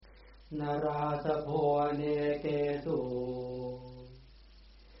นาราสโพเนเกสุ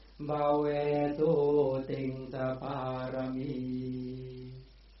บาเวสุติงสปารมี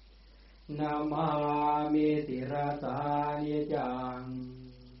นามามิติราสานิจัง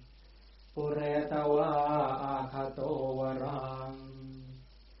ปุเรตวะอาคาโตวรัง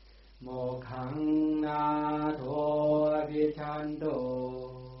โมขังนาโทวิชันโต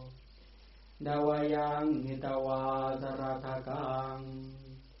ดาวยังหิตวาสรัทกัง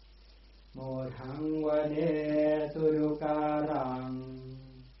โมทังวเนตุรุการัง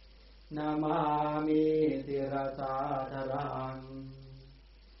นามามิติราสาธรัง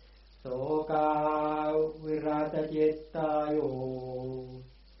โสกาวิราชจิตตายุ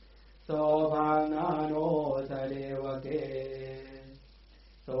โสภานาโนสเดวเก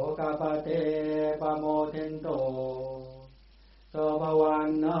โสกปเตปโมเทนโตโสภวัน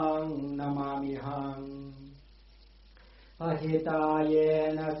นังนามามิหังปหิตาเย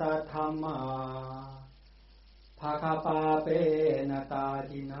นะสัทธัมมาภาคปาเปนะตา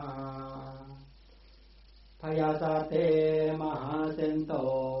ตินาพยาสาเตมหาเสนโต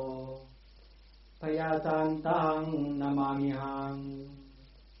พยาสันตังนามามิหัง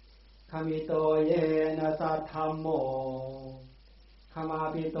ขมิโตเยนะสัทธัมโมขมา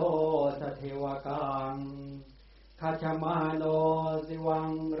ปิโตสเทวกังคัจฉมาโนสิวั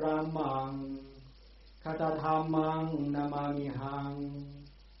งรัมมังคัตธัมมังนามามิหัง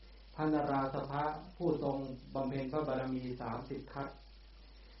พระนราสภะผู้ทรงบำเพ็ญพระบารมี30 ทัศ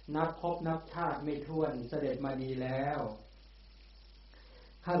นับพบนับชาติไม่ถ้วนเสด็จมาดีแล้ว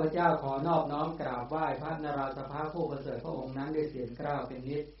ข้าพเจ้าขอนอบน้อมกราบไหว้พระนราสภะผู้ประเสริฐพระองค์นั้นด้วยเสียงกล้าวเป็น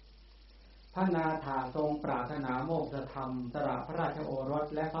นิจพระนาถาทรงปรารถนาโมกขธรรมสละพระราชโอรส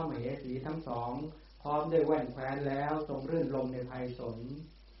และพระมเหสีทั้งสองพร้อมด้วยแว่นแคว้นแล้วทรงรื่นรมในไพศาล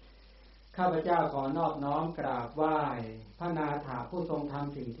ข้าพเจ้าขอนอบน้อมกราบไหว้พระนาถาผู้ทรงท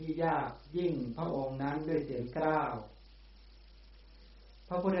ำสิ่งที่ยากยิ่งพระองค์นั้นด้วยเสียงกล้าวพ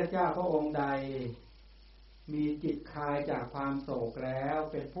ระพุทธเจ้าพระองค์ใดมีจิตคลายจากความโศกแล้ว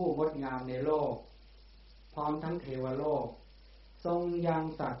เป็นผู้งดงามในโลกพร้อมทั้งเทวโลกทรงยัง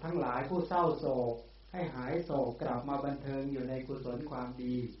สัตว์ทั้งหลายผู้เศร้าโศกให้หายโศกกลับมาบันเทิงอยู่ในกุศลความ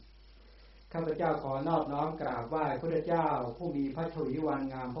ดีข้าพเจ้าขอนอบน้อมกราบไหว้พระพุทธเจ้าผู้มีพระชวีวัน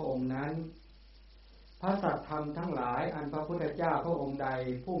งามพระองค์นั้นพระสัตธรรมทั้งหลายอันพระพุทธเจ้าพระองค์ใด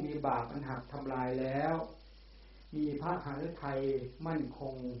ผู้มีบาปอันหักทำลายแล้วมีพระหฤทัยมั่นค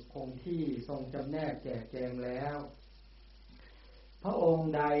งคงที่ทรงจำแนกแจกแจงแล้วพระอง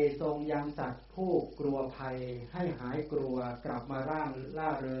ค์ใดทรงยังสัตว์ผู้กลัวภัยให้หายกลัวกลับมาล่า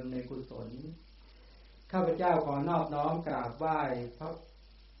เริงในกุศลข้าพเจ้าขอนอบน้อมกราบไหว้พระ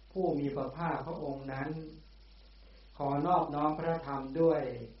ผู้มีพระภาคพระองค์นั้นขอนอบน้อมพระธรรมด้วย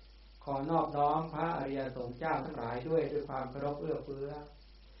ขอนอบน้อมพระอริยสงฆ์เจ้าทั้งหลายด้วยความเคารพเอื้อเฟื้อ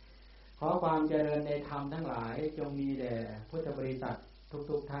ขอความเจริญในธรรมทั้งหลายจงมีแด่พุทธบริษัท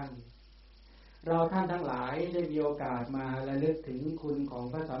ทุกท่านเราท่านทั้งหลายได้มีโอกาสมาระลึกถึงคุณของ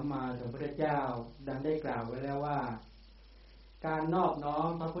พระสัมมาสัมพุทธเจ้าดังได้กล่าวไว้แล้วว่าการนอบน้อม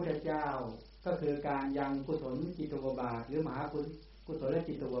พระพุทธเจ้าก็คือการยังกุศลจิตุบาทหรือมหากุศล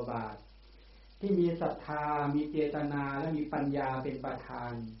จิตุบาทที่มีศรัทธามีเจตนาและมีปัญญาเป็นประธา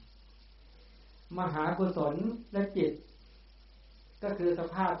นมหากุศลและจิตก็คือส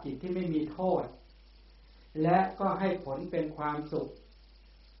ภาพจิตที่ไม่มีโทษและก็ให้ผลเป็นความสุข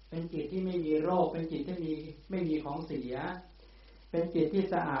เป็นจิตที่ไม่มีโรคเป็นจิตที่ไม่มีของเสียเป็นจิตที่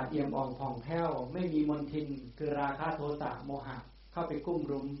สะอาดเอี่ยมอ่องผ่องแผ้วไม่มีมลทินคือราคะโทสะโมหะเข้าไปกุ้ม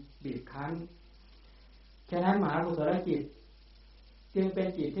รุมบีบคั้นฉะนั้นมหากุศลจิตจึงเป็น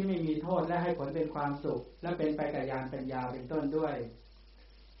จิตที่ไม่มีโทษและให้ผลเป็นความสุขและเป็นไปกับญาณปัญญาเป็นต้นด้วย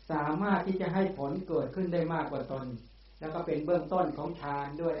สามารถที่จะให้ผลเกิดขึ้นได้มากกว่าตนแล้วก็เป็นเบื้องต้นของฌาน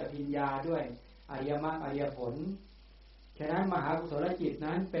ด้วยอภิญญาด้วยอริยมรรคอริยผลฉะนั้นมหากุศลจิต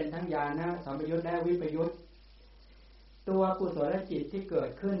นั้นเป็นทั้งญาณสัมปยุตและวิปยุตตัวกุศลจิตที่เกิด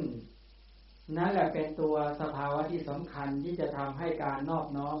ขึ้นนั่นแหละเป็นตัวสภาวะที่สำคัญที่จะทำให้การนอบ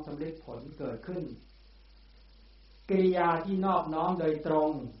น้อมสำเร็จผลเกิดขึ้นกิริยาที่นอบน้อมโดยตร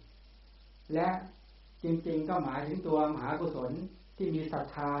งและจริงๆก็หมายถึงตัวมหากุศลที่มีศรัท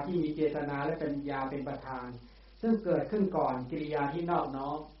ธาที่มีเจตนาและปัญญาเป็นประธานซึ่งเกิดขึ้นก่อนกิริยาที่นอบน้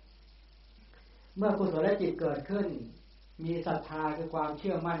อมเมื่อกุศลจิตเกิดขึ้นมีศรัทธาคือความเ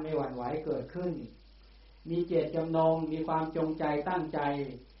ชื่อมั่นไม่หวั่นไหวเกิดขึ้นมีเจตจำนงมีความจงใจตั้งใจ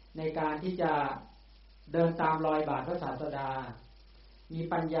ในการที่จะเดินตามรอยบาทพระศาสดามี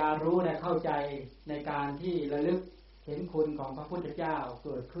ปัญญารู้และเข้าใจในการที่ระลึกเห็นคุณของพระพุทธเจ้าเ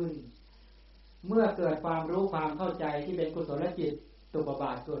กิดขึ้นเมื่อเกิดความรู้ความเข้าใจที่เป็นกุศลจิตตุปบ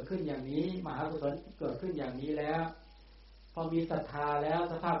าทเกิดขึ้นอย่างนี้มหากุศลเกิดขึ้นอย่างนี้แล้ว พอมีศรัทธาแล้ว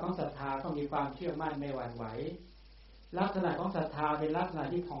สภาพของศรัทธาก็มีความเชื่อมั่นไม่หวั่นไหวลักษณะของศรัทธาเป็นลักษณะ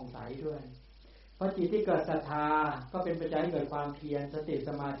ที่ผ่องใสด้วยเพราะจิตที่เกิดศรัทธาก็เป็นปัจจัยให้เกิดความเพียรสติส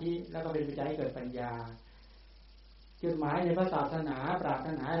มาธิแล้วก็เป็นปัจจัยให้เกิดปัญญาจุดหมายในพระศาสนาปรารถ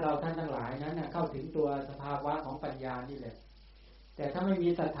นาให้เราท่านทั้งหลายนั้นเข้าถึงตัวสภาวะของปัญญานี่แหละแต่ถ้าไม่มี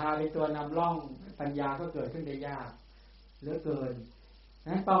ศรัทธาเป็นตัวนำร่องปัญญาก็เกิดขึ้นได้ยากเหลือเกิน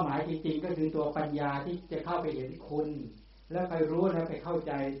นั้นเป้าหมายจริงๆก็คือตัวปัญญาที่จะเข้าไปเห็นคุณแล้วไปรู้แล้วไปเข้าใ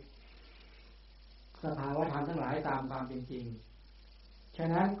จสภาวะธรรมทั้งหลายตามความเป็นจริงฉะ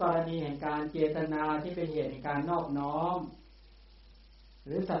นั้นกรณีแห่งการเจตนาที่เป็นเหตุในการนอบน้อมห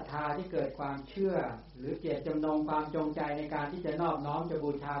รือศรัทธาที่เกิดความเชื่อหรือเจตจำนงความจงใจในการที่จะนอบน้อมจะ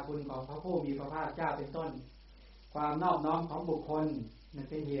บูชาคุณของพระผู้มีพระภาคเจ้าเป็นต้นความนอบน้อมของบุคคลนั่น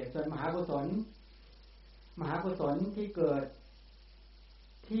เป็นเหตุส่วนมหากุศลที่เกิด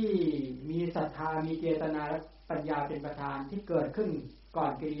ที่มีศรัทธามีเจตนาและปัญญาเป็นประธานที่เกิดขึ้นก่อ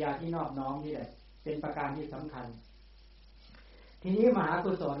นกิริยาที่นอบน้อมนี่แหละเป็นประการที่สำคัญทีนี้มหา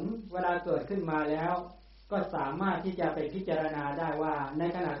กุศลเวลาเกิดขึ้นมาแล้วก็สามารถที่จะไปพิจารณาได้ว่าใน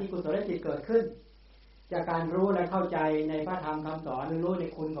ขณะที่กุศลจิตเกิดขึ้นจากการรู้และเข้าใจในพระธรรมคำสอนรู้ใน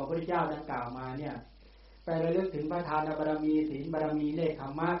คุณของพระพุทธเจ้าดังกล่าวมาเนี่ยไประลึกถึงพระทานบารมีศีลบารมีเนกขั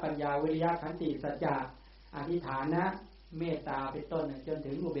มมะปัญญาวิริยะขันติสัจจะอธิฐานะเมตตาเป็นต้นจน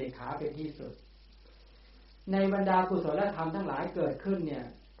ถึงอุเบกขาเป็นที่สุดในบรรดากุศลธรรมทั้งหลายเกิดขึ้นเนี่ย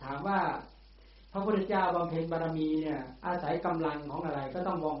ถามว่าพระพุทธเจ้าบำเพ็ญบารมีเนี่ยอาศัยกำลังของอะไรก็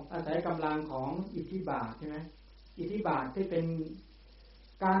ต้องมองอาศัยกำลังของอิทธิบาทใช่ไหมอิทธิบาทที่เป็น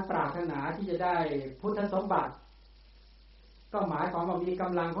การปรารถนาที่จะได้พุทธสมบัติก็หมายความว่ามีก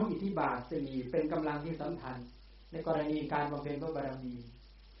ำลังของอิทธิบาท4เป็นกำลังที่สำคัญในกรณีการบำเพ็ญพระบารมี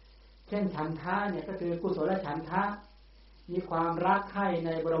เช่นฉันทะเนี่ยก็คือกุศลฉันทะมีความรักใคร่ใน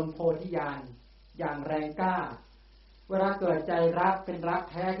บรมโพธิญาณอย่างแรงกล้าเวลาเกิดใจรักเป็นรัก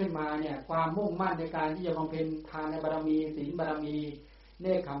แท้ขึ้นมาเนี่ยความมุ่งมั่นในการที่จะบำเพ็ญทานบารมีศีลบารมีเน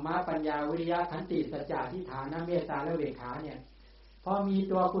กขัมมะปัญญาวิริยะขันติสัจจะอธิฐานะเมตตาและอุเบกขาเนี่ยพอมี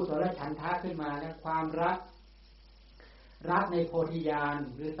ตัวกุศลฉันทะขึ้นมาเนี่ยความรักในโพธิญาณ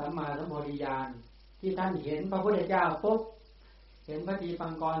หรือสัมมาสัมโพธิญาณที่ท่านเห็นพระพุทธเจ้าปุ๊บเห็นพระทีปั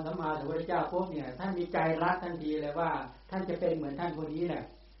งกรสัมมาสัมพุทธเจ้าปุ๊บเนี่ยท่านมีใจรักทันทีเลยว่าท่านจะเป็นเหมือนท่านคนนี้แหละ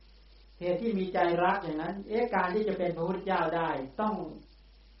เหตุที่มีใจรักอย่างนั้นการที่จะเป็นพระพุทธเจ้าได้ต้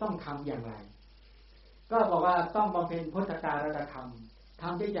องทำอย่างไรก็บอกว่าต้องบำเพ็ญพุทธการธรรมท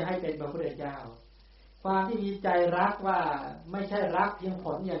ำที่จะให้เป็นพระพุทธเจ้าความที่มีใจรักว่าไม่ใช่รักเพียงผ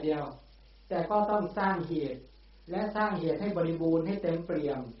ลอย่างเดียวแต่ก็ต้องสร้างเหตุและสร้างเหตุให้บริบูรณ์ให้เต็มเปี่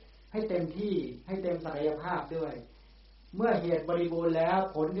ยมให้เต็มที่ให้เต็มศักยภาพด้วยเมื่อเหตุบริบูรณ์แล้ว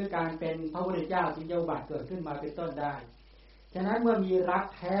ผลคือการเป็นพระพุทธเจ้าจึงจะอุบัติเกิดขึ้นมาเป็นต้นได้ฉะนั้นเมื่อมีรัก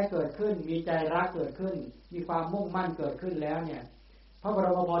แท้เกิดขึ้นมีใจรักเกิดขึ้นมีความมุ่งมั่นเกิดขึ้นแล้วเนี่ยพระบร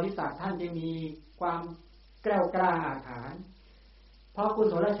มโพธิสัตว์ท่านจะมีความแกล้วกล้าอาถรรพ์เพราะกุ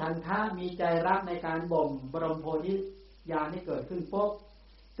ศลฉันทะมีใจรักในการบ่มบรมโพธิญาณที่เกิดขึ้นปุ๊บ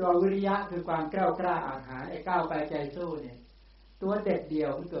ตัววิริยะคือความแกล้วกล้าอาถรรพ์ไอ้ก้าวไปใจสู้เนี่ยตัวเด็ดเดี่ย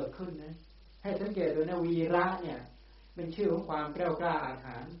วมันเกิดขึ้นนะให้สังเกตดูนะวีระเนี่ยเป็นชื่อของความแกล้วกล้าอาถ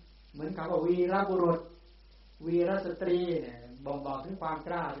รรพ์เหมือนคำว่าวีรบุรุษวีรสตรีเนี่ยบ่งบอกถึงความก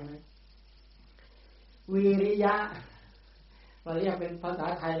ล้าใช่ไหมวิริยะเราเรียกเป็นภาษา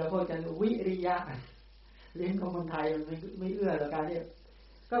ไทยเราพูดกันวิริยะเรียนของคนไทยมันไม่เอื้อต่อการเรียก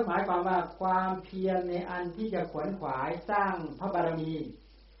ก็หมายความว่าความเพียรในอันที่จะขวนขวายสร้างพระบารมี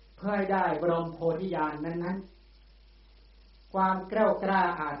เพื่อให้ได้บรมโพธิญาณนั้นความแกล้วกล้า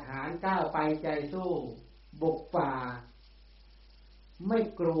อาถรรพ์ก้าวไปใจสู้บุกฝ่าไม่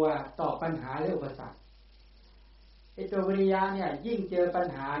กลัวต่อปัญหาและอุปสรรคไอ้ตัววิริยะเนี่ยยิ่งเจอปัญ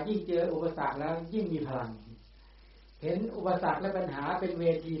หายิ่งเจออุปสรรคแล้วยิ่งมีพลังเห็นอุปสรรคและปัญหาเป็นเว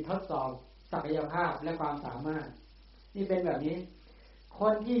ทีทดสอบศักยภาพและความสามารถนี่เป็นแบบนี้ค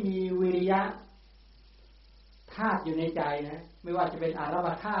นที่มีวิริยะธาตุอยู่ในใจนะไม่ว่าจะเป็นอารัป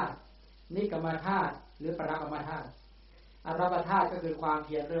ธาตุนิกรรมธาตุหรือปรากรรมธาตุอารัปธาตุก็คือความเ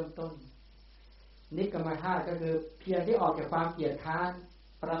พียรเริ่มต้นนิกรรมธาตุก็คือเพียรที่ออกจากความเกียจค้าน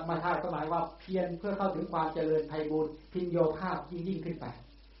ปรมาธาตุก็หมายว่าเพียรเพื่อเข้าถึงความเจริญไพบูลย์พิญโยภาพยิ่งขึ้นไป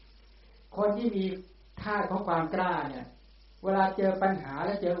คนที่มีธาตุของความกล้าเนี่ยเวลาเจอปัญหาแล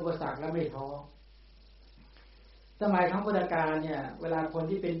ะเจออุปสรรคแล้วไม่ท้อสมัยครั้งพุทธกาลเนี่ยเวลาคน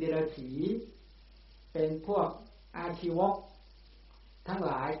ที่เป็นเดรัจฉีเป็นพวกอาชีวกทั้งห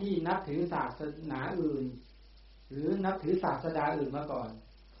ลายที่นับถือศาสนาอื่นหรือนับถือศาสดาอื่นมาก่อน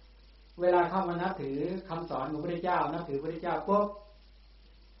เวลาเข้ามานับถือคำสอนของพระพุทธเจ้านับถือพระพุทธเจ้าปุ๊บ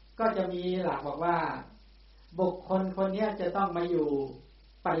ก็จะมีหลักบอกว่าบุคคลคนนี้จะต้องมาอยู่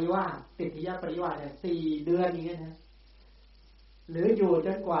ปริวาสติทิยปริวาส4 เดือนอย่างเงี้ยนะ หรืออยู่จ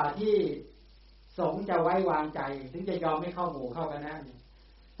นกว่าที่สงฆ์จะไว้วางใจถึงจะยอมให้เข้าหมู่เข้าคณะ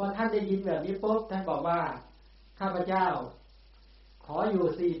พอท่านได้ยินแบบนี้ปุ๊บท่านบอกว่าข้าพเจ้าขออ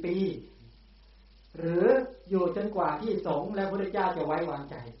ยู่4 ปีหรืออยู่จนกว่าที่สงฆ์และพระพุทธเจ้าจะไว้วาง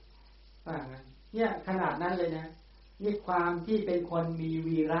ใจเนี่ยขนาดนั้นเลยนะนี่ความที่เป็นคนมี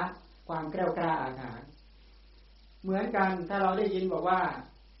วีระความแกล้วกล้าอาถรรพ์เหมือนกันถ้าเราได้ยินบอกว่า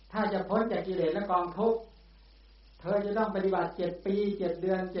ถ้าจะพ้นจากกิเลสและกองทุกข์เธอจะต้องปฏิบัติ7 ปี7 เดื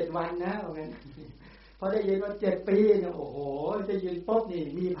อน7 วันนะว่างั้นพอได้ยินว่า7 ปีเนี่ยโอ้โหจะยืนปุ๊บนี่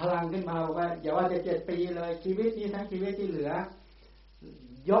มีพลังขึ้นมาบอกว่าอย่าว่าจะ7 ปีเลยชีวิตนี้ทั้งชีวิตที่เหลือ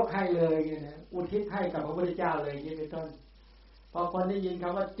ยกให้เลยนะอุทิศให้กับพระพุทธเจ้าเลยนี่เป็นต้นพอคนได้ยินค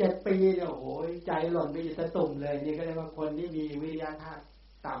ำว่า7 ปีเนี่ยโอ้โหใจหล่นไปอยู่ตะตุ่มเลยนี่ก็เรียกว่าคนที่มีวิริยะธาตุ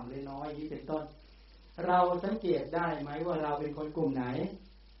ต่ำหรือน้อยนี่เป็นต้นเราสังเกตได้ไหมว่าเราเป็นคนกลุ่มไหน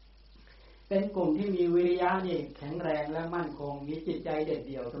เป็นกลุ่มที่มีวิริยะนี่แข็งแรงและมั่นคงมีจิตใจเด็ดเ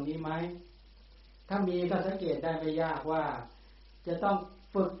ดี่ยวตรงนี้ไหมถ้ามีก็สังเกตได้ไม่ยากว่าจะต้อง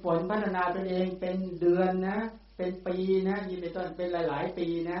ฝึกฝนพัฒนาตนเองเป็นเดือนนะเป็นปีนะนี่เป็นต้นเป็นหลายๆปี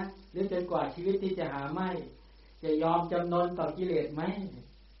นะหรือจนกว่าชีวิตที่จะหาไม่จะยอมจำนนต่อกิเลสไหม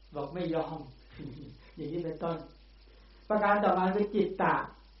บอกไม่ยอม อย่างนี้เป็นต้นประการต่อมาคือจิตตะ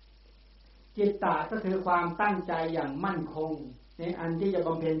ก็คือความตั้งใจอย่างมั่นคงในอันที่จะบ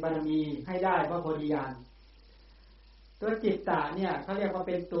ำเพ็ญบารมีให้ได้พระโพธิญาณตัวจิตตะเนี่ยเขาเรียกว่าเ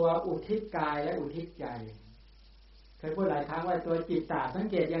ป็นตัวอุทิศกายและอุทิศใจเคยพูดหลายครั้งว่าตัวจิตตะสัง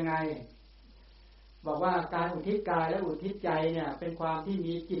เกตยังไงบอกว่าการอุทิศกายและอุทิศใจเนี่ยเป็นความที่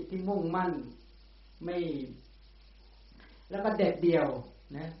มีจิตที่มุ่งมั่นไม่แล้วก็เด็ดเดี่ยว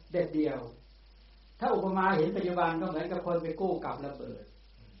นะเด็ดเดี่ยวถ้าอุปมาเห็นปัจจุบันก็เหมือนกับคนไปกู้กับระเบิด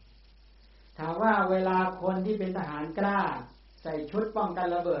ถามว่าเวลาคนที่เป็นทหารกล้าใส่ชุดป้องกัน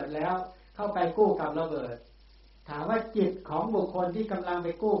ระเบิดแล้วเข้าไปกู้กับระเบิดถามว่าจิตของบุคคลที่กำลังไป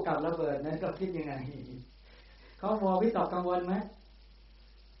กู้กับระเบิดนั้นก็คิดยังไงเขามัววิตกกังวลไหม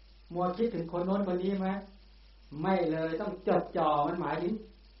มัวคิดถึงคนโน้นคนนี้ไหมไม่เลยต้องจดจ่อมันหมายถึง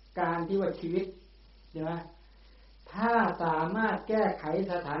การที่ว่าชีวิตใช่ไหมถ้าสามารถแก้ไข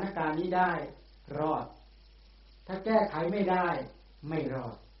สถานการณ์นี้ได้รอดถ้าแก้ไขไม่ได้ไม่รอ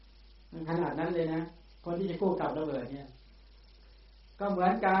ดมันขนาดนั้นเลยนะคนที่จะกู้กับระเบิดเนี่ยก็เหมือ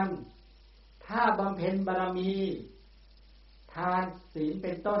นกันถ้าบำเพ็ญบารมีทานศีลเ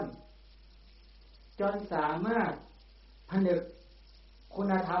ป็นต้นจนสามารถผนึกคุ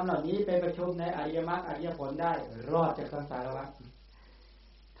ณธรรมเหล่านี้ไปประชุมในอริยมรรคอริยผลได้รอดจากสังสารวัฏ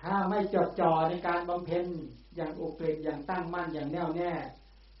ถ้าไม่จดจ่อในการบำเพ็ญอย่างอุกฤษอย่างตั้งมั่นอย่างแน่วแน่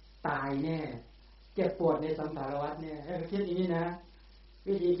ตายแน่เจ็บปวดในสังสารวัฏเนี่ยให้คิดอย่างนี้นะ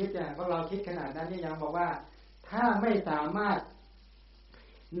วิธีคิดอย่างพวกเราคิดขนาดนั้นนี่ยังบอกว่าถ้าไม่สามารถ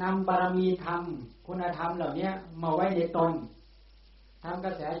นำบารมีธรรมคุณธรรมเหล่านี้มาไว้ในตนทำกร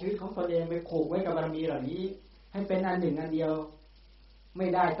ะแสชีวิตของตนเองไปผูกไว้กับบารมีเหล่านี้ให้เป็นอันหนึ่งอันเดียวไม่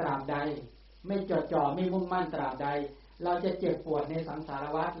ได้ตราบใดไม่จดจ่อไม่มุ่งมั่นตราบใดเราจะเจ็บปวดในสังสาร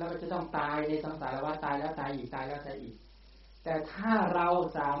วัฏแล้วก็จะต้องตายในสังสารวัฏตายแล้วตายอีกตายแล้วตายอีกแต่ถ้าเรา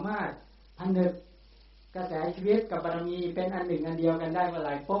สามารถผนึกกระแสชีวิตกับบารมีเป็นอันหนึ่งอันเดียวกันได้เมื่อไห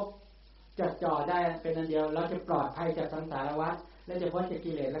ร่ปุ๊บจดจ่อได้เป็นอันเดียวเราจะปลอดภัยจากสังสารวัฏและจะพ้นจาก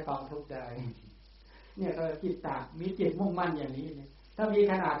กิเลสและกองทุกข์ได้เนี่ยก็จิตตะมีจิตมุ่งมั่นอย่างนี้ถ้ามี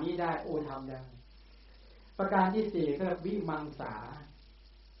ขนาดนี้ได้โอ้ทำได้ประการที่4ก็วิมังสา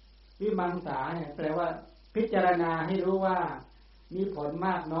เนี่ยแปลว่าพิจารณาให้รู้ว่ามีผลม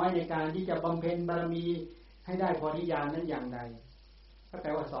ากน้อยในการที่จะบำเพ็ญบารมีให้ได้โพธิญาณนั้นอย่างใดก็แปล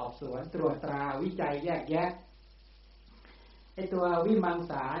ว่าสอบสวนตรวจตราวิจัยแยกแยะไอ้ตัววิมัง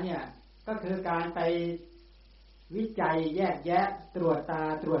สาเนี่ยก็คือการไปวิจัยแยกแยะตรวจตา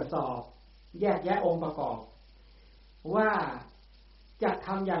ตรวจสอบแยกแยะองค์ประกอบว่าจะท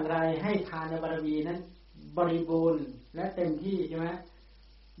ำอย่างไรให้ทานบารมีนั้นบริบูรณ์และเต็มที่ใช่ไหม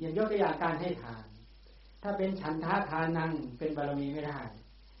อย่างยกตัวอย่างการให้ทานถ้าเป็นฉันทะทานังเป็นบารมีไม่ได้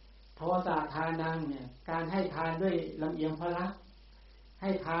โทสะทานังเนี่ยการให้ทานด้วยลำเอียงเพราะรักให้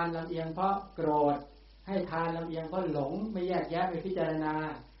ทานลำเอียงเพราะโกรธให้ทานลำเอียงเพราะหลงไม่แยกแยะไปพิจารณา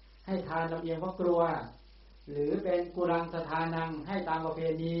ให้ทานลำเอียงเพราะกลัวหรือเป็นกุรังสทานังให้ตามประเพ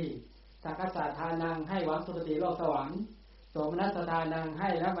ณีสักขะสะทานังให้หวังสุคติโลกสวรรค์โสมนัสทานังให้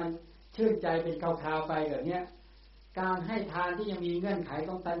แล้วมันชื่นใจเป็นคราวๆไปแบบเนี้ยการให้ทานที่ยังมีเงื่อนไขข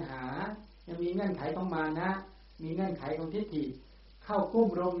องตัณหายังมีเงื่อนไขของมานะมีเงื่อนไขของทิฏฐิเข้ากุ้ม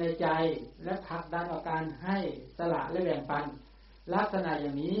รุมในใจและผลักดันออกการให้สละและแบ่งปันลักษณะอย่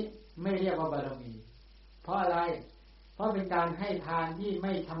างนี้ไม่เรียกว่าบารมีเพราะอะไรเพราะเป็นการให้ทานที่ไ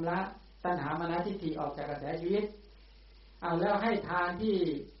ม่ชำระตัณหามานะทิฏฐิออกจากกระแสชีวิตเอาแล้วให้ทานที่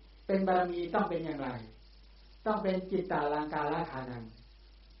เป็นบารมีต้องเป็นอย่างไร ต้องเป็นจิตตาลังการะทานัง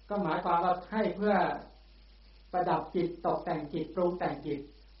ก็หมายความว่าให้เพื่อประดับจิตตกแต่งจิตปรุงแต่งจิต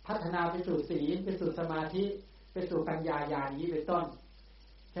พัฒนาไปสู่ศีลไปสู่สมาธิไปสู่ปัญญาญาณนี้เป็นต้น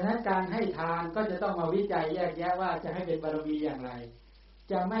ฉะนั้นการให้ทานก็จะต้องมาวิจัยแยกแยะว่าจะให้เป็นบารมีอย่างไร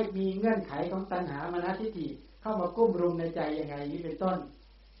จะไม่มีเงื่อนไขของตัณหามานะทิฏฐิเข้ามากุ้มรุมในใจยังไงนี้เป็นต้น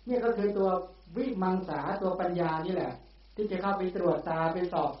นี่ก็คือตัววิมังสาตัวปัญญานี่แหละที่จะเข้าไปตรวจตาไป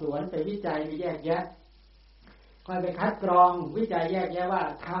สอบสวนไปวิจัยไปแยกแยะคอยไปคัดกรองวิจัยแยกแยะว่า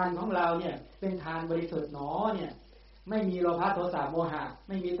ทานของเราเนี่ยเป็นทานบริสุทธิ์หนอเนี่ยไม่มีโลภะโทสะโมหะไ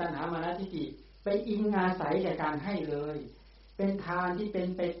ม่มีตัณหามานะทิฏฐิไปอิงอาศัยแก่การให้เลยเป็นทานที่เป็น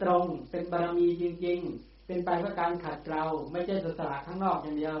ไปตรงเป็นบารมีจริงๆเป็นไปเพื่อการขัดเกลาไม่ใช่สละข้างนอกอย่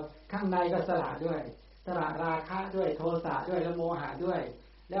างเดียวข้างในก็สละด้วยสละราคะด้วยโทสะด้วยและโมหะด้วย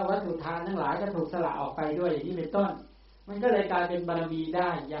แล้ววัตถุทานทั้งหลายก็ถูกสละออกไปด้วยอย่างนี้เป็นต้นมันก็เลยกลายเป็นบารมีได้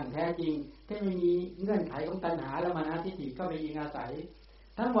อย่างแท้จริงที่ไม่มีเงื่อนไขของตัณหาและมานะทิฏฐิเข้าไปอิงอาศัย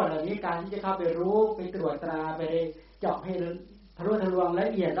ทั้งหมดเหล่านี้การที่จะเข้าไปรู้ไปตรวจตราไปเจาะให้ทะลุทะลวงละ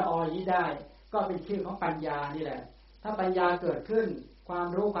เอียดละออนี้ได้ก็เป็นชื่อของปัญญานี่แหละถ้าปัญญาเกิดขึ้นความ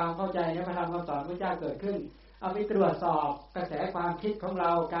รู้ความเข้าใจในพระธรรมคำสอนพระเจ้าเกิดขึ้นเอาไปตรวจสอบกระแสความคิดของเร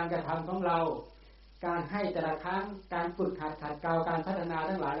าการกระทำของเราการให้แต่ละครั้งการฝึกขัดเกลาการพัฒนา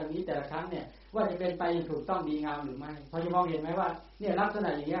ทั้งหลายเหล่านี้แต่ละครั้งเนี่ยว่าจะเป็นไปอย่างถูกต้องดีงามหรือไม่พอจะมองเห็นไหมว่าเนี่ยลักษณะ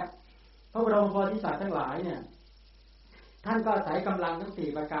อย่างเงี้ยพระบรมโพธิสัตว์ทั้งหลายเนี่ยท่านก็อาศัยกำลังทั้ง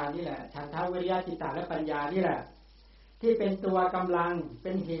4ประการนี่แหละฉันทะวิริยะจิตตะและปัญญานี่แหละที่เป็นตัวกำลังเ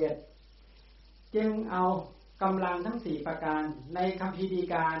ป็นเหตุจึงเอากำลังทั้ง4ประการในคัมภีร์ฎี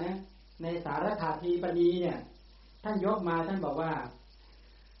กาเนี่ยในสารถาทีปณีเนี่ยท่านยกมาท่านบอกว่า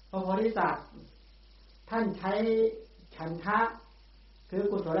พระโพธิสัตว์ท่านใช้ฉันทะคือ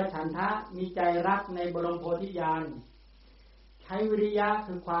กุศลฉันทะมีใจรักในบรมโพธิญาณใช้วิริยะ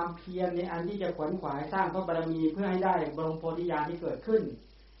คือความเพียรในอันที่จะขวนขวายสร้างพระบารมีเพื่อให้ได้บรมโพธิญาณที่เกิดขึ้น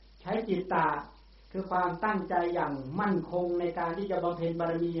ใช้จิตตะคือความตั้งใจอย่างมั่นคงในการที่จะบำเพ็ญบา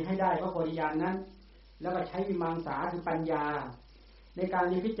รมีให้ได้พระโพธิญาณนั้นแล้วก็ใช้วิมังสาคือปัญญาในการ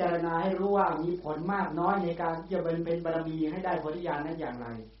ที่พิจารณาให้รู้ว่ามีผลมากน้อยในการที่จะบำเพ็ญบารมีให้ได้โพธิญาณนั้นอย่างไร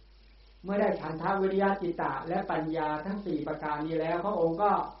เมื่อได้ฉันทะวิริยะจิตตะและปัญญาทั้ง4ประการนี้แล้วพระองค์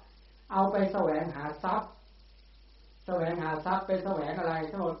ก็เอาไปแสวงหาทรัพย์ไปแสวงอะไร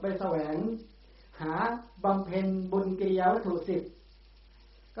ทั้งหมดไปแสวงหาบำเพ็ญบุญกิริยาวัตถุ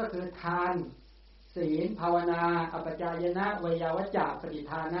10ก็คือทานศีลภาวนาอปัจจายนะเวยาวัจจะปฏิ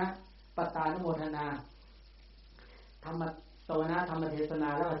ทานะปัตตานุโมทนาธรรมสวนาธรรมเทศนา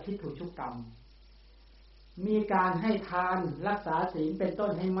แล้วก็ทิฏฐุชุกกรรมมีการให้ทานรักษาศีลเป็นต้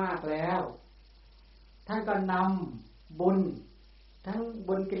นให้มากแล้วท่านก็นำบุญทั้ง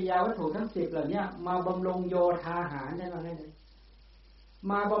บุญกิริยาวัตถุทั้ง10เหล่านี้มาบำรุงโยธาหารได้ไหม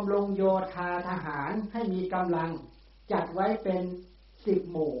มาบำรุงโยธาทหารให้มีกำลังจัดไว้เป็น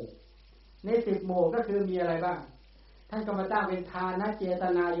10หมู่ใน10หมู่ก็คือมีอะไรบ้างท่านก็มาตั้งเป็นทานะเจต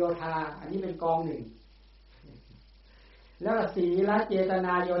นาโยธาอันนี้เป็นกองหนึ่งแล้วก็ศีลเจตน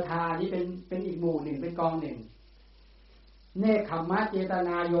าโยธานี่เป็นอีกหมู่หนึ่งเป็นกองหนึ่งเนคขมมะเจตน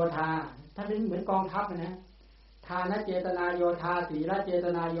าโยธาถ้าเป็นเหมือนกองทัพนะทานะเจตนาโยธาศีลเจต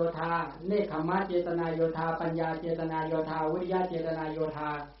นาโยธาเนคขมมะเจตนาโยธาปัญญาเจตนาโยธาวิริยะเจตนาโยธา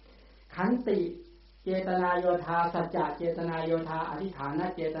ขันติเจตนาโยธาสัจจะเจตนาโยธาอธิฐานะ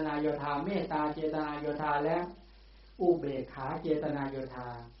เจตนาโยธาเมตตาเจตนาโยธาและอุเบกขาเจตนาโยธา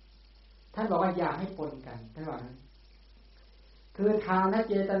ท่านบอกว่าอย่าให้ปนกันท่านบอกนั้นคือทาน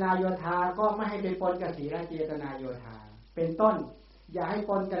เจตนาโยธาก็ไม่ให้ไปปนกับศีลเจตนาโยธาเป็นต้นอย่าให้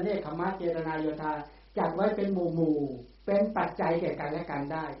ปนกันเนคขมมะเจตนาโยธาจัดไว้เป็นหมู่ๆเป็นปัจจัยแก่กันและกัน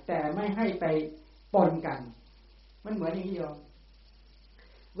ได้แต่ไม่ให้ไปปนกันมันเหมือนอย่างนี้โยม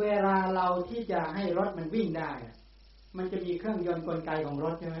เวลาเราที่จะให้รถมันวิ่งได้มันจะมีเครื่องยนต์กลไกของร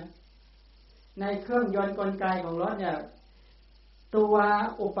ถใช่ไหมในเครื่องยนต์กลไกของรถเนี่ยตัว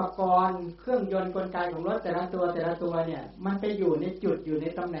อุปกรณ์เครื่องยนต์กลไกของรถแต่ละตัวเนี่ยมันไปอยู่ในจุดอยู่ใน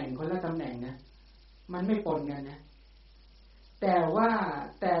ตำแหน่งคนละตำแหน่งนะมันไม่ปนกันนะแต่ว่า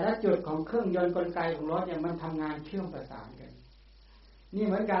แต่ละจุดของเครื่องยนต์กลไกของรถเนี่ยมันทำงานเชื่อมประสานกันนี่เ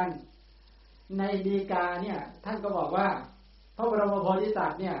หมือนกันในฎีกาเนี่ยท่านก็บอกว่าพระบรมโพธิสั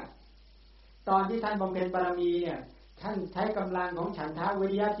ตว์เนี่ยตอนที่ท่านบำเพ็ญบารมีเนี่ยท่านใช้กำลังของฉันทะวิ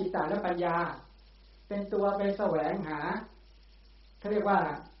ริยะจิตตะและปัญญาเป็นตัวไปแสวงหาเขาเรียกว่า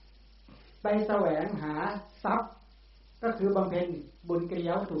ไปแสวงหาทรัพย์ก็คือบำเพ็ญบุญกิริย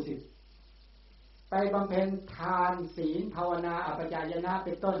าวัตถุ10ไปบำเพ็ญทานศีลภาวนาอปัจจายนะเ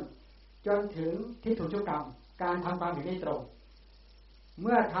ป็นต้นจนถึงทิฏฐุชุกกรรมการทำความเห็นให้ตรงเ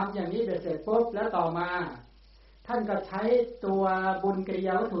มื่อทำอย่างนี้เสร็จปุ๊บแล้วต่อมาท่านก็ใช้ตัวบุญกิริย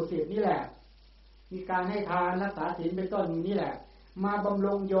าวัตถุ10นี่แหละ มีการให้ทานรักษาศีลเป็นต้นนี่แหละมาบำ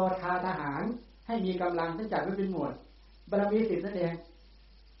รุงโยธาทหารให้มีกำลังทั้งจัดไว้เป็นหมวดบารมี10นั่นเอง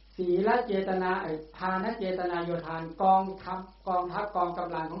ศีลเจตนาทานเจตนาโยธานกองทัพกองก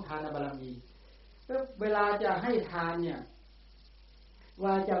ำลังของทานบารมีเวลาจะให้ทานเนี่ย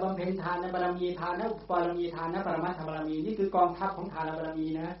ว่าจะบำเพ็ญทานในบารมีทานในบารมีทานในปรมัตถบารมีนี่คือกองทัพของทานบารมี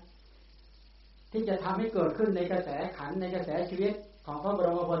นะที่จะทำให้เกิดขึ้นในกระแสขันในกระแสชีวิตของพระบร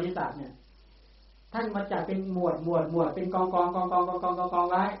มโพธิสัตว์เนี่ยท่านมาจัดเป็นหมวดเป็นกอง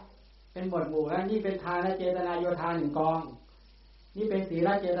ไว้เป็นหมวดหมู่แล้วนี่เป็นทานเจตนาโยธา1กองนี่เป็นศีล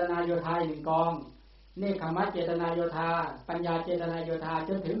เจตนาโยธา1กองเนคขมะเจตนาโยธาปัญญาเจตนาโยธาจ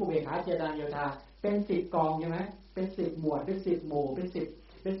นถึงอุเบกขาเจตนาโยธาเป็น10กองใช่ไหมเป็น10หมวดเป็น10หมู่เป็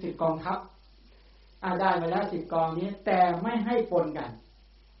น10กองทัพได้มาแล้ว10กองนี้แต่ไม่ให้ปนกัน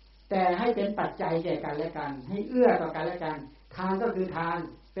แต่ให้เป็นปัจจัยแก่กันและกันให้เอื้อต่อกันและกันทานก็คือทาน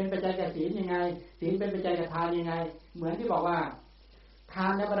เป็นปัจจัยแก่ศีลยังไงศีลเป็นปัจจัยแก่ทานยังไงเหมือนที่บอกว่าทา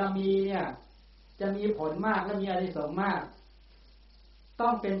นในบารมีเนี่ยจะมีผลมากและมีอานิสงส์มากต้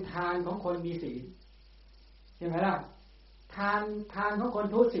องเป็นทานของคนมีศีลใช่ไหมล่ะทานของคน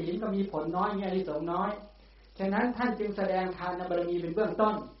ทุศีลก็มีผลน้อยมีอานิสงส์น้อยฉะนั้นท่านจึงแสดงทานในบารมีเป็นเบื้อง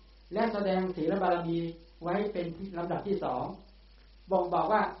ต้นและแสดงศีลบารมีไว้เป็นลำดับที่2บ่งบอก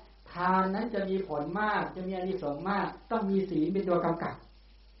ว่าทานนั้นจะมีผลมากจะมีอานิสงส์มากต้องมีศีลเป็นตัวกำกับ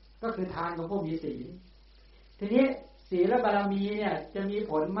ก็คือทานของผู้มีศีลทีนี้ศีลบารมีเนี่ยจะมี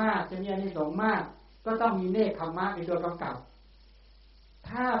ผลมากจะมีอานิสงส์มากก็ต้องมีเนคขมะเป็นตัวกำกับ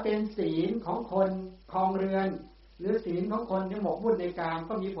ถ้าเป็นศีลของคนครองเรือนหรือศีลของคนที่หมกมุ่นในกาม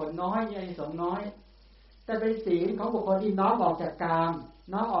ก็มีผลน้อยมีอานิสงส์น้อยแต่เป็นศีลของบุคคลที่น้อมออกจากกาม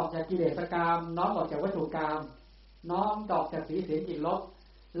น้อมออกจากกิเลสกามน้อมออกจากวัตถุกามน้อมออกจากศีลจิต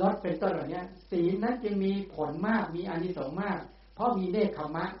ลดเป็นต้นเหล่านี้ศีลนั้นจึงมีผลมากมีอานิสงส์มากเพราะมีเนคข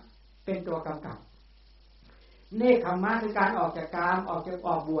มะเป็นตัวกำกับเนคขมะคือการออกจากกามออ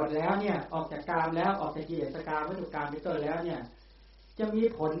กบวชแล้วเนี่ยออกจากกามแล้วออกจากกิเลสกามวัตถุกามเป็นต้นแล้วเนี่ยจะมี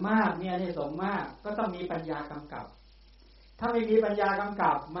ผลมากมีอานิสงส์มากก็ต้องมีปัญญากำกับถ้าไม่มีปัญญากำ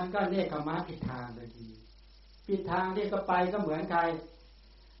กับมันก็เนคขมะผิดทางเลยทีผิดทางที่ก็ไปก็เหมือนใคร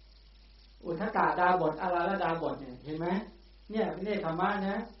อุทธกาดาบทอาราลดาบทเนี่ยเห็นไหมเนี่ยเป็นเนคขมะ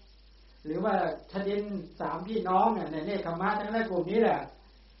นะหรือว่าชดิน3พี่น้องเนี่ยเนคขมะทั้งหลายกลุ่มนี้แหละ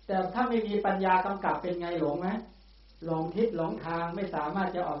แต่ถ้าไม่มีปัญญากำกับเป็นไงหลงไหมหลงทิศหลงทางไม่สามารถ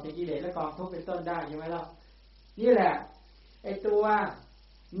จะออกจากกิเลสและกองทุกข์เป็นต้นได้ใช่ไหมล่ะนี่แหละไอ้ตัว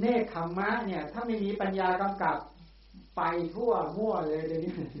เนคขมะเนี่ยถ้าไม่มีปัญญากำกับไปทั่วมั่วเลยเดี๋ยว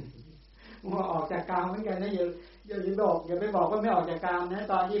นี้มั่วออกจากกามเหมือนกันนะอย่าไปบอกว่าไม่ออกจากกามนะ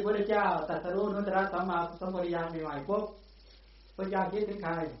ตอนที่พระพุทธเจ้าตรัสรู้อนุตตรสัมมาสัมโพธิญาณใหม่ๆปุ๊บพระเจ้าคิดถึงใค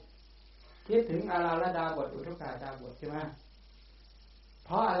รคิดถึงอาราลดาบทอุทกาดาบทใช่ไหมเพ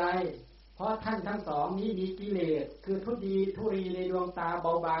ราะอะไรเพราะท่านทั้งสองนี้มีกิเลสคือทุรีในดวงตาเบ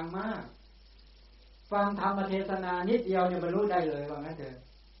าบางมากฟังธรรมเทศนานิดเดียวเนี่ยบรรลุได้เลยว่างั้นเถอะ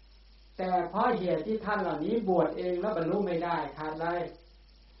แต่เพราะเหตุที่ท่านเหล่านี้บวชเองแล้วบรรลุไม่ได้ขาดอะไร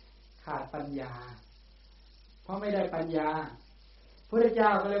ขาดปัญญาเพราะไม่ได้ปัญญาพระพุทธเจ้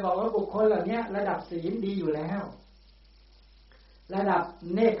าก็เลยบอกว่าบุคคลเหล่านี้ระดับศีลดีอยู่แล้วระดับ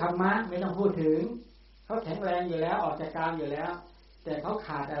เนคขมะไม่ต้องพูดถึงเขาแข็งแรงอยู่แล้วออกจากกามอยู่แล้วแต่เขาข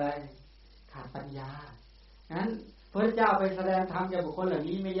าดอะไรขาดปัญญางั้นพระเจ้าไปแสดงธรรมแก่บุคคลเหล่า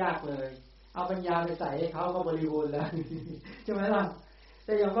นี้ไม่ยากเลยเอาปัญญาไปใส่ให้เขาก็บริบูรณ์แล้วใช่ไหมล่ะแ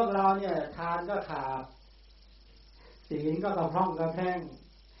ต่อย่างพวกเราเนี่ยทานก็ขาดศีลก็กระพร่องกระแพร่ง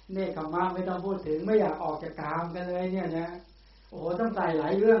เนคขมะไม่ต้องพูดถึงไม่อยากออกจากกามกันเลยเนี่ยนะโอ้โหต้องใส่หลา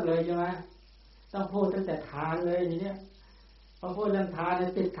ยเรื่องเลยใช่ไหมต้องพูดตั้งแต่ทานเลยทีเนี้ยพอพูดเรื่องทานเนี่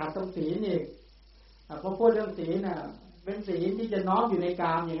ยติดขัดตรงศีลอีกพอพูดเรื่องศีลน่ะเป็นศีลที่จะน้อมอยู่ในก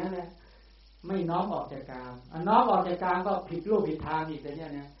ามอย่างนั้นแหละไม่น้อมออกจากกามน้อมออกจากกามก็ผิดรูปผิดทางอีกแต่เนี่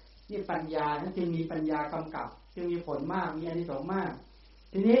ยนะนี่ปัญญานั้นจึงมีปัญญากำกับจึงมีผลมากมีอานิสงส์มาก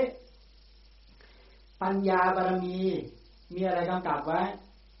ทีนี้ปัญญาบารมีอะไรกำกับไว้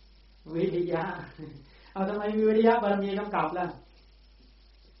วิริยะเอาทำไมมีวิริยะบารมีกำกับล่ะ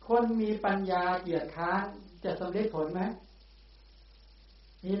คนมีปัญญาเกียรติค้านจะสำเร็จผลไหม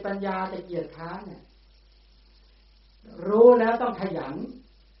มีปัญญาจะเกียรติค้านเนี่ยรู้แล้วต้องขยัน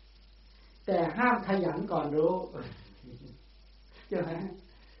แต่ห้ามขยันก่อนรู้ใช่ไหม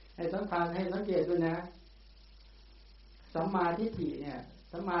ให้สำคัญให้สังเกตด้วยนะสัมมาทิฏฐิเนี่ย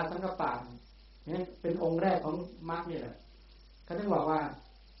สัมมาสังกัปปะเนี่ยเป็นองค์แรกของมรรคนี่แหละเขาถึงบอกว่า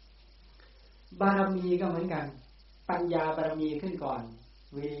บารมีก็เหมือนกันปัญญาบารมีขึ้นก่อน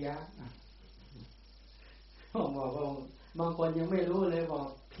วิริยะผมบอกว่าบางคนยังไม่รู้เลยบอก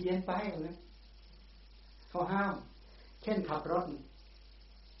เพี้ยนไปเลยเขาห้ามเช่นขับรถ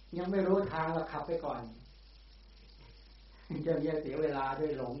ยังไม่รู้ทางก็ขับไปก่อนจะเสียเวลาด้ว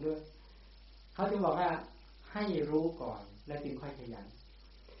ยหลงด้วยเขาจึงบอกว่าให้รู้ก่อนแล้วจึงค่อยขยัน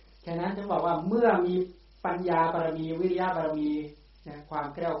ฉะนั้นจึงบอกว่าเมื่อมีปัญญาบารมีวิริยะบารมีนะความ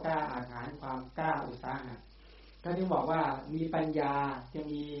แกล้วกล้าอาถรรพ์ความกล้าอุตสาหะเขาจึงบอกว่ามีปัญญาจะ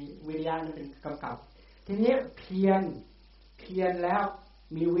มีวิริยะนั้นเป็นกำกับทีนี้เพียรแล้ว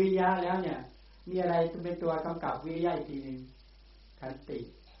มีวิริยะแล้วเนี่ยมีอะไรเป็นตัวกำกับวิริยะอีกทีนึงขันติ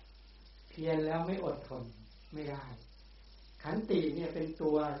เพียรแล้วไม่อดทนไม่ได้ขันติเนี่ยเป็นตั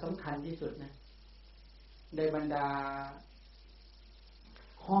วสำคัญที่สุดนะในบรรดา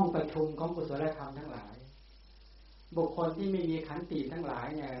ห้องประชุมของกุศลธรรมทั้งหลายบุคคลที่ไม่มีขันติทั้งหลาย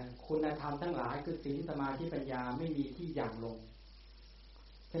เนี่ยคุณธรรมทั้งหลายคือศีลสมาธิปัญญาไม่มีที่หยั่งลง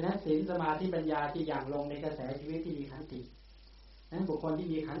ฉะนั้นศีลสมาธิปัญญาที่หยั่งลงในกระแสชีวิตที่มีขันตินั้นบุคคลที่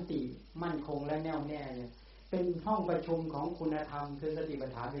มีขันติมั่นคงและแน่วแน่เนี่ยเป็นห้องประชุมของคุณธรรมคือสติปัฏ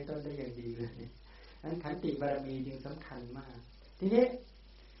ฐานเป็นต้นได้อย่างดีเลยนั้นขันติบารมีจึงสำคัญมากทีนี้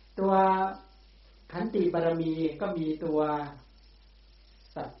ตัวขันติบารมีก็มีตัว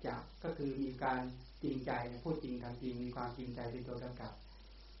สัจจะก็คือมีการจริงใจพูดจริงทำจริงมีความจริงใจเป็นตัวกำกับ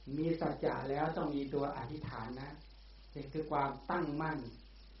มีสัจจะแล้วต้องมีตัวอธิษฐานนะคือความตั้งมั่น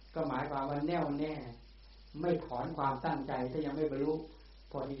ก็หมายความว่าแน่วแน่ไม่ถอนความตั้งใจถ้ายังไม่บรรลุ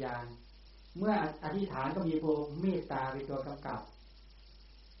โพธิญาณเมื่ออธิษฐานก็มีตัวเมตตาเป็นตัวกำกับ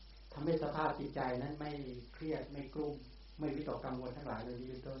ทำให้สภาพจิตใจนั้นไม่เครียดไม่กลุ้มไม่วิตกกังวลทั้งหลายเลยนี้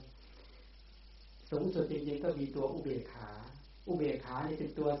เป็นต้นสูงสุดจริงๆก็มีตัวอุเบกขานี่เป็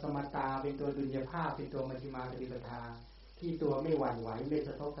นตัวสมถะเป็นตัวดุลยภาพเป็นตัวมัชฌิมาปฏิปทาที่ตัวไม่หวั่นไหวไม่ส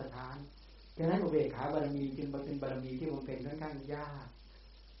ะทกสะท้านฉะนั้นอุเบกขาบารมีจึงเป็นบารมีที่มันเป็นค่อนข้างยาก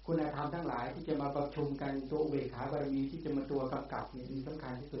คุณธรรมทั้งหลายที่จะมาประชุมกันตัวอุเบกขาบารมีที่จะมาตัวกำกับนี่สำคั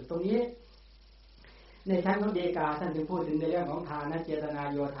ญที่สุดตรงนี้ในชั้นของเดกาท่านจึงพูดถึงในเรื่องของทานเจตนา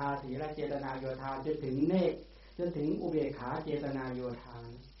โยธาศีลเจตนาโยธาจนถึงเนกจนถึงอุเบกขาเจตนาโยธา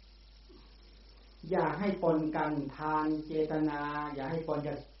อย่าให้ปนกันทานเจตนาอย่าให้ปน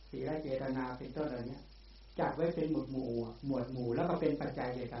กับศีลเจตนาเป็นต้นเหล่านี้จัดไว้เป็นหมวดหมู่แล้วก็เป็นปัจจัย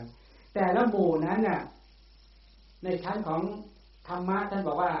เดียวกันแต่ละหมู่นั้นน่ะในชั้นของธรรมะท่านบ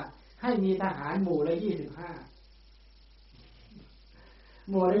อกว่าให้มีทหารหมู่ละ25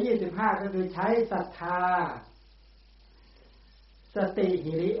หมู่ละ25ก็คือใช้ศรัทธาสติ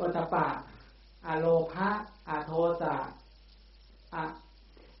หิริโอตตัปปะอโลภะอโทสะ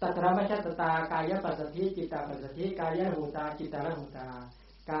ตัตระมัชฌัตตากายปัสสธิจิตตปัสสธิกายหูตาจิตตระหูตา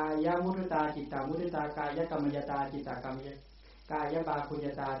กายมุทุตาจิตตมุทุตากายกัมมยตาจิตตกัมมยกายปาคุญญ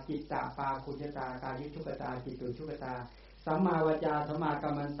ตาจิตตปาคุญญตากายุชุกตาจิตตุชุกตาสัมมาวจาสัมมากั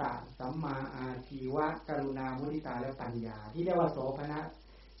มมันตะสัมมาอาชีวะกรุณามุทิตาและปัญญาที่เรียกว่าโสภณะ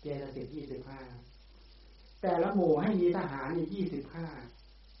เจตสิก25แต่ละหมู่ให้มีทหารนี่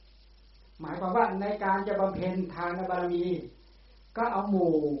25หมายความว่าในการจะบำเพ็ญทานบารมีก็เอาห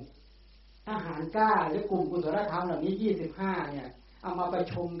มู่อาหารกล้าหรือกลุ่มกุศลธรรมเหล่านี้25เนี่ยเอามาประ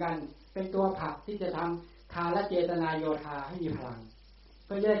ชุมกันเป็นตัวผลักที่จะทำทานและเจตนาโยธาให้มีพลังเ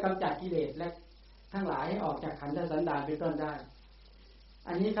พื่อจะกำจัดกิเลสและทั้งหลายให้ออกจากขันธสันดานเป็นต้นได้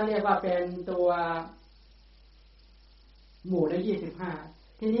อันนี้เขาเรียกว่าเป็นตัวหมู่ละ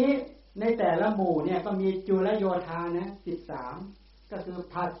25ทีนี้ในแต่ละหมู่เนี่ยก็มีจุลโยธานะ13ก็คือ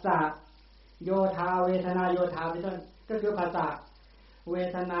ผัสสะโยธาเวทนาโยธาเป็นต้นก็คือผัสสะเว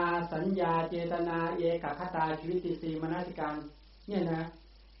ทนาสัญญาเจตนาเอกคตาชีวิติสีมนสิการเนี่ยนะ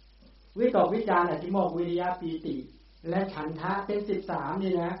วิตกวิจารอธิโมกข์วิริยะปีติและฉันทะเป็น13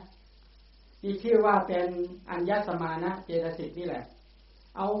นี่นะที่ชื่อว่าเป็นอัญญสมานะเจตสิกนี่แหละ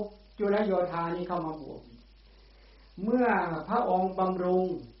เอาจุลโยธานี่เข้ามาบวกเมื่อพระองค์บำรุง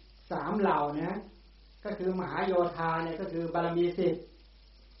3เหล่านะก็คือมหาโยธาเนี่ยก็คือบารมี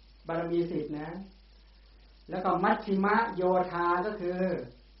10นะแล้วก็มัชฌิมโยธาก็คือ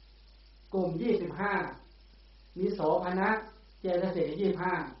กลุ่ม25มีโสภณะเจตสิก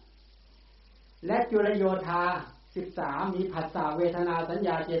25และจุลโยธา13มีผัสสะเวทนาสัญญ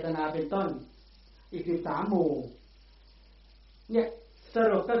าเจตนาเป็นต้นอีก13หมู่เนี่ยส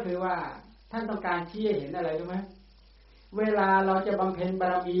รุปก็คือว่าท่านต้องการชี้ให้เห็นอะไรรู้ไหมเวลาเราจะบำเพ็ญบา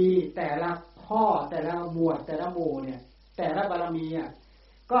รมีแต่ละข้อแต่ละหมวดแต่ละหมู่เนี่ยแต่ละบารมีอ่ะ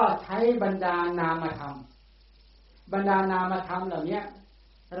ก็ใช้บรรดานามธรรมเหล่านี้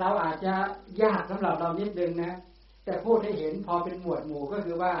เราอาจจะยากสำหรับเรานิดนึงนะแต่พูดให้เห็นพอเป็นหมวดหมู่ก็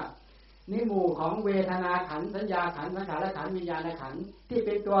คือว่านี่หมู่ของเวทนาขันธ์สัญญาขันธ์สังขารขันธ์วิญญาณขันธ์ที่เ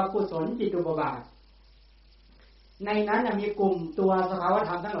ป็นตัวกุศลจิตอุปบาทในนั้นมีกลุ่มตัวสภาวธ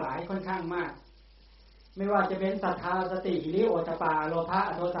รรมทั้งหลายค่อนข้างมากไม่ว่าจะเป็นศรัทธาสติหิริโอตตัปปะโลภะ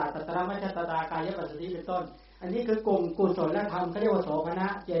อโทสะตัตระมัชฌัตตากายปัสสธิเป็นต้น อันนี้คือกลุ่มกุศลธรรมเขาเรียกว่าโสภณะ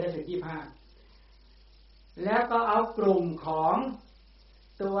เจตสิก25แล้วก็เอากลุ่มของ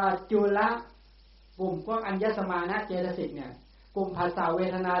ตัวจุลกลุ่มพวกอัญญสมานะเจตสิกเนี่ยกลุ่มภาษาเว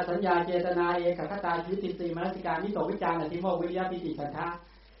ทนาสัญญาเจตนาเอกคตาชีวิตินทรีย์มนสิการวิตกวิจารอธิโมกข์วิริยะปิติฉันทะ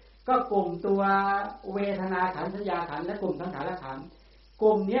ก็กลุ่มตัวเวทนาขันธ์สัญญาขันธ์และกลุ่มสังขารขันธ์ก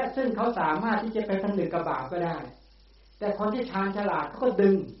ลุ่มนี้ซึ่งเขาสามารถที่จะไปผนึกกับบาปก็ได้แต่คนที่ชาญฉลาดเขาก็ดึ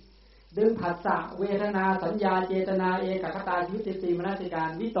งผัสสะเวทนาสัญญาเจตนาเอกคตาชีวิตินทรีย์มนสิการ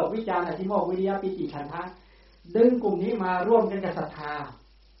วิตกวิจารอธิโมกข์วิริยะปิติฉันทะดึงกลุ่มนี้มาร่วมกันกับศรัทธา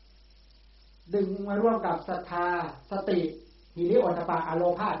ดึงมาร่วมกับศรัทธาสติหิริโอตตัปปะอโล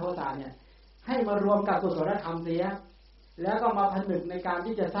ภาโทสะเนี่ยให้มารวมกับกุศลธรรมเสียแล้วก็มาผนึกในการ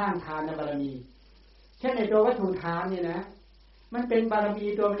ที่จะสร้างทานบารมีเช่นในตัววัตถุทานเนี่ยนะมันเป็นบารมี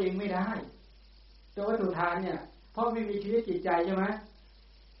ตัวมันเองไม่ได้ตัววัตถุทานเนี่ยเพราะไม่มีชีวิตจิตใจใช่ไหม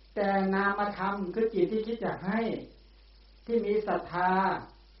แต่นามธรรมคือจิตที่คิดจะให้ที่มีศรัทธา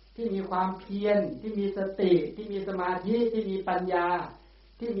ที่มีความเพียรที่มีสติที่มีสมาธิที่มีปัญญา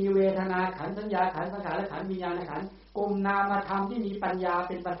ที่มีเวทนาขันธ์สัญญาขันธ์สังขารขันธ์วิญญาณขันธ์กลุ่มนามธรรมที่มีปัญญาเ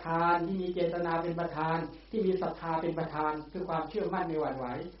ป็นประธานที่มีเจตนาเป็นประธานที่มีศรัทธาเป็นประธานคือความเชื่อมั่นไม่หวั่นไหว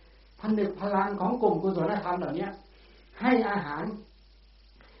ผนึกพลังของกลุ่มกุศลธรรมเหล่านี้ให้อาหาร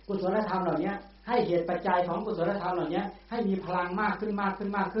กุศลธรรมเหล่านี้ให้เหตุปัจจัยของกุศลธรรมเหล่านี้ให้มีพลังมากขึ้น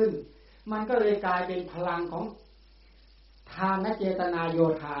มันก็เลยกลายเป็นพลังของทานเจตนาโย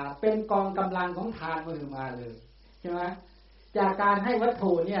ธาเป็นกองกำลังของทานมาเลยใช่ไหมจากการให้วัต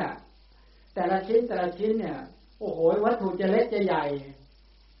ถุเนี่ยแต่ละชิ้นเนี่ยโอ้โหวัตถุจะเล็กจะใหญ่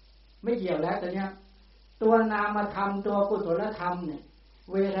ไม่เกี่ยวแล้วแต่เนี้ยตัวนามธรรมตัวกุศลธรรมเนี่ย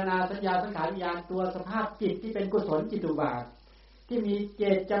เวทนาสัญญาสังขารวิญญาณตัวสภาพจิตที่เป็นกุศลจิตอุบาทที่มีเจ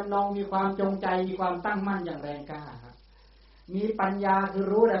ตจำนงมีความจงใจมีความตั้งมั่นอย่างแรงกล้าครับมีปัญญาคือ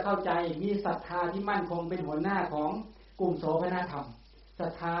รู้และเข้าใจมีศรัทธาที่มั่นคงเป็นหัวหน้าของกลุ่มโสภณธรรมศรั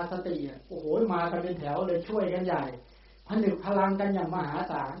ทธาสติโอ้โหมากันเป็นแถวเลยช่วยกันใหญ่ผนึกพลังกันอย่างมหา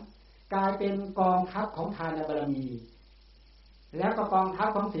ศาลกลายเป็นกองทัพของทานบารมีแล้วก็กองทัพ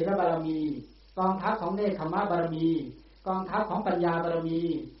ของศีลบารมีกองทัพของเนคขมะบารมีกองทัพของปัญญาบารมี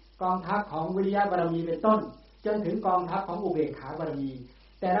กองทัพของวิริยะบารมีเป็นต้นจนถึงกองทัพของอุเบกขาบารมี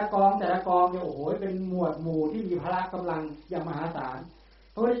แต่ละกองเนี่ยโอ้โหเป็นหมวดหมู่ที่มีพละกำลังอย่างมหาศาล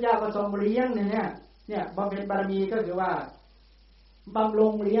พระพุทธเจ้าก็ทรงเลี้ยงเนี่ยบำเพ็ญบารมีก็คือว่าบำรุ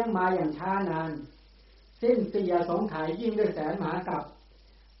งเลี้ยงมาอย่างช้านานสิ้นเสียสงไขยยิ่งด้วยแสนมหากัป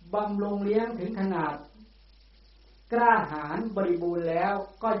บำรุงเลี้ยงถึงขนาดกล้าหาญบริบูรณ์แล้ว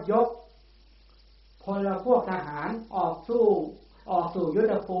ก็ยกพลพวกทหารออกสู่ยุท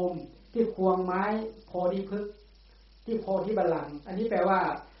ธภูมิที่ควงไม้โพธิพฤกษ์ที่โพธิบัลลังก์อันนี้แปลว่า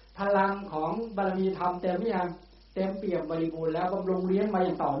พลังของบารมีธรรมเต็มหรือยังเต็มเปี่ยมบริบูรณ์แล้วบำรุงเลี้ยงมาอ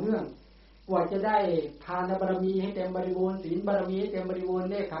ย่างต่อเนื่องกว่าจะได้ทานบารมีให้เต็มบริบูรณ์ศีลบารมีให้เต็มบริบูรณ์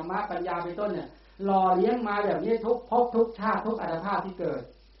เนคขมะปัญญาเป็นต้นเนี่ยหล่อเลี้ยงมาแบบนี้ทุกภพทุกชาติทุกอัตภาพที่เกิด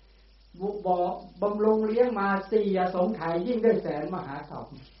บำรุงเลี้ยงมาสี่สงไขยยิ่งด้วยแสนมหากัป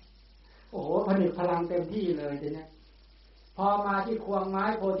โอ้โหผนึกพลังเต็มที่เลยทีนี้พอมาที่ควงไม้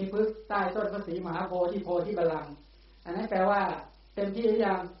โพธิพฤกษ์ใต้ต้นพระศรีมหาโพธิโพธิบัลลังก์อันนั้นแปลว่าเต็มที่หรือ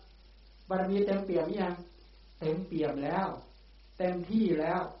ยังบารมีเต็มเปี่ยมหรือยังเต็มเปี่ยมแล้วเต็มที่แ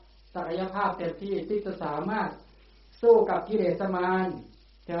ล้วศักยภาพเต็มที่ที่จะสามารถสู้กับกิเลสมาร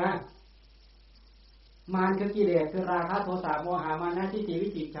ใช่ไหมมารคือกิเลสคือราคะโทสะโมหะมานะทิฏฐิวิ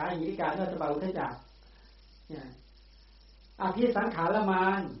จิกิจฉาหิริกาเนื้อตบะอุทธัจจะเนี่ยอภิสังขารมา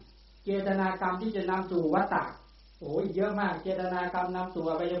รเจตนากรรมที่จะนำสู่วัฏฏะโอ้ยเยอะมากเจตนากรรมนำสู่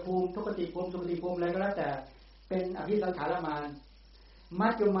อบายภูมิทุกขติภูมิสุขติภูมิอะไรก็แล้วแต่เป็นอภิสังขารมารมั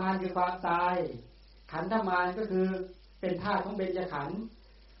จจุมารคือความตายขันธมารก็คือเป็นธาตุของเบญจขันธ์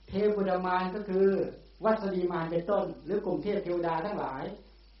เทพุดมารก็คือวัสดีมารเป็นต้นหรือกลุ่มเทพเทวดาทั้งหลาย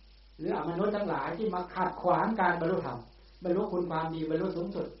หรืออมนุษย์ทั้งหลายที่มาขัดขวางการบรรลุธรรมบรรลุคุณความดีบรรลุสูง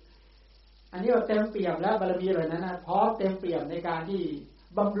สุดอันนี้เราเต็มเปี่ยมแล้วบารมีเหล่านั้นนะพร้อมเต็มเปี่ยมในการที่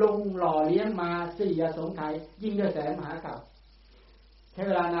บำรุงหล่อเลี้ยงมาสี่สงไขยยิ่งด้วยแสนมหากัปใช้เ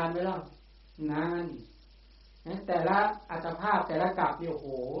วลานานไหมล่ะนานแต่ละอัตภาพแต่ละกัปเนี่ยโอ้โห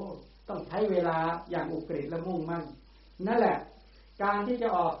ต้องใช้เวลาอย่างอุกฤษและมุ่งมั่นนั่นแหละการที่จะ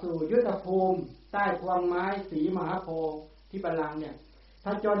ออกสู่ยุทธภูมิใต้พวงไม้สีมหาโพธิบัลลังก์เนี่ยผ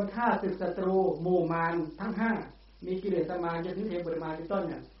จญฆ่าศึกศัตรูหมู่มารทั้ง5มีกิเลสมารจนถึงเทพบุตรมารเป็นต้น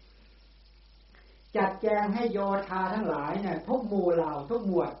เนี่ยจัดแจงให้โยธาทั้งหลายเนี่ยทุกหมู่เหล่าทุกห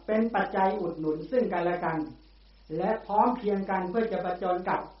มวดเป็นปัจจัยอุดหนุนซึ่งกันและกันและพร้อมเพียงกันเพื่อจะผจญ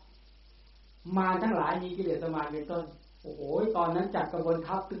กับมารทั้งหลายมีกิเลสมารเป็นต้นโอ้โหตอนนั้นจัดกระบวน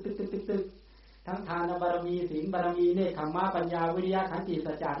ทัพตึกทั้งทานบารมีศีลบารมีเนคขมะปัญญาวิริยะขันติ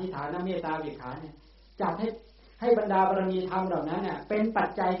สัจจะทิฏฐานเมตตาเวขาเนี่ยจัดให้ ให้บรรดาบารมีธรรมเหล่านั้นเนี่ยเป็นปัจ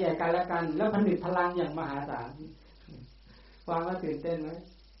จัยแก่กันและกันแล้วผนึกพลังอย่างมหาศาลฟังแล้วตื่นเต้นไหม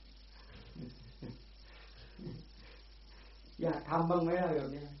อยากทำบ้างไหมอะไรแบบ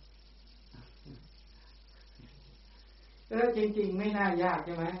นี้จริงๆไม่น่ายากใ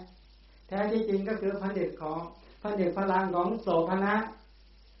ช่ไหมแท้ที่จริงก็คือผนึกพลังของโสภณะ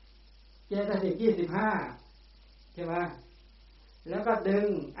เจตสิก25ใช่ไหมแล้วก็ดึง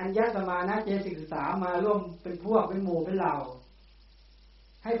อัญญสมานะเจตสิก13มาร่วมเป็นพวกเป็นหมู่เป็นเหล่า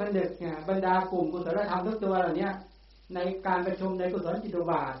ให้ผนึกเนี่ยบรรดากลุ่มกุศลธรรมทุกตัวเหล่านี้ในการประชุมในกุศลจิตตุ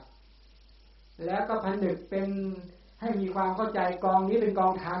บาทแล้วก็ผนึกเป็นให้มีความเข้าใจกองนี้เป็นกอ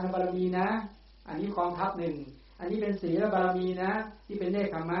งทานบารมีนะอันนี้กองทัพหนึ่งอันนี้เป็นศีลบารมีนะที่เป็นเนก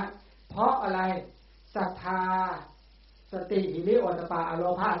ขัมมะเพราะอะไรศรัทธาสติหิริโอตปะอโล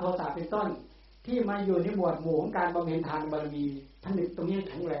ภะโทสะเป็นต้นที่มาอยู่ในหมวดหมู่ของการบำเพ็ญทานบารมีผนึกตรงนี้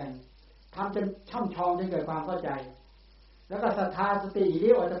แข็งแรงทำจนช่ำชองจนเกิดความเข้าใจแล้วก็ศรัทธาสติหิริ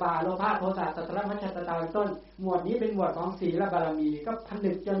โอตปะอโลภะโทสะสัตตะมัชฌัตตาเป็นต้นหมวดนี้เป็นหมวดของศีลบารมีก็ผ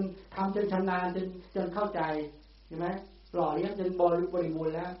นึกจนทำจนชำนาญจนเข้าใจใช่ไหมหล่อเลี้ยงจนบริบูร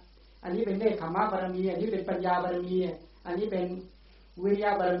ณ์แล้วอันนี้เป็นเนกขัมมะบารมีอันนี้เป็นปัญญาบารมีอันนี้เป็นวิริยะ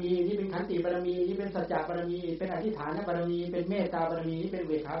บารมีนี่เป็นขันติบารมีนี่เป็นสัจจะบารมีเป็นอธิษฐานบารมีเป็นเมตตาบารมีนี่เป็นเ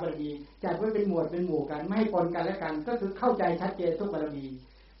วขาบารมีจัดไว้เป็นหมวดเป็นหมู่กันไม่ให้ปนกันและกันก็คือเข้าใจชัดเจนทุกบารมี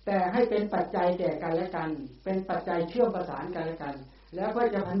แต่ให้เป็นปัจจัยแก่กันและกันเป็นปัจจัยเชื่อมประสานกันและกันแล้วก็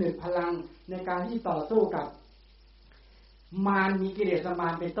จะผนึกพลังในการที่ต่อสู้กับมารมีกิเลสมา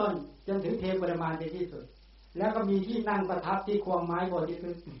รเป็นต้นจนถึงเทวดามารในที่สุดแล้วก็มีที่นั่งประทับที่ควงไม้โพธิพ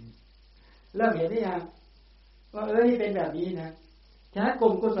ฤกษ์เริ่มเห็นได้ยังว่านี่เป็นแบบนี้นะฉะนั้นก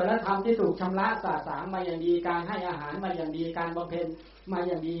ลุ่มกุศลธรรมที่ถูกชำระสาสางมาอย่างดีการให้อาหารมาอย่างดีการบำเพ็ญมาอ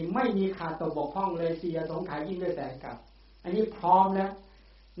ย่างดีไม่มีขาดตกบกพร่องเลยเสียสงขายยิ่งด้วยแสงกับอันนี้พร้อมแล้ว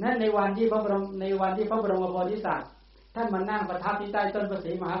นั่นในวันที่พระบรมโพธิสัตว์ท่านมานั่งประทับที่ใต้ต้นพระศ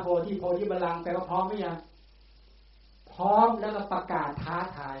รีมหาโพธิ์ที่โพธิบัลลังก์แปลว่าพร้อมหรือยังพร้อมแล้วก็ประกาศท้า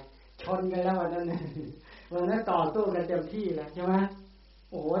ทายชนกันแล้ววันนั้นต่อสู้กันเต็มที่แล้วใช่ไหม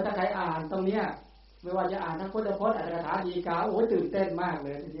โอ้โหถ้าใครอ่านตรงเนี้ยไม่ว่าจะอ่านทั้งพุทธพจน์อัตถกถาดีกาโอ้ตื่นเต้นมากเล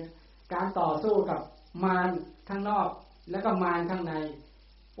ยทีเนี้ยการต่อสู้กับมารข้างนอกแล้วก็มารข้างใน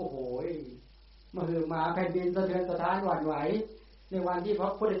โอ้โหมหึมาแผ่นดินสะเทือนสะท้านหวั่นไหวในวันที่พระ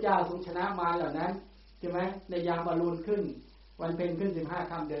พุทธเจ้าทรงชนะมารเหล่านั้นใช่ไหมในยามอรุณขึ้นวันเพ็ญขึ้น15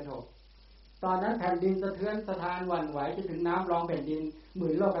 ค่ำเดือน 6ตอนนั้นแผ่นดินสะเทือนสะท้านหวั่นไหวจนถึงน้ำรองแผ่นดินห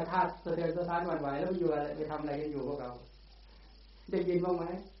มื่นโลกธาตุสะเทือนสะท้านหวั่นไหวแล้วไปอยู่อะไรไปทำอะไรกันอยู่พวกเราได้ยินบ้างไหม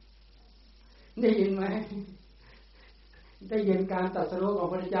ได้ยินไหมได้ยินการตรัสรู้ของ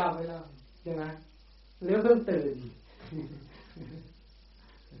พระเจ้าไหมล่ะใช่ไหมหรือเพิ่งตื่น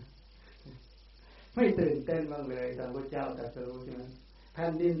ไม่ตื่นเต้นบ้างเลยตอนพระเจ้าตรัสรู้ใช่ไหมแผ่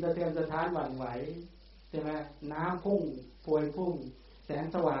นดินสะเทือนสะท้านหวั่นไหวใช่ไหมน้ำพุ่งพวยพุ่งแสง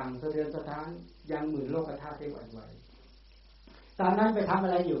สว่างสะเทือนสะท้านยังหมื่นโลกธาตุให้หวั่นไหวตอนนั้นไปทำอ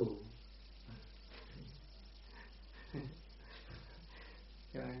ะไรอยู่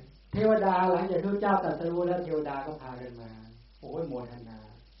ใช่ไหมเทวดาหลังจากพระเจ้าตรัสรู้แล้วเทวดาก็พากันมาโอ้ยโมทนา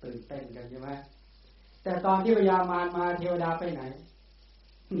ตื่นเต้นกันใช่ไหมแต่ตอนที่พญามารมาเทวดาไปไหน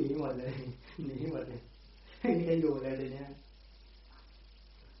หนีหมดเลยไม่มีใครอยู่เลยทีนี้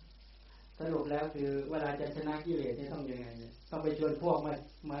สรุปแล้วคือเวลาจะชนะกิเลสนี่ต้องยังไงเนี่ยต้องไปชวนพวก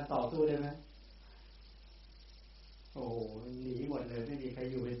มาต่อสู้ได้ไหมโอ้หนีหมดเลยไม่มีใคร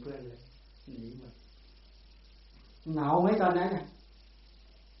อยู่เป็นเพื่อนเลยหนีหมดเหงาไหมตอนนั้น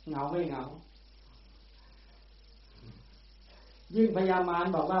เหงาไม่เหงายิ่งพญามาร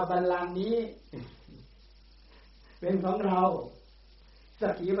บอกว่าบัลลังก์นี้เป็นของเราสั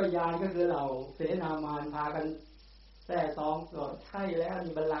กขีพยานก็คือเราเสนามารพากันแต่ตองก็ใช่แล้ว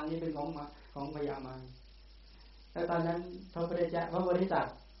นี่บัลลังก์นี้เป็นของพญามารแล้วตอนนั้นพระพุทธเจ้าพระโพธิสัต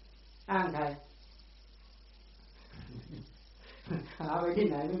ว์อ้างใครหาไปที่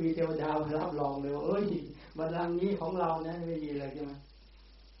ไหนไม่มีเทวดามารับรองเลยว่าบัลลังก์นี้ของเรานะไม่มีเลยใช่ไหม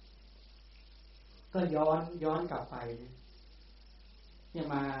ก็ย้อนกลับไปเนี่ย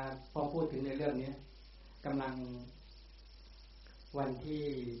มาพอพูดถึงในเรื่องนี้กำลังวันที่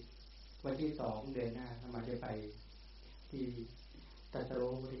2 เดือนหน้ามาจะไปที่ตรัส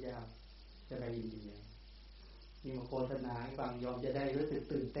รู้พระพุทธเจ้าจะไปอินเดียมีมาโฆษณาให้ฟังยอมจะได้รู้สึก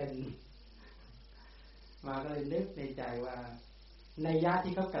ตื่นเต้นมาก็เลยนึกในใจว่าในญาติ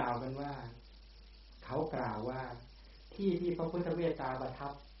ที่เขากล่าวกันว่าเขากล่าวว่าที่พระพุทธเวทตาประทั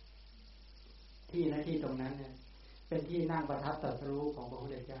บที่ตรงนั้นเนี่ยเป็นที่นั่งประทับตรัสรู้ของพระพุท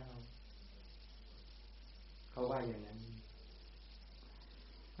ธเจ้าเขาว่าอย่างนั้น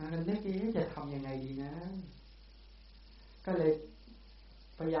มันนึกจะทำยังไงดีนะก็เลย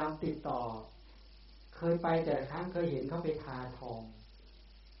พยายามติดต่อ ยไปแต่ละครั้งเคยเห็นเขาไปทาทอง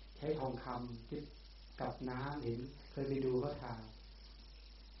ใช้ทองคำที่กับน้ำเห็นเคยไปดูเขาทา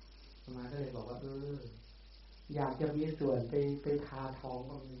มาก็เลยบอกว่าอยากจะมีส่วนไปทาทอง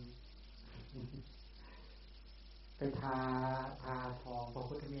ก็มีไปทาทองพระ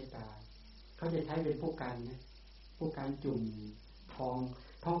พุทธเมตตาเขาจะใช้เป็นผู้กันนะผู้กันจุ่มท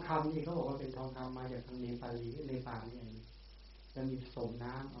องคำนี่เขาบอกว่าเป็นทองคำมาจากทางเนปาลีในป่านี่เองแล้วมีผสม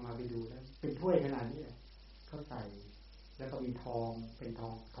น้ำเอามาไปดูแล้วเป็นถ้วยขนาดนี้แหละเขาใส่แล้วก็มีทองเป็นท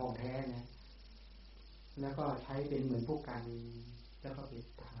องแท้นะแล้วก็ใช้เป็นเหมือนผู้กันแล้วก็ไป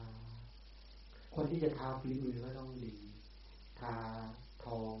ทาคนที่จะทาฝีมือก็ต้องดีทาท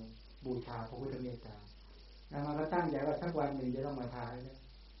องบูชาพระพุทธเมตตาแล้วมันก็ตั้งใจว่าสักวันหนึ่งจะต้องมาทาเนี่ย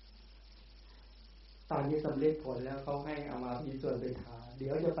ตอนนี้สำเร็จผลแล้วเขาให้เอามามีส่วนไปทาเดี๋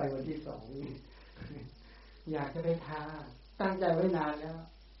ยวจะไปวันที่ 2อยากจะไปทาตั้งใจไว้นานแล้ว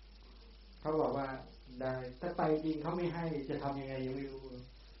เขาบอกว่าได้ถ้าไปจริงเขาไม่ให้จะทำยังไงยังไม่รู้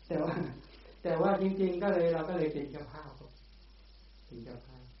แต่ว่าจริงๆก็เลยเราก็เลยเป็นเจ้าภาพเป็นเจ้าภ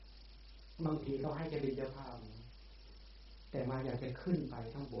าพบางทีเขาให้จะเป็นเจ้าภาพแต่มาอยากจะขึ้นไป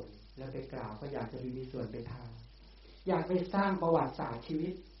ข้างบนแล้วไปกล่าวก็อยากจะมีส่วนไปทาอยากไปสร้างประวัติศาสตร์ชีวิ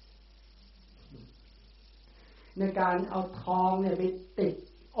ตในการเอาทองเนี่ยไปติด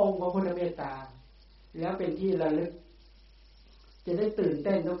องค์พระพุทธเมตตาแล้วเป็นที่ระลึกจะได้ตื่นเ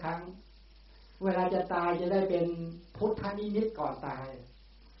ต้นทุกครั้งเวลาจะตายจะได้เป็นพุทธนิมิตก่อนตาย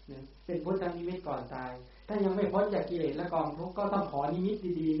เป็นพุทธนิมิตก่อนตายถ้ายังไม่พ้นจากกิเลสและกองทุกข์ก็ต้องขอนิมิต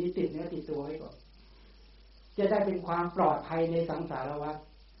ดีๆนี้ติดเนื้อติดตัวไว้ก่อนจะได้เป็นความปลอดภัยในสังสารวัฏ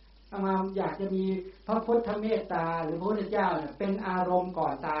อามาอยากจะมีพระพุทธเมตตาหรือพระพุทธเจ้าเนี่ยเป็นอารมณ์ก่อ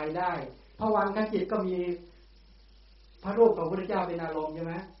นตายได้ภวังคจิตก็มีพระรูปของพระพุทธเจ้าเป็นอารมณ์ใช่ไ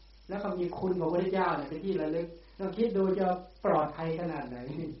หมแล้วก็มีคุณของพระพุทธเจ้าเนี่ยเป็นที่ระลึกลองคิดดูจะปลอดภัยขนาดไหน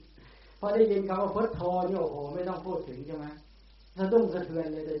พอได้ยินคำว่าพุทโธนี่โอ้โหไม่ต้องพูดถึงใช่ไหมสะดุ้งสะเทือน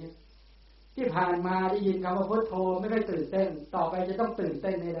เลยตอนนี้ที่ผ่านมาได้ยินคำว่าพุทโธไม่ได้ตื่นเต้นต่อไปจะต้องตื่นเ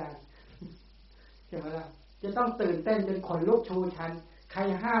ต้นให้ได้ใช่ไหมล่ะจะต้องตื่นเต้นจนขนลุกชูชันใคร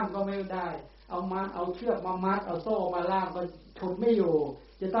ห้ามก็ไม่ได้เอาเชือกมามัดเอาโซ่มาล่ามก็ฉุดไม่อยู่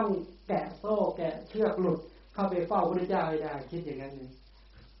จะต้องแกะโซ่แกะเชือกหลุดเข้าไปเฝ้าพระพุทธเจ้าให้ได้คิดอย่างนั้นเลย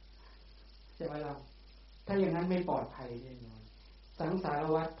ใช่ไหมล่ะถ้าอย่างนั้นไม่ปลอดภัยแน่นอนสังสาร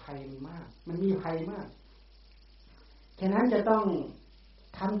วัฏภัยมากมันมีภัยมากฉะนั้นจะต้อง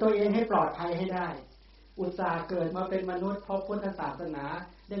ทำตัวเองให้ปลอดภัยให้ได้อุตส่าห์เกิดมาเป็นมนุษย์พบพุทธศาสนา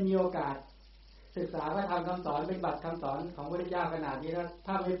ได้มีโอกาสศึกษาพระธรรมคำสอนเป็นบัตรคำสอนของพระพุทธเจ้าขนาดนี้แล้ว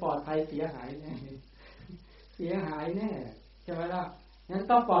ถ้าไม่ปลอดภัยเสียหายแน่เสียหายแน่ใช่ไหมล่ะงั้น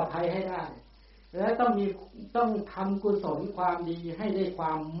ต้องปลอดภัยให้ได้และต้องทำกุศลความดีให้ได้คว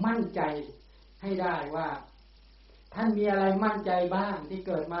ามมั่นใจให้ได้ว่าท่านมีอะไรมั่นใจบ้างที่เ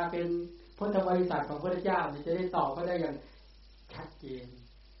กิดมาเป็นพุทธบริษัทของพระพุทธเจ้าจะได้ตอบเขาได้อย่างชัดเจน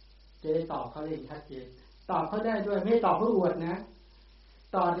จะได้ตอบเขาได้อย่างชัดเจนตอบเขาได้ด้วยไม่ตอบเพื่ออวดนะ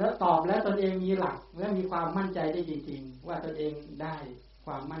ตอบแล้วตนเองมีหลักและมีความมั่นใจได้จริงๆว่าตนเองได้ค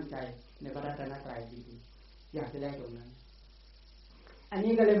วามมั่นใจในพระรัตนตรัยจริงๆอยากจะได้ตรงนั้นอัน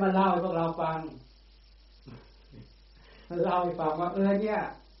นี้ก็เลยมาเล่าให้พวกเราฟังเล่าให้ฟังว่าเนี่ย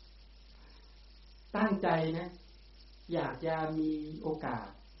ตั้งใจนะอยากจะมีโอกาส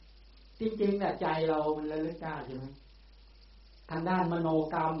จริงๆเนี่ยใจเรามันระลึกได้ใช่ไหมทางด้านมโน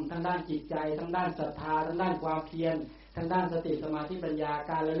กรรมทางด้านจิตใจทางด้านศรัทธาทางด้านความเพียรทางด้านสติสมาธิปัญญา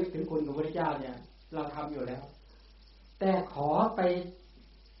การระลึกถึงคุณของพระพุทธเจ้าเนี่ยเราทำอยู่แล้วแต่ขอไป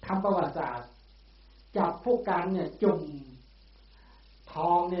ทำประวัติศาสตร์จับผู้กันเนี่ยจุ่มท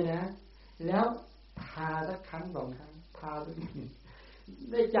องเนี่ยนะแล้วทาสักครั้งสองครั้งทาสัก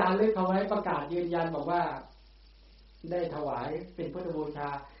ได้จารึกเอาไว้ประกาศยืนยันบอกว่าได้ถวายเป็นพุทธบูชา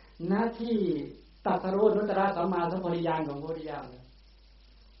หน้าที่ตรัสรู้นุตตรสัมมาสัมโพธิญาณของพระพุทธเจ้า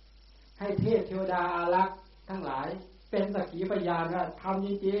ให้เทพเทวดาอารักษ์ทั้งหลายเป็นสักขีพยานว่าทำจ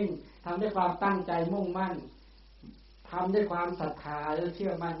ริงๆทำด้วยความตั้งใจมุ่งมั่นทำด้วยความศรัทธาและเชื่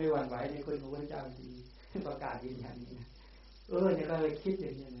อมั่นไม่หวั่นไหวในคุณของพระพุทธเจ้าจริงประกาศยืนยันนี้นะเนี่ยก็เลยคิดอย่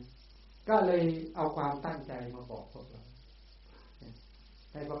างนี้นะก็เลยเอาความตั้งใจมาบอกพวกเรา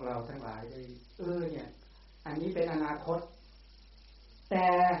ให้พวกเราทั้งหลายได้เนี่ยอันนี้เป็นอนาคตแ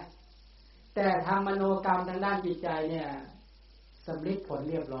ต่ทางมโนกรรมทางด้านจิตใจเนี่ยสำเร็จผล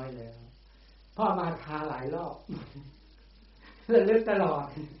เรียบร้อยแล้วพ่อมาทาหลายรอบระลึกตลอด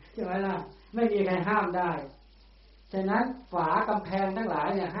ใช่ไหมล่ะไม่มีใครห้ามได้ฉะนั้นฝากำแพงทั้งหลาย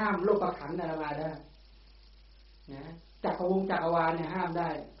เนี่ยห้ามรูปขันธ์อะไรมาได้นะจักรวงศ์จักรวาลเนี่ยห้ามได้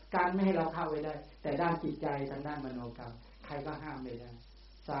การไม่ให้เราเข้าไปได้แต่ด้านจิตใจทางด้านมโนกรรมใครก็ห้ามไม่ได้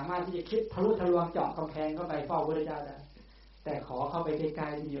สามารถที่จะคิดทะลุทะลวงเจาะกำแพงเข้าไปเฝ้าพระพุทธเจ้าได้แต่ขอเข้าไปใกล้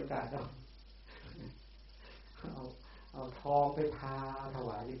ๆมีโอกาสเรา เอาทองไปทาถว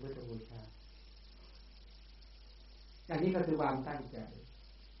ายในพุทธบูชาอย่างนี้ก็คือความตั้งใจ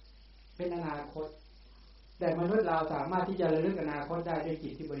เป็นอนาคตแต่มนุษย์เราสามารถที่จะระลึกอนาคตได้ด้วยจิ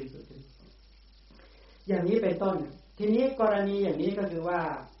ตที่บริสุทธิ์อย่างนี้เป็นต้นทีนี้กรณีอย่างนี้ก็คือว่า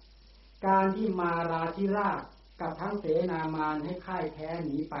การที่มาราธิราชกับทั้งเสนามารให้พ่ายแพ้ห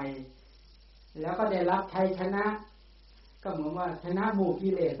นีไปแล้วก็ได้รับชัยชนะก็เหมือนว่าชนะหมู่กิ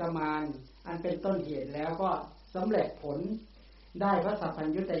เลสมารอันเป็นต้นเหตุแล้วก็สำเร็จผลได้พระสัพพัญ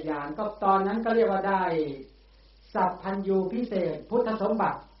ญุตญาณก็ตอนนั้นก็เรียกว่าได้สัพพัญญูพิเศษพุทธสมบั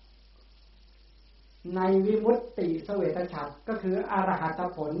ติในวิมุตติเสวตฉัตรก็คืออรหัต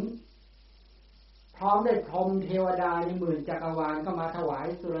ผลพร้อมด้วยพรหมเทวดาในหมื่นจักรวาลก็มาถวาย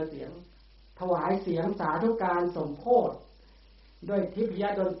สุรเสียงถวายเสียงสาธุการสมโภชด้วยทิพย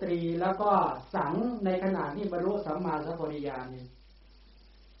ดนตรีแล้วก็สังในขณะที่บรรลุสัมมาสัมโพธิญาณนี่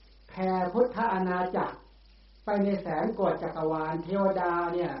แผ่พุทธอาณาจักรไปในแสนโกฏจักรวาลเทวดา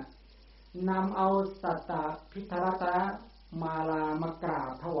เนี่ยนำเอาสัตตพิทรัตมารามากรา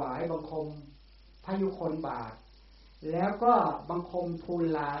บถวายบังคมพยุคนบาทแล้วก็บังคมทูล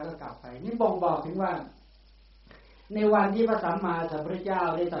ลาก็กลับไปนี่บ่งบอกถึงว่าในวันที่พระสัมมาสัมพุทธเจ้า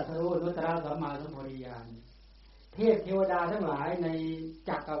ได้ตรัสรู้อนุตตรสัมมาสัมโพธิญาณเทพเทวดาทั้งหลายใน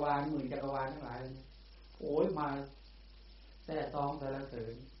จักรวาลหมื่นจักรวาลทั้งหลายโอ้ยมาแท้ซองสรรเสริ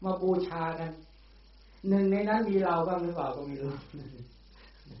ญมาบูชากันหนึ่งในนั้นมีเราบ้างหรือเปล่าก็ไม่รู้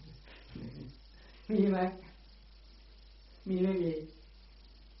มีไหมมีไม่มี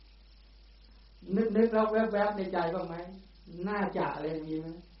นึกแล้วแวบๆในใจบ้างไหมน่าจะอะไรมีไหม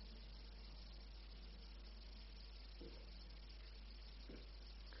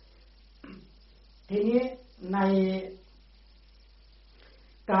ทีนี้ใน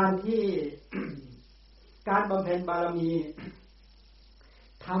การที่ การบำเพ็ญบารมี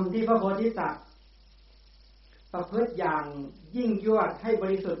ทำที่พระโพธิสัตว์ประพฤติอย่างยิ่งยวดให้บ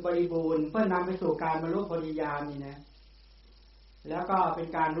ริสุทธิ์บริบูรณ์เพื่อนำไปสู่การบรรลุโพธิญาณนี่นะแล้วก็เป็น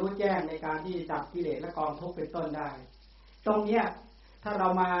การรู้แจ้งในการที่ดับกิเลสและกองทุกข์เป็นต้นได้ตรงเนี้ยถ้าเรา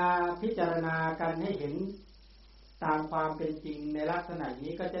มาพิจารณากันให้เห็นตามความเป็นจริงในลักษณะ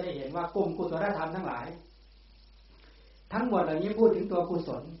นี้ก็จะได้เห็นว่ากลุ่มกุศลธรรมทั้งหลายทั้งหมดเหล่านี้พูดถึงตัวกุศ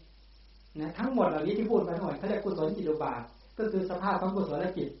ลนะทั้งหมดเหล่านี้ที่พูดมาทั้งหมดเขาเรียกกุศลจิตอุบาทก็คือสภาพของกุศล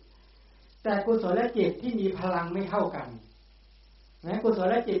จิตแต่กุศลจิตที่มีพลังไม่เท่ากันนะกุศ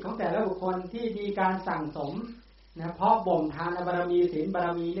ลจิตของแต่ละบุคคลที่มีการสั่งสมนะเพราะบ่มทานบารมีศีลบาร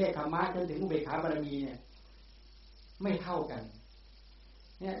มีเนคขมะจนถึงอุเบกขาบารมีเนี่ยไม่เท่ากัน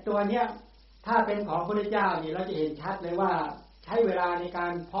เนี่ยตัวเนี้ยถ้าเป็นของพระพุทธเจ้านี่เราจะเห็นชัดเลยว่าใช้เวลาในกา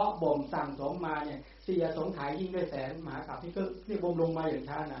รเพาะบ่มสั่งสมมาเนี่ยเสียสงไขยยิ่งด้วยแสนมหากาพย์ที่ก็ที่บ่มลงมาอย่าง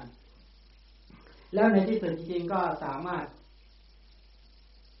ช้านานแล้วในที่สุดจริงๆก็สามารถ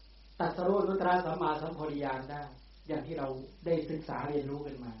ตรัสรู้อนุตตรสัมมาสัมโพธิญาณได้อย่างที่เราได้ศึกษาเรียนรู้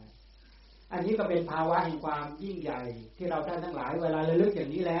กันมาอันนี้ก็เป็นภาวะแห่งความยิ่งใหญ่ที่เราท่านทั้งหลายเวลาระลึกอย่า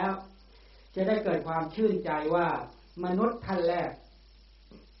งนี้แล้วจะได้เกิดความชื่นใจว่ามนุษย์ท่านแรก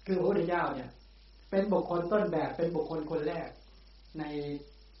คือพระพุทธเจ้าเนี่ยเป็นบุคคลต้นแบบเป็นบุคคลคนแรก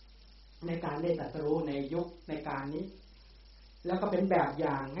ในการได้ตรัสรู้ในยุคในการนี้แล้วก็เป็นแบบอ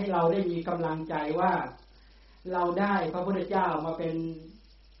ย่างให้เราได้มีกำลังใจว่าเราได้พระพุทธเจ้ามาเป็น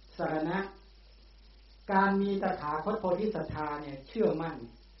สรณะการมีตถาคตโพธิศรัทธาเนี่ยเชื่อมั่น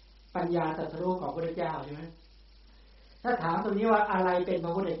ปัญญาตรัสรู้ของพระพุทธเจ้าใช่ไหมถ้าถามตรงนี้ว่าอะไรเป็นพร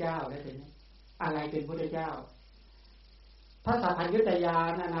ะพุทธเจ้าแล้วทีนี้อะไรเป็นพระพุทธเจ้าพระสัพพัญญุตญา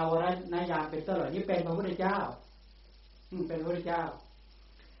ณอนาวรณญาณเป็นต้นเหล่านี้เป็นพระพุทธเจ้าเป็นพระพุทธเจ้า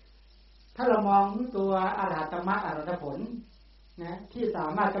ถ้าเรามองตัวอรหัตมรรคอรหัตผลนะที่สา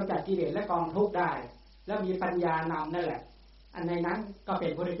มารถกำจัดกิเลสและกองทุกข์ได้แล้วมีปัญญานำนั่นแหละอันในนั้นก็เป็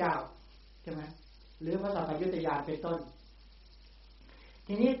นพระพุทธเจ้าใช่ไหมหรือพระสัพพัญญุตญาณเป็นต้น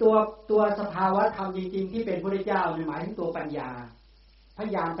ทีนี้ตัวสภาวะธรรมจริงๆที่เป็นพระพุทธเจ้าหมายถึงตัวปัญญาพ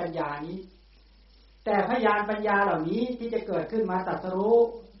ญาณปัญญานี้แต่พญาณปัญญาเหล่านี้ที่จะเกิดขึ้นมาตรัสรู้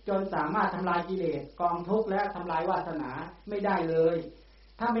จนสามารถทำลายกิเลสกองทุกข์และทำลายวาสนาไม่ได้เลย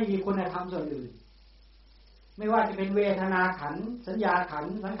ถ้าไม่มีคุณธรรมส่วนอื่นไม่ว่าจะเป็นเวทนาขันธ์สัญญาขัน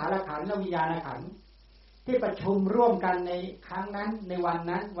ธ์สังขารขันธ์และวิญญาณขันธ์ที่ประชุมร่วมกันในครั้งนั้นในวัน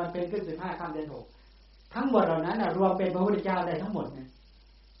นั้นวันเป็นขึ้น15ค่ำเดือน6ทั้งหมดเหล่านั้นรวมเป็นพระพุทธเจ้าได้ทั้งหมดเนี่ย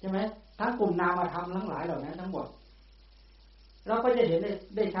ใช่ไหมทั้งกลุ่มนามธรรมทั้งหลายเหล่านั้นทั้งหมดเราก็จะเห็น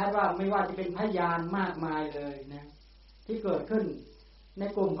ได้ชัดว่าไม่ว่าจะเป็นพยานมากมายเลยนะที่เกิดขึ้นใน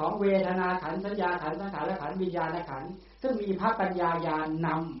กลุ่มของเวทนาขันธ์สัญญาขันธ์สังขารขันธ์วิญญาณขันธ์ซึ่งมีพระปัญญาญาณน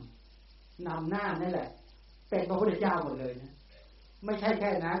ำหน้านั่นแหละเป็นพระพุทธเจ้าหมดเลยนะไม่ใช่แค่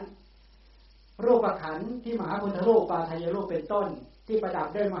นั้นรูปขันธ์ที่มหาพุทธรูปปาทายรูปเป็นต้น ที่ประดับ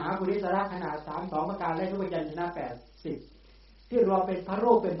ด้วยมหาปุริสระขนาด32ประการและรูปยัญชนะ80ที่รวมเป็นพระ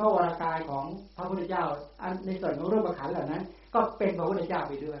รูปเป็นพระวรากายของพระพุทธเจ้าในส่วนของรูปขันธ์เหล่านั้นก็เป็นพระพุทธเจ้า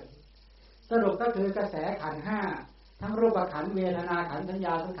ไปด้วยสรุปก็คือกระแสขันธ์5ทั้งรูปขันธ์เวทนาขันธ์สัญญ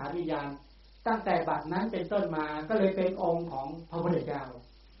าสังขารวิญญาณตั้งแต่บัดนั้นเป็นต้นมาก็เลยเป็นองค์ของพระพุทธเจ้า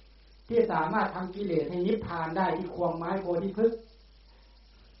ที่สามารถทำกิเลสให้นิพพานได้ที่ควงไม้โพธิพฤกษ์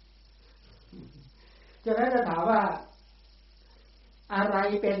จะได้จะถามว่าอะไร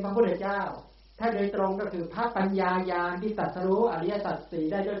เป็นพระพุทธเจ้าถ้าโดยตรงก็คือพระปัญญาญาณที่ตรัสรู้อริยสัจสี่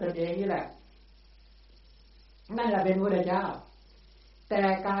ได้ด้วยตนเองนี่แหละนั่นแหละเป็นพระพุทธเจ้าแต่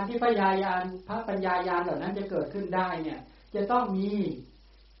การที่พระปัญญาญาณเหล่านั้นจะเกิดขึ้นได้เนี่ยจะต้องมี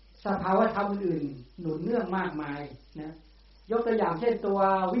สภาวธรรมอื่นหนุนเนื่องมากมายนะยกตัวอย่างเช่นตัว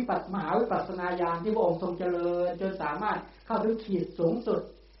มหาวิปัสสนาญาณที่พระองค์ทรงเจริญจนสามารถเข้าถึงขีดสูงสุด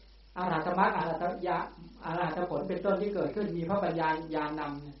อรหัตมรรคอรหัตผลเป็นต้นที่เกิดขึ้นมีพระปัญญาญาณน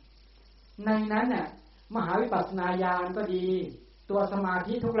ำในนั้นน่ะมหาวิปัสสนาญาณก็ดีตัวสมา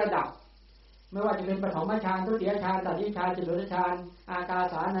ธิทุกระดับไม่ว่าจะเป็นปฐมฌานทุติยฌานตติยฌานจตุตฌานอากา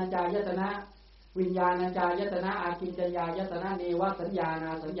สานัญจายตนะวิญญาณัญจายตนะอากิญจญายตนะเนวสัญญาน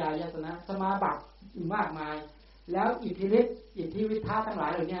าสัญญายตนะสมาบัติมากมายแล้วอิทธิฤทธิ์อิทธิวิทธาทั้งหลา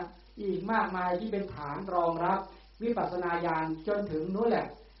ยเหล่านี้อีกมากมายที่เป็นฐานรองรับวิปัสสนาญาณจนถึงนู้นแหละ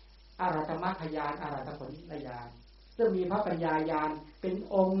อรหัตมรรคญาณอรหัตผลญาณซึ่งมีพระปัญญาญาณเป็น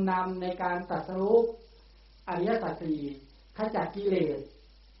องค์นำในการตรัสรู้อริยสัจสี่ขจัดกิเลส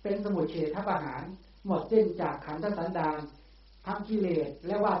เป็นสมุจเฉทประหารหมดสิ้นจากขันธสันดานทั้งกิเลสแ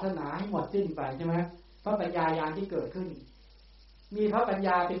ละวาสนาให้หมดสิ้นไปใช่ไหมพระปัญญาญาณที่เกิดขึ้นมีพระปัญญ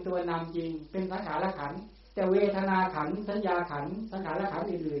าเป็นตัวนำจริงเป็นสังขารขันธ์แต่เวทนาขันธ์สัญญาขันธ์สังขารขันธ์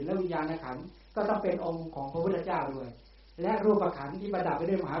อื่นๆและวิญญาณขันธ์ก็ต้องเป็นองค์ของพระพุทธเจ้าด้วยและรูปขันธ์ที่ประดับไป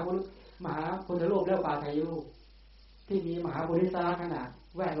ด้วยมหาพุทธรูปและปาทายรูปที่มีมหาปุริสระขนาด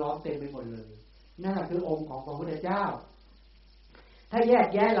แวดล้อมเต็มไปหมดเลยนั่นคือองค์ของพระพุทธเจ้าถ้าแยก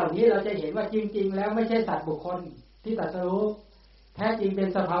แยะเหล่านี้เราจะเห็นว่าจริงๆแล้วไม่ใช่สัตว์บุคคลที่ตรัสรู้แท้จริงเป็น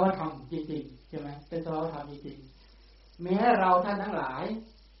สภาวธรรมจริงๆใช่ไหมเป็นสภาวธรรมจริงๆแม้เราท่านทั้งหลาย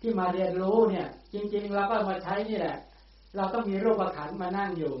ที่มาเรียนรู้เนี่ยจริงๆเราก็มาใช้นี่แหละเราต้องมีรูปขันธ์มานั่ง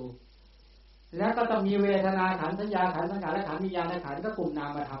อยู่แล้วก็ต้องมีเวทนาขันธ์สัญญาขันธ์สังขารขันธ์วิญญาณขันธ์ก็กลุ่มน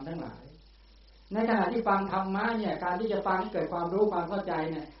ามธรรมทั้งหลายในขณะที่ฟังธรรมะเนี่ยการที่จะฟังให้เกิดความรู้ความเข้าใจ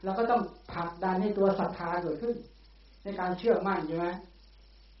เนี่ยเราก็ต้องผลักดันให้ตัวศรัทธาเกิดขึ้นในการเชื่อมั่นใช่ไหม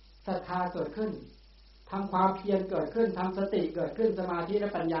ศรัทธาเกิดขึ้นทำความเพียรเกิดขึ้นทำสติเกิดขึ้นสมาธิและ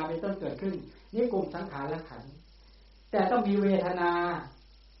ปัญญาเป็นต้นเกิดขึ้นนี่กลุ่มสังขารและขันธ์แต่ต้องมีเวทนา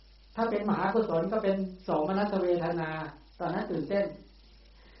ถ้าเป็นมหากุศลก็เป็นโสมนัสเวทนาตอนนั้นตื่นเต้น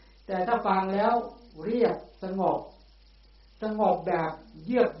แต่ถ้าฟังแล้วเรียบสงบแบบเ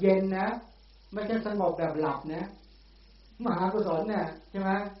ยือกเย็นนะไม่ใช่สงบแบบหลับนะมหากุศลเนี่ยใช่ไห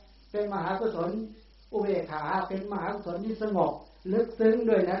มเป็นมหากุศลอุเบกขาเป็นมหากุศลที่สงบลึกซึ้ง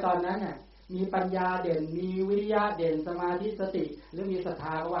ด้วยนะตอนนั้นเนี่ยมีปัญญาเด่นมีวิริยะเด่นสมาธิสติหรือมีศรัทธ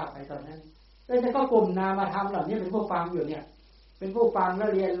าก็ว่าไปตอนนั้นแล้วก็กลุ่มนามธรรมเหล่านี้เป็นผู้ฟังอยู่เนี่ยเป็นผู้ฟังและ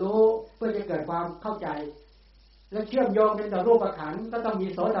เรียนรู้เพื่อจะเกิดความเข้าใจและเชื่อมโยงเป็นต่อรูปขันธ์ก็ต้องมี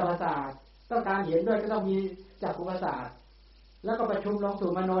โสตประสาทต้องการเห็นด้วยก็ต้องมีจักขุประสาทแล้วก็ประชุมลง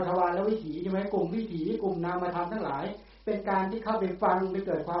สู่มโนทวารและวิถีใช่ไหมกลุ่มวิถีกลุ่มนามธรรมทั้งหลายเป็นการที่เข้าไปฟังไปเ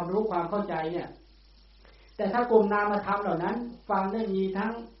กิดความรู้ความเข้าใจเนี่ยแต่ถ้ากลุ่มนามธรรมเหล่านั้นฟังได้มีทั้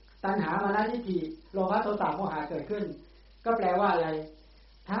งตัณหามานะทิฏฐิโลภะโทสะโมหะเกิดขึ้นก็แปลว่าอะไร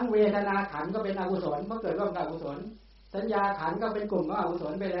ทั้งเวทนาขันธ์ก็เป็นอกุศลเมื่อเกิดร่วมกับอกุศลสัญญาขันธ์ก็เป็นกลุ่มของอกุศ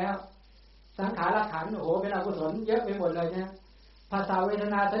ลไปแล้วสังขารขันธ์โอ้โหเป็นอกุศลเยอะไปหมดเลยนะภาษาเวท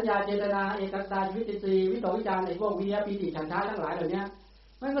นาสัญญาเจตนาเอกตาวิจิตรีวิโตวิจารในพวกวิริยะปีติฉันทะทั้งหลายเหล่านี้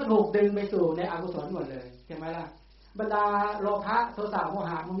มันก็ถูกดึงไปสู่ในอกุศลหมดเลยใช่ไหมล่ะบรรดาโลภะโทสะโม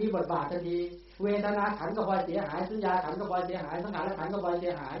หะมันมีบทบาททันทีเวทนาขันธ์ก็พลอยเสียหายสัญญาขันธ์ก็พลอยเสียหายสังขารขันธ์ก็พลอยเสี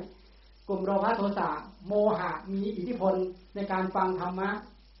ยหายกลุ่มโลภะโทสะโมหะมีอิทธิพลในการฟังธรรมะ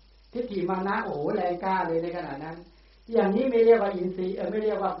ทิฏฐิมานะโอ้โหแรงกล้าเลยในขณะนั้นอย่างนี้ไม่เรียกว่าอินทรีย์ไม่เ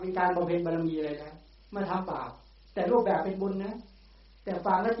รียกว่าเป็นการบำเพ็ญบารมีเลยนะมาทำบาปแต่รูปแบบเป็นบุญนะแต่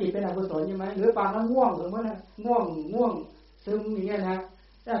ฟังแล้วจิตเป็นอกุศลใช่ไหมหรือฟังแล้วง่วงสมมตินะง่วงซึมอย่างเงี้ยนะ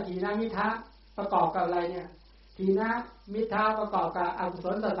ถ้าทีนะมิทะประกอบกับอะไรเนี่ยทีนะมิทะประกอบกับอกุศ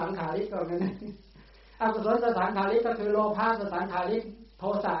ลสังขาริกก็กันนะอกุศลสังขาริกก็คือโลภะสังขาริกโท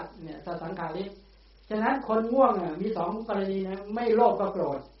สะเนี่ยสังขาริกฉะนั้นคนง่วงมีสองกรณีนะไม่โลภก็โกร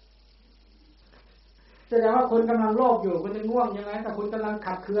ธแสดงว่าคุณกำลังโลภอยู่คุณจะง่วงใช่ไหมแต่คุณกำลัง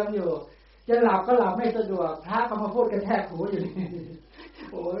ขัดเคืองอยู่จะหลับก็หลับไม่สะดวกพระก็มาพูดกันแทกหูอยู่นี่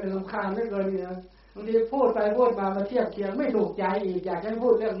โอ้ยรำคาญเหลือเกินเนี่ยบางทีพูดไปพูดมาเทียบเคียงไม่ถูกใจอีกอยากจะพู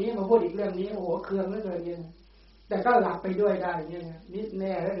ดเรื่องนี้มาพูดอีกเรื่องนี้โอ้โหเคืองเหลือเกินเนี่ย แต่ก็หลับไปด้วยได้เนี่ยนิดแ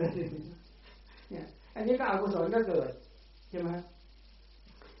น่แล้วเลยเนี่ยอันนี้ก็อกุศลก็เกิดใช่ไหม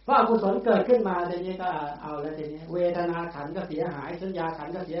เพราะอกุศลเกิดขึ้นมาทีนี้ก็เอาแล้วทีนี้เวทนาขันธ์ก็เสียหายสัญญาขัน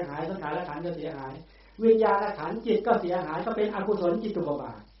ธ์ก็เสียหายสังขารขันธ์ก็เสียหายวิญญาณขันธ์จิตก็เสียหายก็เป็นอกุศลจิตตุปบ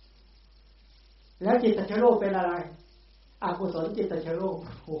าทแล้วจิตตชโลกเป็นอะไรอกุศลจิตตชโลก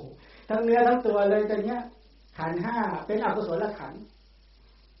โอ้ทั้งเนื้อทั้งตัวเลยตอนนี้ขันธ์ห้าเป็นอกุศลขันธ์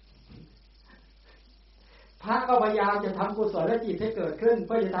พระก็พยายามจะทำกุศลและจิตให้เกิดขึ้นเ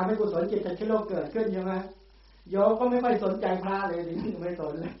พื่อจะทำให้กุศลจิตตชโลกเกิดขึ้นใช่ไหมโยมก็ไม่ค่อยสนใจพระเลยไม่ส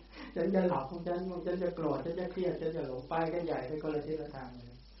นเลยฉันจะหลับฉันจะโกรธฉันจะเครียดฉันจะหลงไปกันใหญ่ไปคนละทิศละทางเล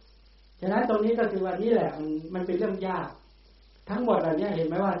ยฉะนั้นตรงนี้ก็คือว่านี่แหละมันเป็นเรื่องยากทั้งหมดเหล่านี้เห็น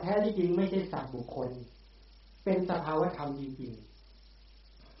ไหมว่าแท้ที่จริงไม่ใช่สัตว์บุคคลเป็นสภาวธรรมจริง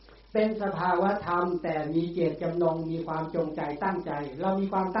ๆเป็นสภาวธรรมแต่มีเจตจำนงมีความจงใจตั้งใจเรามี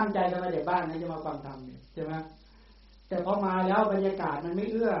ความตั้งใจกันมาเดี๋ยวบ้านนะจะมาฟังธรรมใช่ไหมแต่พอมาแล้วบรรยากาศมันไม่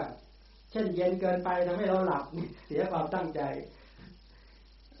เอื้อเช่นเย็นเกินไปทำให้เราหลับเสียความตั้งใจ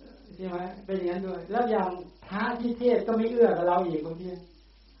ใช่ไหมเป็นอย่างนั้นด้วยแล้วอย่างพระที่เทศก็ไม่เอื้อกับเราอีกบางที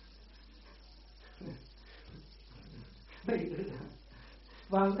ไม่เอื้อ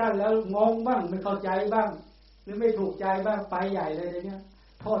บางท่านแล้วงงบ้างไม่เข้าใจบ้างหรือไม่ถูกใจบ้างไปใหญ่เลยเนี่ย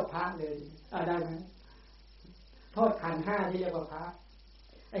โทษพระเลยได้ไหมโทษขันธ์ห้าที่เรียกว่าพระ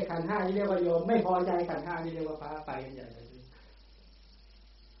ไอ้ขันธ์ห้าที่เรียกว่าโยมไม่พอใจขันธ์ห้าที่เรียกว่าพระไปกันใหญ่เลย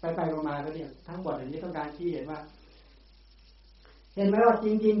ไปมาแล้วเนี่ยทั้งหมดอันนี้ต้องการชี้เห็นว่าเห็นไหมว่าจ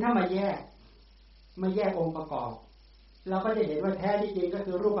ริงๆถ้ามาแยกองค์ประกอบเราก็จะเห็นว่าแท้ที่จริงก็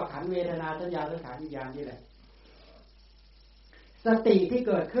คือรูปขันธ์เวทนาสัญญาสังขารวิญญาณนี่แหละสติที่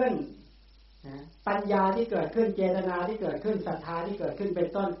เกิดขึ้นปัญญาที่เกิดขึ้นเจตนาที่เกิดขึ้นศรัทธาที่เกิดขึ้นเป็น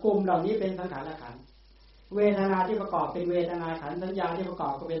ต้นกลุ่มเหล่านี้เป็นสังขารขันธ์เวทนาที่ประกอบเป็นเวทนาขันธ์สัญญาที่ประกอ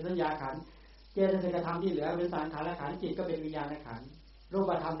บก็เป็นสัญญาขันธ์เจตสิกธรรมที่เหลือเป็นสังขารขันธ์จิตก็เป็นวิญญาณขันธ์รู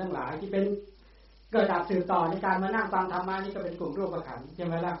ปธรรมทั้งหลายที่เป็นเกิดดับสืบต่อในการมานั่งฟังธรรมะนี่ก็เป็นกลุ่มรูปขันธ์ใช่ไ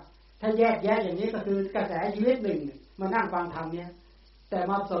หมล่ะถ้าแยกแยะอย่างนี้ก็คือกระแสชีวิตหนึ่งมานั่งฟังธรรมเนี่ยแต่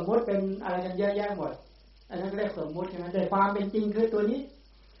มาสมมติเป็นอะไรกันเยอะแยะหมดอันนั้นก็เรียกสมมติใช่ไหมแต่ความเป็นจริงคือตัวนี้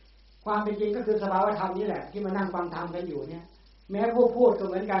ความเป็นจริงก็คือสภาวธรรมนี่แหละที่มานั่งฟังธรรมกันอยู่เนี่ยแม้ผู้พูดก็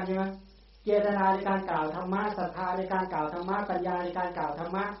เหมือนกันใช่ไหมเจตนาในการกล่าวธรรมะศรัทธาในการกล่าวธรรมะปัญญาในการกล่าวธร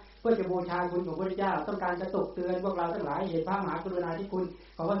รมะเพื่อจะบูชาคุณของพระพุทธเจ้าต้องการจะตกเตือนพวกเราทั้งหลายเห็นพระมหากรุณาธิคุณ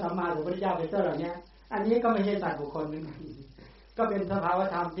ของพระสัมมาสัมพุทธเจ้าเป็นต้นเหล่านี้อันนี้ก็ไม่ใช่สัตว์บุคคลเหมือนกันก็เป็นสภาว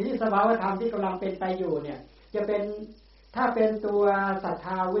ธรรมทีนี้สภาวธรรมที่กำลังเป็นไปอยู่เนี่ยจะเป็นถ้าเป็นตัวศรัทธ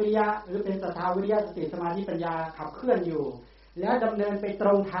าวิริยะหรือเป็นศรัทธาวิริยะสติสมาธิปัญญาขับเคลื่อนอยู่แล้วดำเนินไปตร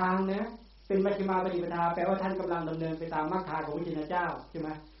งทางนะเป็นมัชฌิมาปฏิปทาแปลว่าท่านกำลังดำเนินไปตามมรรคของพระชินเจ้าใช่ไหม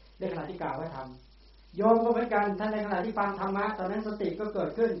ในขณะที่กล่าวว่าธรรมโยมก็เหมือนกันท่านในขณะที่ฟังธรรมะตอนนั้นสติก็เกิด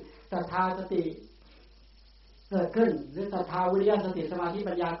ขึ้นศรัทธาสติเกิดขึ้นหรือศรัทธาวิริยะสติสมาธิ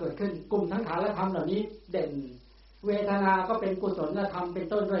ปัญญาเกิดขึ้นกลุ่มทั้งขันธ์และธรรมเหล่านี้เด่นเวทนาก็เป็นกุศลธรรมเป็น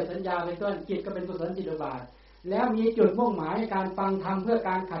ต้นด้วยสัญญาเป็นต้นจิตก็เป็นกุศลจิตอุบาทแล้วมีจุดมุ่งหมายในการฟังธรรมเพื่อก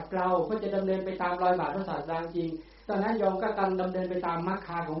ารขัดเกลาเพื่อจะดำเนินไปตามรอยบาทพระศาสดาจริงตอนนั้นโยมก็กำลังดำเนินไปตามมรรค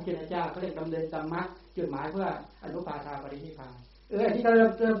าของพระชินเจ้าเขาเรียกดำเนินตามมรรคจุดหมายเพื่ออนุปาทาปรินิพพานอันนี้ก็เ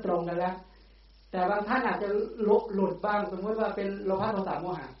ริ่มตรงกันแล้วแต่บางท่านอาจจะหลุดบ้างสมมติว่าเป็นโลภะโทสะโม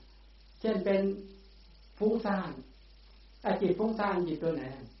หะเช่นเป็นฟุ้งซ่านจิตฟุ้งซ่านจิตตัวไหน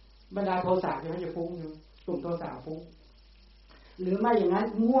บรรดาโทสะใช่ไหมจะฟุ้งอยู่กลุ่มโทสะฟุ้งหรือไม่อย่างนั้น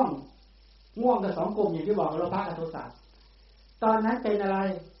ง่วงกับสองกลุ่มอย่างที่บอกโลภะกับโทสะตอนนั้นเป็นอะไร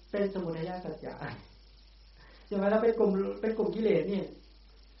เป็นสมุทัยสัจจะใช่ไหมแล้วเป็นกลุ่มกิเลสนี่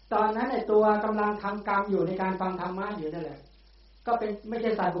ตอนนั้นไอ้ตัวกำลังทำกรรมอยู่ในการฟังธรรมะอยู่นั่นแหละก็เป็นไม่ใช่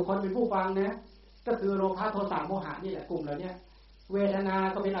สัตว์บุคคลเป็นผู้ฟังนะก็คือโลภะโทสะโมหะนี่แหละกลุ่มเหล่านี้เวทนา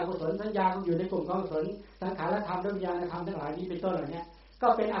ก็เป็นอกุศลสัญญาก็อยู่ในกลุ่มของอกุศลสังขารธรรมและวิญญาณธรรมทั้งหลายนี้เป็นต้นเหล่านี้ก็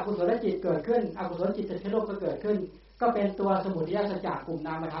เป็นอกุศลจิตเกิดขึ้นอกุศลจิตตชโลกก็เกิดขึ้นก็เป็นตัวสมุทัยสัจจะกลุ่มน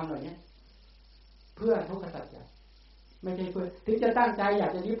ามธรรมเหล่านี้เพื่อทุกขสัจจะไม่ใช่เพื่อถึงจะตั้งใจอยา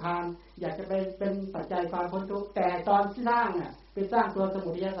กจะนิพพานอยากจะเป็นปัจจัยความพ้นทุกข์แต่ตอนที่สร้างน่ะเป็นสร้างตัวสมุ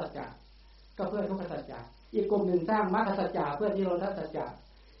ทัยสัจจะก็เพื่อทุกขสัจจะอีกกลุ่มหนึ่งสร้างมรรคสัจจะเพื่อนิโรธสัจจะ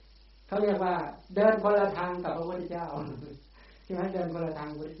เขาเรียกว่าเดินคนละทางกับพระพุทธเจ้าใช่ไหมเดินคนละทาง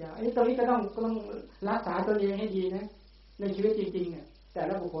พระพุทธเจ้าตรงนี้ก็ต้องรักษาตัวเองให้ดีนะในชีวิตจริงๆเนี่ยแต่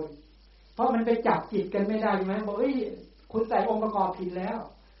ละบุคคลเพราะมันไปจับจิตกันไม่ได้ใช่ไหมบอกคุณใส่องค์ประกอบผิดแล้ว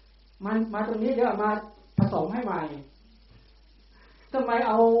มันมาตรงนี้เดี๋ยวมาผสมให้ใหม่ทำไมเ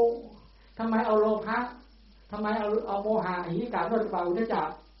อาโลภะทำไมเอาโมหะหิริกะโทสะอุทธัจจะ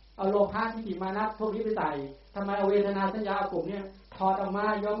เอาโลภะทิฏฐิมานะพวกนี้ไปใส่ทำไมเอาเวทนาสัญญากลุ่มเนี่ยถอดออกมา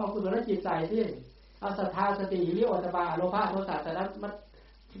ยอมเอากุศลจิตใส่ที่เอาศรัทธาสติหิริโอตปะโลภะโทสะแต่นั้นมัน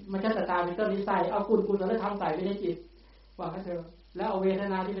มันจะตาเป็นต้นนี้ใส่เอากุศลธรรมใส่ไปในจิตว่าให้เธอแล้วเอาเวท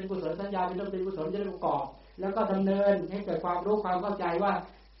นาที่เป็นกุศลสัญญาเป็นต้นเป็นกุศลจะได้ประกอบแล้วก็ดำเนินให้เกิดความรู้ความเข้าใจว่า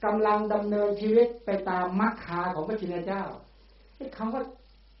กำลังดำเนินชีวิตไปตามมรรคาของพระชินเจ้าไอ้คำว่า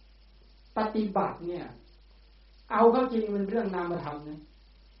ปฏิบัติเนี่ยเอาเข้าจริงมันเรื่องนามธรรมนะ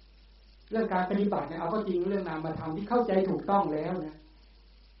เรื่องการปฏิบัติเนี่ยเอาเข้าจริงเรื่องนามธรรมที่เข้าใจถูกต้องแล้วนะ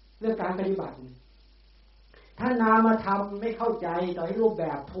เรื่องการปฏิบัติถ้านามธรรมไม่เข้าใจต่อให้รูปแบ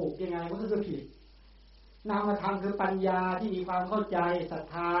บถูกยังไงมันก็คือผิดนามธรรมคือปัญญาที่มีความเข้าใจศรัท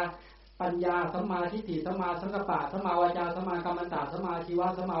ธาปัญญาสัมมาทิฏฐิสัมมาสังกัปปะสัมมาวาจาสัมมากัมมันตะสัมมาชีวะ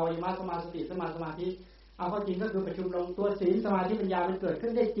สัมมาวิมัสสัมมาสติสัมมาสมาธิเอาเข้าจริงก็คือประชุมลงตัวศีลสมาธิปัญญามันเกิดขึ้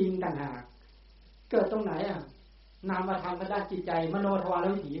นได้จริงต่างหากเกิดตรงไหนนามธรรมก็ได้จิตใจมโนทวาร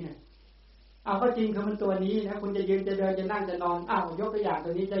วิถีเนี่ยเอาเข้าจริงคือมันตัวนี้นะคุณจะยืนจะเดินจะนั่งจะนอนยกตัวอย่างตั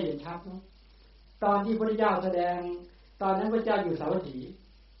วนี้จะเห็นชัดนะตอนที่พระพุทธเจ้าแสดงตอนนั้นพระเจ้าอยู่สาวัตถี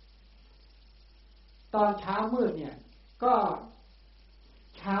ตอนเช้ามืดเนี่ยก็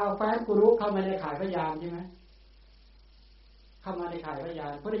ชาวแฟนกุรุเข้ามาในข่ายพยานใช่ไหมเข้ามาในข่ายพยา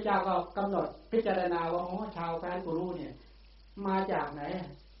นพระพุทธเจ้าก็กำหนดพิจารณาว่าชาวแฟนกุรุเนี่ยมาจากไหน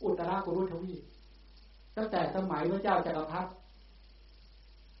อุตรากุรุทวีตั้งแต่สมัยพระเจ้าจักรพรรดิ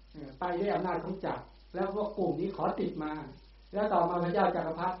ไปด้วยอำนาจของจักรแล้วพวกกลุ่มนี้ขอติดมาแล้วต่อมาพระเจ้าจัก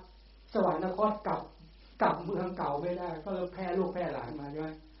รพรรดิสวรรคตกลับเมืองเก่าไม่ได้ก็เลยแพร่ลูกแพร่หลานมาใช่ไหม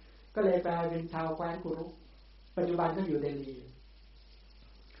ก็เลยกลายเป็นชาวแคว้นกุรุปัจจุบันก็อยู่เดลี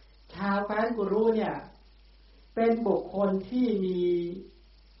ชาวแคว้นกุรุเนี่ยเป็นบุคคลที่มี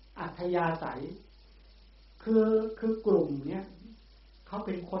อัธยาศัยคือกลุ่มเนี้ยเขาเ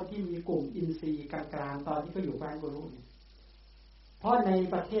ป็นคนที่มีกลุ่มอินทรีย์กลางๆตอนที่เขาอยู่แคว้นกุรุเนี่ยเพราะใน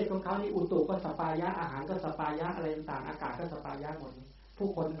ประเทศของเขานี่อุตุก็สปายะอาหารก็สปายะอะไรต่างๆอากาศก็สปายะหมดผู้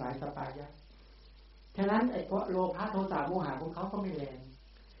คนหลายสปายะฉะนั้นไอ้โลภะโทสะโมหะของเขาก็ไม่แรง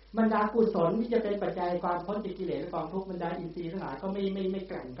บรรดากุศลที่จะเป็นปัจจัยความพ้นจากกิเลสและกองทุกข์บรรดาอินทรีย์ทั้งหลายก็ไม่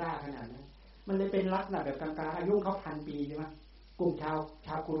แกร่งกล้าขนาดนั้นมันเลยเป็นลักษณะแบบกลางๆอายุเขา1,000 ปีใช่ไหมกลุ่มช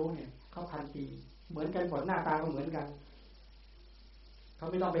าวกุรุเนี่ยเขา1,000 ปีเหมือนกันหมดหน้าตาก็เหมือนกันเขา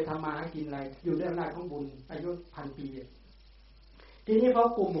ไม่ต้องไปทำมาหากินอะไรอยู่ด้วยอำนาจของบุญอายุ1,000 ปีทีนี้พอ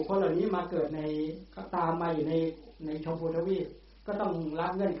กลุ่มบุคคลเหล่านี้มาเกิดในตามมาอยู่ในชมพูทวีปก็ต้องรั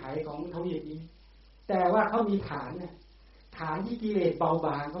บเงื่อนไขของทวีปนี้แต่ว่าเขามีฐานเนี่ยฐานที่กิเลสเบาบ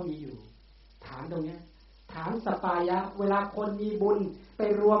างก็มีอยู่ฐานตรงนี้ฐานสปายะเวลาคนมีบุญไป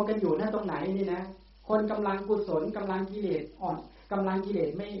รวมกันอยู่ตรงไหนนี่นะคนกำลังกุศลกำลังกิเลสอ่อนกำลังกิเลส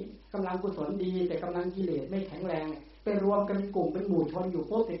ไม่กำลังกุศลดีแต่กำลังกิเลสไม่แข็งแรงไปรวมกันเป็นกลุ่มเป็นหมู่ชนอยู่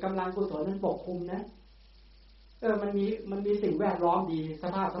พวกแต่กำลังกุศลนั้นปกคลุมนะมันมีสิ่งแวดล้อมดีส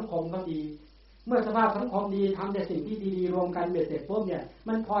ภาพสังคมก็ดีเมื่อสภาพสังคมดีทำแต่สิ่งที่ดีๆรวมกันเบ็ดเสร็จปุ๊บเนี่ย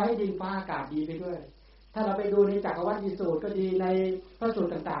มันพอให้ดินฟ้าอากาศดีไปด้วยถ้าเราไปดูในจักรวรรดิสูตรก็ดีในพระสูตร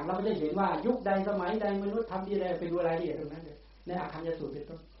ต่างๆเราก็จะเห็นว่ายุคใดสมัยใดมนุษย์ทำดีใดไปดูรายละเอียดตรงนั้นเลยในอาคัญยสูตรเป็น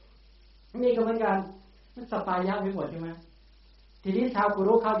ต้นนี่ก็เหมือนกันมันสปายะไปหมดใช่ไหมทีนี้ชาวกุ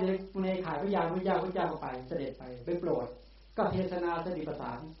รุเข้าในข่ายพระยาพระเจ้าก็ไปเสด็จไปโปรดก็เทศนาสติปัฏฐ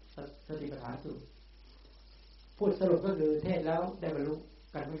านสูตรพูดสรุปก็คือเทศแล้วได้บรรลุ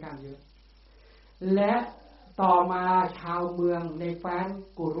กันไม่ข้างเยอะและต่อมาชาวเมืองในแคว้น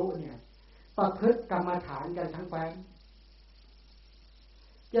กุรุเนี่ยประพฤติกรรมฐานกันทั้งแคว้น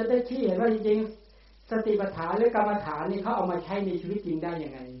จะได้ชี้เห็นว่าจริงๆสติปัฏฐานหรือกรรมฐานนี่เขาเอามาใช้ในชีวิตจริงได้ยั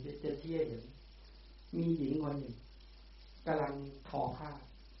งไงจะชี้เห็นมีหญิงคนหนึ่งกำลังทอผ้า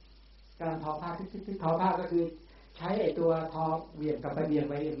ที่ทอผ้าก็คือใช้ไอ้ตัวทอเวียงกับไปเวียง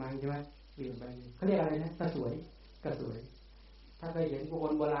ไปเวียงมาใช่ไหมเวียงไปเขาเรียกอะไรนะกระสวยถ้าเคยเห็นค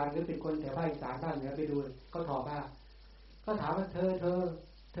นโบราณหรือเป็นคนแถวภาคอีสานภาคเหนือไปดูเขาทอผ้าก็ถามว่าเธอ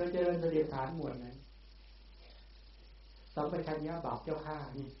เจริญสติปัฏฐานหมวดไหนสัมปชัญญะบาปเจ้าข้า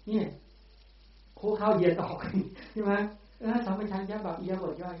นี่คู่เข้าเย็นออกใช่ไหมสัมปชัญญะบาปอียบ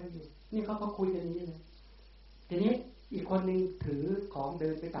ทย่อยก็อยู่นี่เขาคุยกันนี้เลยทีนี้อีกคนนึงถือของเดิ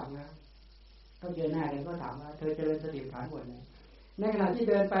นไปตักน้ำต้องเจอหน้ากันก็ถามว่าเธอเจริญสติปัฏฐานหมวดไหนในขณะที่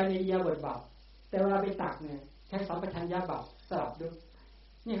เดินไปในอียบทบาปแต่เวลาไปตักเนี่ยใช้สัมปชัญญะบาปสลับด้วย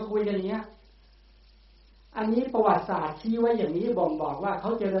นี่เขาคุยกันอย่างเงี้ยอันนี้ประวัติศาสตร์ชี้ไว้อย่างนี้บ่งบอกว่าเข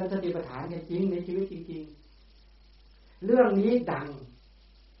าเจริญสติปัฏฐานกันจริงในชีวิตจริงๆเรื่องนี้ดัง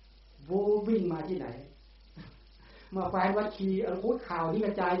วูวิ่งมาที่ไหนมาแฟนวัชีพูดข่าวที่ก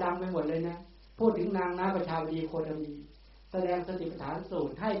ระจายดังไปหมดเลยนะพูดถึงนางนาประชาวดีโคตมีแสดงสติปัฏฐานสู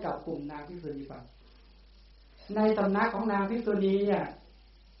ตรให้กับกลุ่มนางภิกษุณีฟังในสำนักของนางภิกษุณีเนี่ย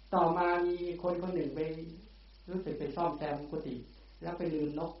ต่อมามีคนหนึ่งไปรู้สึกไปซ่อมแซมกุฏิแล้วไปลืม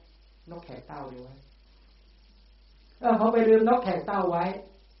นกแขกเต้าไว้พอไปลืมนกแขกเต้าไว้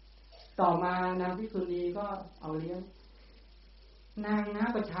ต่อมานางภิกษุณีก็เอาเลี้ยง นางนา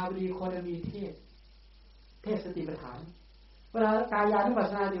ประชาบดีโคดมีเทศสติปัฏฐานเวลากายานุปัส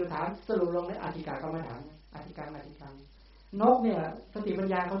สนาสติปัฏฐานสรุปลงในอธิกากรรมฐานอธิการนกเนี่ยสติปัญ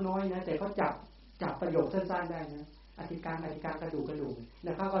ญาเขาน้อยนะแต่เขาจับประโยคสั้นๆได้นะอธิการกระดูกแ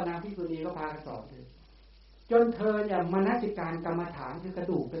ล้วเขาก็นางพิกุณีก็พากันสอนเลยจนเธอเนี่ยมนสิการกรรมฐานคือกระ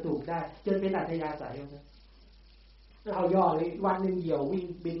ดูกได้จนเป็นอัธยาศัยเราย่อเลยวันหนึ่งเหยี่ยววิ่ง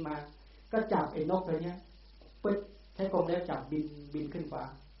บินมาก็จับไอ้นกตัวเนี้ยปึ๊ดใช้กรงเล็บจับบินขึ้นฟ้า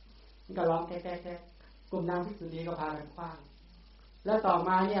มันก็ร้องแก๊กกลุ่มนางพิกุณีก็พากันคว้างแล้วต่อม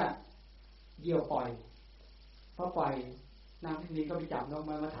าเนี่ยเหยี่ยวปล่อยพอปล่อยนางพิกุณีก็ไปจับนก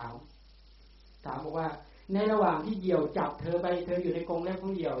มาถามบอกว่าในระหว่างที่เหยี่ยวจับเธอไปเธออยู่ในกรงเล็บขอ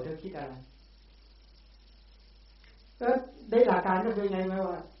งเหยี่ยวเธอคิดอะไรก็ได้หลักการก็คือไงไหม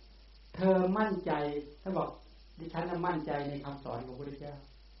ว่าเธอมั่นใจท่านบอกดิฉันมั่นใจในคำสอนของพระพุทธเจ้า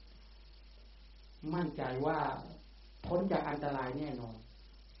มั่นใจว่าพ้นจากอันตรายแน่นอน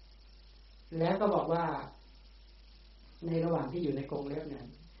แล้วก็บอกว่าในระหว่างที่อยู่ในกรงเล็บเนี่ย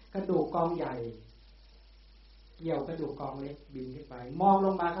กระดูกกองใหญ่เกี่ยวกระดูกกองเล็กบินขึ้นไปมองล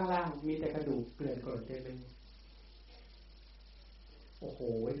งมาข้างล่างมีแต่กระดูกเกลื่อนกลนเต็มไปโอ้โห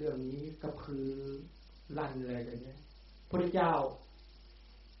เรื่องนี้ก็คือลั่นเลยแบบนี้พระเจ้า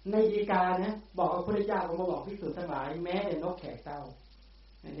ในฎีกาเนี่ยบอกว่าพระเจ้าก็มาบอกภิกษุทั้งหลายแม้แต่นกแขกเต้า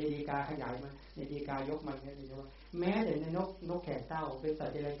ในฎีกาขยายมาในฎีกายกมาแค่นี้ว่าแม้แต่ในนกแขกเต้าเป็นสัต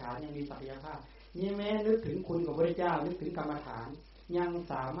ว์เดรัจฉานยังมีศักยภาพนี่แม้นึกถึงคุณของพระเจ้านึกถึงกรรมฐานยัง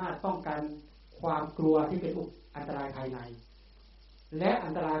สามารถป้องกันความกลัวที่เป็นอันตรายภายในและอั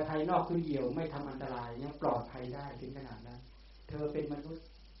นตรายภายนอกคือเหยี่ยวไม่ทำอันตรายยังปลอดภัยได้ถึงขนาดนั้นเธอเป็นมนุษย์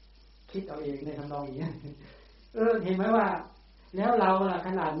คิดเอาเองในทำนองอย่างนี้เห็นไหมว่าแล้วเราข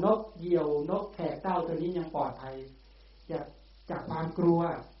นาดนกเหยี่ยวนกแขกเต้าตัวนี้ยังปลอดภัยจากความกลัว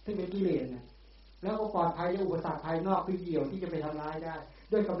ซึ่งเป็นกิเลสนะแล้วก็ปลอดภัยจากอุปสรรคภายนอกคือเหยี่ยวที่จะไปทำร้ายได้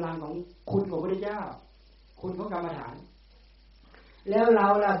ด้วยกำลังของคุณของพระพุทธเจ้าคุณของกรรมฐานแล้วเรา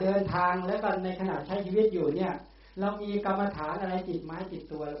เดินทางแล้วก็ในขณะใช้ชีวิตอยู่เนี่ยเรามีกรรมฐานอะไรติดไม้ติด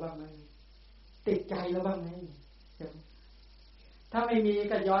ตัวหรือบ้างไหมติดใจหรือบ้างไหมถ้าไม่มี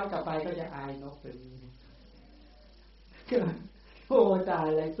ก็ย้อนกลับไปก็จะอายนกตัวนี้โอ้ตาย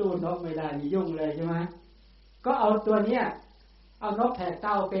อะไรสู้นกไม่ได้นี่ยุ่งเลยใช่ไหมก็เอาตัวเนี้ยเอานกแขกเ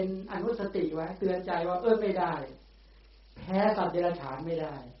ต้าเป็นอนุสติไว้เตือนใจว่าไม่ได้แพ้สัตว์เดรัจฉานไม่ไ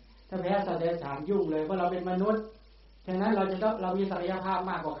ด้ถ้าแพ้สัตว์เดรัจฉานยุ่งเลยเพราะเราเป็นมนุษย์ฉะนั้นเรามีศักยภาพ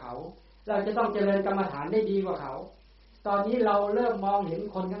มากกว่าเขาเราจะต้องเจริญกรรมฐานได้ดีกว่าเขาตอนนี้เราเริ่มมองเห็น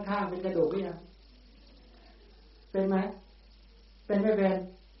คนข้างๆเป็นกระดูกหรือยังเป็นไหมเป็นไม่เป็น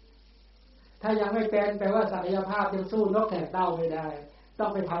ถ้ายังไม่เป็นแปลว่าศักยภาพยังสู้นกแขกเต้าไม่ได้ต้อ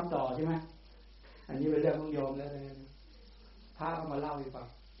งไปทำต่อใช่ไหมอันนี้เป็นเรื่องของโยมแล้วพระเอามาเล่าให้ฟัง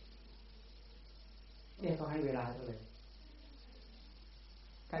เนี่ยเขาให้เวลาเท่าไหร่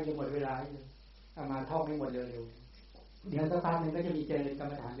ใกล้จะหมดเวลาเอามาท่องให้หมดเร็วๆเดี๋ยวสักพักนึงก็จะมีเจริญกรร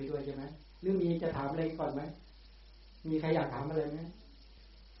มฐานไปด้วยใช่ไหมหรือมีจะถามอะไรก่อนไหมมีใครอยากถามอะไรไหม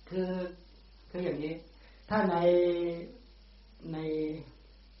คืออย่างนี้ถ้าใน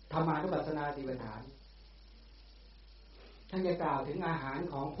ธรรมานุปัสสนาสติปัฏฐานท่านจะกล่าวถึงอาหาร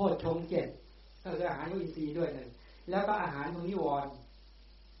ของโพชฌงค์7ก็คืออาหารของอินทรีย์ด้วยนั่นแล้วก็อาหารของนิวรณ์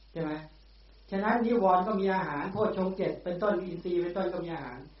ใช่ไหมฉะนั้นนิวรณ์ก็มีอาหารโพชฌงค์7เป็นต้นอินทรีย์เป็นต้นก็มีอาห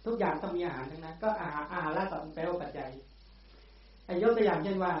ารทุกอย่างต้องมีอาหารทั้งนั้นก็อาหารละสัมแปลว่าปัจจัยยกตัวอย่างเ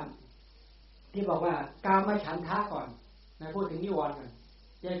ช่นว่าที่บอกว่ากามฉันทะก่อนนะพูดถึงนิวรณ์ก่อน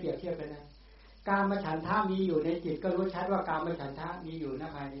จะเปรียบเทียบกันนะกามฉันทะมีอยู่ในจิตก็รู้ชัดว่ากามฉันทะมีอยู่ณ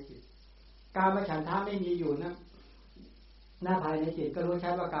ภายในจิตกามฉันทะไม่มีอยู่ณภายในจิตก็รู้ชั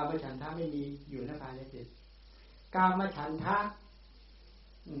ดว่ากามฉันทะไม่มีอยู่ณภายในจิตกามฉันทะ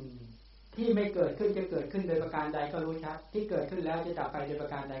ที่ไม่เกิดขึ้นจะเกิดขึ้นโดยประการใดก็รู้ชัดที่เกิดขึ้นแล้วจะดับไปโดยปร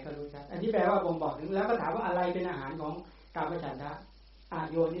ะการใดก็รู้ชัดอันนี้แปลว่าบ่งบอกถึงแล้วก็ถามว่าอะไรเป็นอาหารของกามฉันทะอา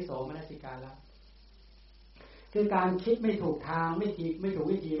โยนิโสมนสิการะคือการคิดไม่ถูกทางไม่ถูก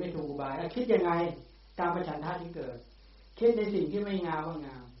วิธีไม่ถูกอุบายคิดยังไงกามฉันทะถึงเกิดคิดในสิ่งที่ไม่งามว่าง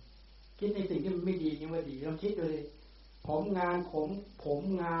ามคิดในสิ่งที่มันไม่ดียิ่งว่าดีลองคิดดูเลยผมงามผม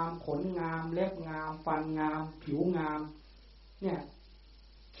งามขนงามเล็บงามฟันงามผิวงามเนี่ย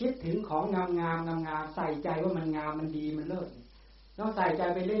คิดถึงของงามใส่ใจว่ามันงามมันดีมันเลิศต้องใส่ใจ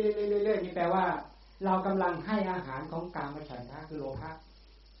ไปเรื่อยๆนี่แปลว่าเรากำลังให้อาหารของกามฉันทะคือโลภะ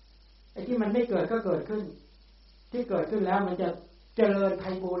ไอ้ที่มันไม่เกิดก็เกิดขึ้นที่เกิดขึ้นแล้วมันจะเจริญไพ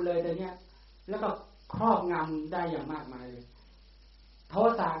บูลย์เลยแต่เนี้ยแล้วก็ครอบงำได้อย่างมากมายเลยโท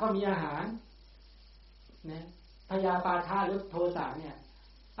สะก็มีอาหารนะพยาปาทะหรือโทสะเนี่ย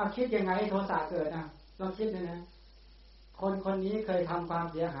เอาคิดยังไงให้โทสะเกิดนะลองคิดนะคนนี้เคยทำความ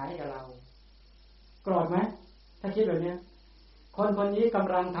เสียหายกับเราโกรธไหมถ้าคิดแบบนี้ คนคนนี้ก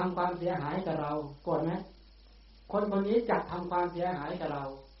ำลังทำความเสียหายกับเราโกรธไหมคนคนนี้จะทำความเสียหายกับเรา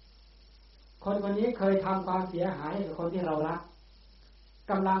คนคนนี้เคยทำความเสียหายกับคนที่เรารัก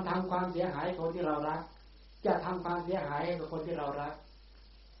กำลังทำความเสียหายกับคนที่เรารักจะทำความเสียหายกับคนที่เรารัก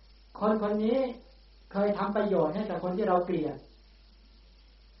คนคนนี้เคยทำประโยชน์ให้กับคนที่เราเกลียด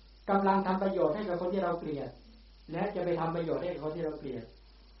กำลังทำประโยชน์ให้กับคนที่เราเกลียดและจะไปทำประโยชน์ให้กับคนที่เราเกลียด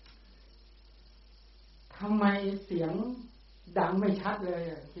ทำไมเสียงดังไม่ชัดเลย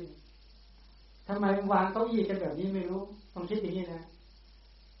คิดทำไมวางเก้าอี้กันแบบนี้ไม่รู้ต้องคิดอย่างนี้นะ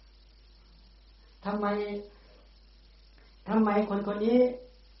ทำไมคนคนนี้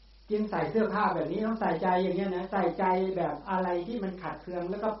จึงใส่เสื้อผ้าแบบนี้ต้องใส่ใจอย่างนี้นะใส่ใจแบบอะไรที่มันขัดเคือง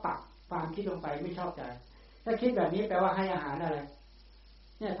แล้วก็ปักความคิดลงไปไม่ชอบใจถ้าคิดแบบนี้แปลว่าให้อาหารอะไร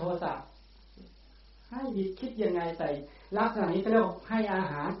เนี่ยโทสะให้คิดยังไงใส่ลักษณะนี้ก็เรียกให้อา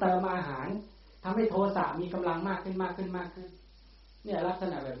หารเติมอาหารทำให้โทสะมีกำลังมากขึ้นเนี่ยลักษ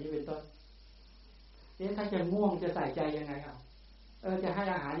ณะแบบนี้เป็นต้นนี่ถ้าจะง่วงจะใส่ใจยังไงจะให้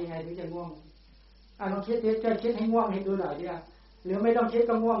อาหารยังไงถึงจะง่วงลองคิดให้ง่วงให้ดูหน่อยดิหรือไม่ต้องคิด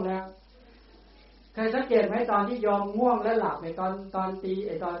ก็ง่วงแล้วเคยสังเกตไหมตอนที่ยอมง่วงและหลับในตอนตี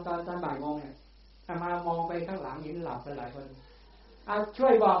ตอนบ่ายโมงเนี่ยมามองไปข้างหลังเห็นหลับไปหลายคนช่ว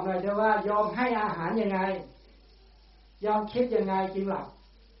ยบอกหน่อยเถอะว่ายอมให้อาหารยังไงยอมคิดยังไงจึงหลับ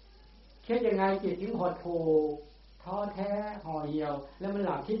คิดยังไงจิตถึงหดหู่ท้อแท้ห่อเหี่ยวแล้วมันห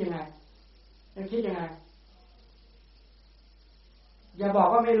ลับคิดยังไงคิดยังไงอย่าบอก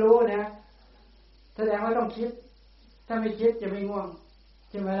ว่าไม่รู้นะแสดงว่าต้องคิดถ้าไม่คิดจะไม่ง่วง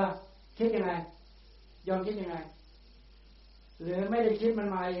ใช่ไหมล่ะคิดยังไงยอมคิดยังไงหรือไม่ได้คิดมัน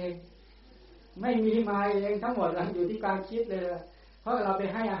มาเองไม่มีมาเองทั้งหมดเราอยู่ที่การคิดเลยเพราะเราไป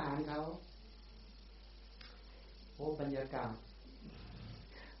ให้อาหารเขาบรรยาก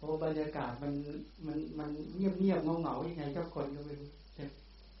าศมันเงียบเหงายังไงเจ้าคนก็ไม่รู้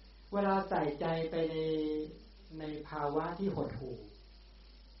เวลาใส่ใจไปในภาวะที่หดหู่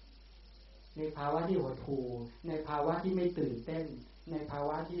ในภาวะที่หดหู่ในภาวะที่ไม่ตื่นเต้นในภาว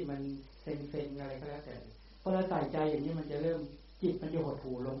ะที่มันเซ็งๆอะไรก็แล้วแต่พอเราใส่ใจอย่างนี้มันจะเริ่มจิตมันจะหด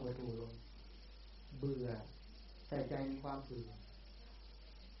หู่ลงเบื่อใส่ใจมีความเบื่อ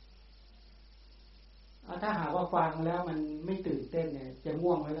ถ้าหากว่าฟังแล้วมันไม่ตื่นเต้นเนี่ยจะ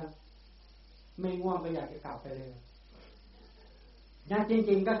ง่วงไหมล่ะไม่ง่วงก็อยากจะกลับไปเลยนั่นจ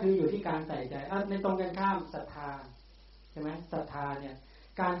ริงๆก็คืออยู่ที่การใส่ใจในตรงกันข้ามศรัทธาใช่ไหมศรัทธาเนี่ย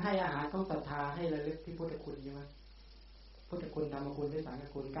การให้อาหารต้องศรัทธาให้ระลึกที่พุทธคุณใช่ไหมพุทธคุณธรรมคุณและสังฆ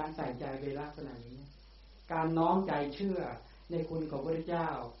คุณการใส่ใจในลักษณะนี้การน้อมใจเชื่อในคุณของพระพุทธเจ้า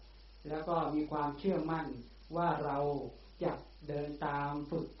แล้วก็มีความเชื่อมั่นว่าเราจะเดินตาม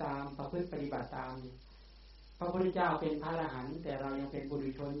ฝึกตามประพฤติปฏิบัติตามพระพุทธเจ้าเป็นพระอรหันต์แต่เรายังเป็นบุรุ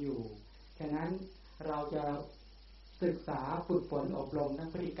ษชนอยู่ฉะนั้นเราจะศึกษาฝึกฝนอบรมทั้ง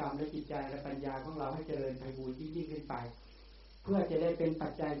พฤติกรรมและจิตใจและปัญญาของเราให้เจริญไพบูลย์ยิ่งขึ้นไปเพื่อจะได้เป็นปั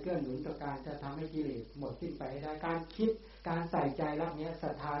จจัยเกื้อหนุนต่อการจะทำให้กิเลสหมดสิ้นไปได้การคิดการใส่ใจลักษณะนี้ศรั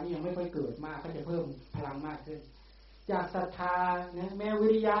ทธานี่ยังไม่ค่อยเกิดมากก็จะเพิ่มพลังมากขึ้นจากศรัทธาเนี่ยแม้วิ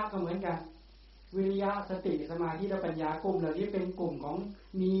ริยะก็เหมือนกันวิริยะสติสมาธิและปัญญากลุ่มเหล่านี้เป็นกลุ่มของ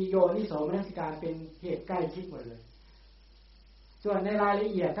มีโยนิโสมนสิการเป็นเหตุใกล้ชิดหมดเลยส่วนในรายละ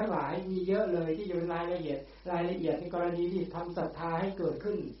เอียดทั้งหลายมีเยอะเลยที่จะเป็นรายละเอียดในกรณีที่ทำศรัทธาให้เกิด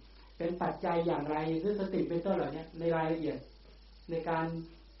ขึ้นเป็นปัจจัยอย่างไรหรือสติเป็นต้นเหล่านี้ในรายละเอียดในการ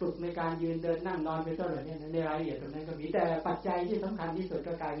ฝึกในการยืนเดินนั่งนอนเป็นต้นเหล่านี้ในรายละเอียดตรงนั้นก็มีแต่ปัจจัยที่สำคัญที่สุด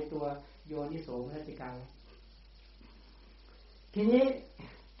ก็กลายเป็นตัวโยนิโสมนสิการทีนี้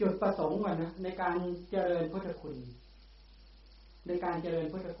จุดประสงค์ก่อนนะในการเจริญพุทธคุณ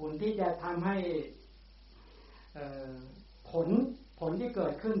ที่จะทำให้ผลที่เกิ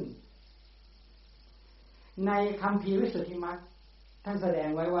ดขึ้นในคัมภีร์วิสุทธิมรรคท่านแสดง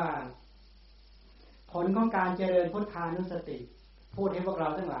ไว้ว่าผลของการเจริญพุทธานุสติพูดให้พวกเรา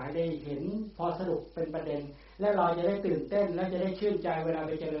ทั้งหลายได้เห็นพอสรุปเป็นประเด็นและเราจะได้ตื่นเต้นและจะได้ชื่นใจเวลาไ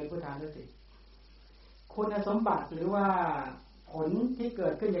ปเจริญพุทธานุสติคุณสมบัติหรือว่าผลที่เกิ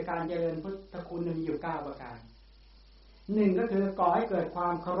ดขึ้นจากการเจริญพุทธคุณมีอยู่9ประการ1ก็คือก่อให้เกิดควา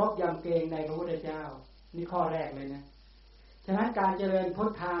มเคารพยำเกรงในพระพุทธเจ้านี่ข้อแรกเลยนะฉะนั้นการเจริญพุท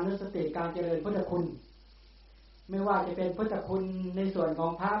ธานุสติการเจริญพุทธคุณไม่ว่าจะเป็นพุทธคุณในส่วนขอ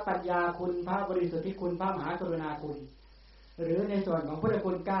งพระปัญญาคุณพระบริสุทธิคุณพระมหากรุณาคุณหรือในส่วนของพุทธ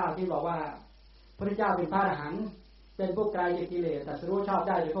คุณ9ที่บอกว่าพระพุทธเจ้าเป็นพระอรหันต์เป็นผู้ไกลจากกิเลสตรัสรู้ชอบไ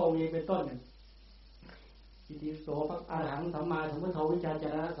ด้โดยพระองค์เองเป็นต้นอิติโสภะอรหังสัมมาสัมพุทโธวิชาจา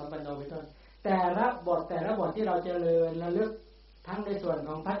รณะสัมปันโนเป็นต้นแต่ละบทที่เราเจริญระลึกทั้งในส่วนข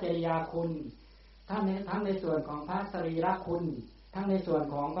องพระจริยาคุณทั้งในส่วนของพระสรีระคุณทั้งในส่วน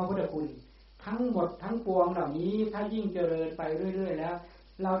ของพระพุทธคุณ ทั้งหมดทั้งปวงเหล่านี้ถ้ายิ่งเจริญไปเรื่อยๆแล้ว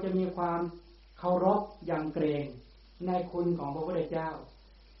เราจะมีความเคารพยำเกรงในคุณของพระพุทธเจ้า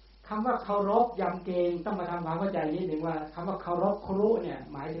คำว่าเคารพยำเกรงต้องมาทำความเข้าใจนิดหนึ่งว่าคำว่าเคารพครุเนี่ย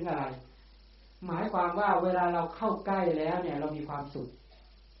หมายถึงอะไรหมายความว่าเวลาเราเข้าใกล้แล้วเนี่ยเรามีความสุข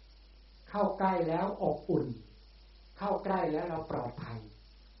เข้าใกล้แล้วอบอุ่นเข้าใกล้แล้วเราปลอดภัย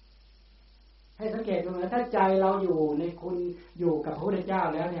ให้สังเกตดูนะถ้าใจเราอยู่ในคุณอยู่กับพระพุทธเจ้า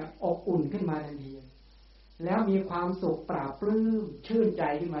แล้วเนี่ยอบอุ่นขึ้นมาทันทีแล้วมีความสุขปราบปลื้มชื่นใจ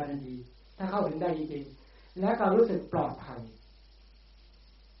ขึ้นมาทันทีถ้าเข้าถึงได้จริงๆแล้วก็รู้สึกปลอดภัย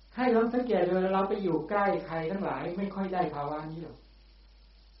ให้ลองสังเกตดูเราไปอยู่ใกล้ใครทั้งหลายไม่ค่อยได้ภาวะนี้หรอก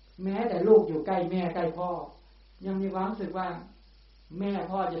แม้แต่ลูกอยู่ใกล้แม่ใกล้พ่อยังมีความรู้สึกว่าแม่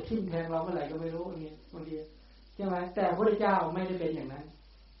พ่อจะทิ่มแทงเราเมื่อไหร่ก็ไม่รู้นี่บางทีใช่ไหมแต่พระพุทธเจ้าไม่ได้เป็นอย่างนั้น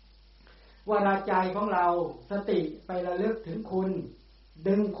เวลาใจของเราสติไประลึกถึงคุณ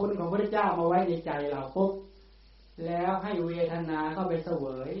ดึงคุณของพระพุทธเจ้ามาไว้ในใจเราปุ๊บแล้วให้เวทนาเข้าไปเสว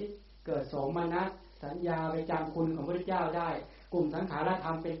ยเกิดโสมนัสสัญญาไปจำคุณของพระพุทธเจ้าได้กลุ่มสังขารธร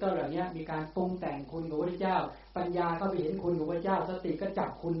รมเป็นต้นเหล่านี้มีการปรุงแต่งคุณของพระพุทธเจ้าปัญญาก็ไปเห็นคุณของพระพุทธเจ้าสติก็จับ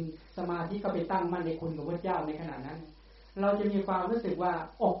คุณสมาธิก็ไปตั้งมั่นในคุณของพระพุทธเจ้าในขณะนั้นเราจะมีความรู้สึกว่า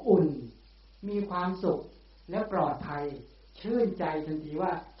อบอุ่นมีความสุขและปลอดภัยชื่นใจทันทีว่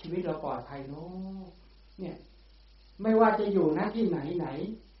าชีวิตเราปลอดภัยเนาะเนี่ยไม่ว่าจะอยู่ณที่ไหน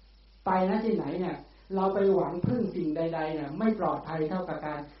ไปณที่ไหนเนี่ยเราไปหวังพึ่งสิ่งใดๆเนี่ยไม่ปลอดภัยเท่ากับก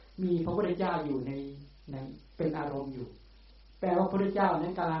ารมีพระพุทธเจ้าอยู่ในเป็นอารมณ์อยู่แปลว่าพระพุทธเจ้านั้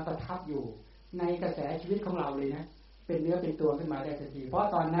นกำลังประทับอยู่ในกระแสชีวิตของเราเลยนะเป็นเนื้อเป็นตัวขึ้นมาได้ทันทีเพราะ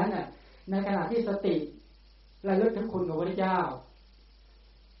ตอนนั้นน่ะในขณะที่สติระลึกถึงคุณของพระพุทธเจ้า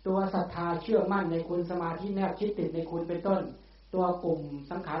ตัวศรัทธาเชื่อมั่นในคุณสมาธิแนบชิดติดในคุณเป็นต้นตัวกลุ่ม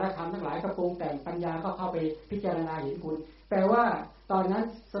สังขารธรรมทั้งหลายกระปรุงแต่งปัญญาก็เข้าไปพิจารณาเห็นคุณแปลว่าตอนนั้น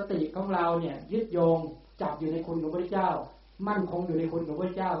สติของเราเนี่ยยึดโยงจับอยู่ในคุณของพระพุทธเจ้ามั่นคงอยู่ในคุณของพระพุท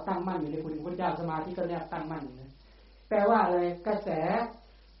ธเจ้าตั้งมั่นอยู่ในคุณของพระพุทธเจ้าสมาธิก็แนบตั้งมั่นนะแปลว่าอะไรกระแส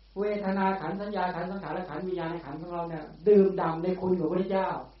เวทนาขันธ์สัญญาขันธ์สังขารขันธ์วิญญาณขันธ์ของเราเนี่ยดื่มด่ำในคุณของพระพุทธเจ้า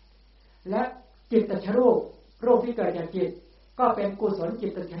และจิตตชรูปรูปที่เกิดจากจิตก็เป็นกุศลจิ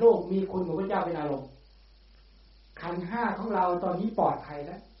ตตชรูปมีคุณของพระเจ้าเป็นอารมณ์ขันธ์ห้าของเราตอนนี้ปลอดภัยแ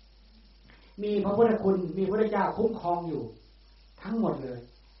ล้วมีพระพุทธคุณมีพระพุทธเจ้าคุ้มครองอยู่ทั้งหมดเลย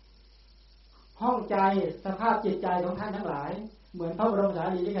ห้องใจสภาพจิตใจของท่านทั้งหลายเหมือนพระบรมสา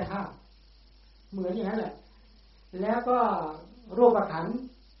รีริกธาตุเหมือนอย่างนั้นแหละแล้วก็รูปขันธ์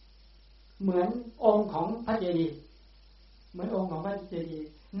เหมือนองค์ของพระเจดีย์เหมือนองค์ของพระเจดีย์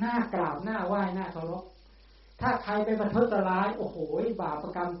หน้ากราบหน้าไหว้หน้าเคารพถ้าใครไปประทุษร้ายโอ้โหบาปปร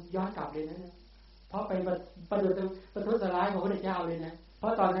ะกรรมย้อนกลับเลยนะเพราะไปประทุษร้ายของพระพุทธเจ้าเลยนะเพรา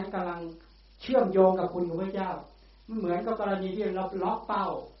ะตอนนั้นกำลังเชื่อมโยงกับคุณของพระเจ้ามันเหมือนกับกรณีที่เราล็อกเป้า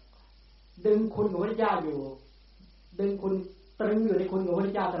ดึงคุณของพระเจ้าอยู่ดึงคุณตรึงอยู่ในคุณของพ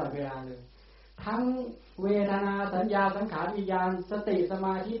ระเจ้าตลอดเวลาเลยทั้งเวทนาสัญญาสังขารวิญญาณสติสม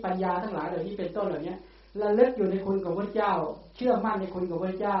าธิปัญญาทั้งหลายเหล่านี้เป็นต้นเหล่านี้ระลึกอยู่ในคุณของพระเจ้าเชื่อมั่นในคุณของพ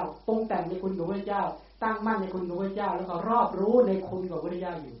ระเจ้าปรุงแต่งในคุณของพระเจ้าตั้งมั่นในคุณของพระเจ้าแล้วก็รอบรู้ในคุณของพระเจ้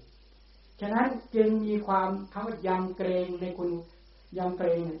าอยู่ฉะนั้นจึงมีความคำว่ายำเกรงในคุณยำเกร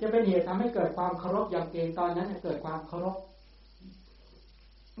งจะเป็นเหตุทำให้เกิดความเคารพยำเกรงตอนนั้นเกิดความเคารพ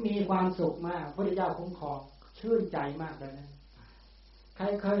มีความสุขมากพระพุทธเจ้าคุ้มครองชื่นใจมากเลยนะใคร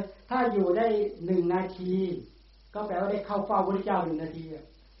เคยถ้าอยู่ได้1 นาทีก็แปลว่าได้เข้าเฝ้าพระพุทธเจ้า1 นาที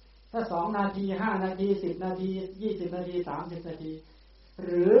ถ้า2 นาที5 นาที10 นาที20 นาที30 นาทีห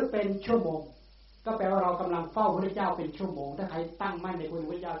รือเป็นชั่วโมงก็แปลว่าเรากำลังเฝ้าพระพุทธเจ้าเป็นชั่วโมงถ้าใครตั้งมั่นในคุณ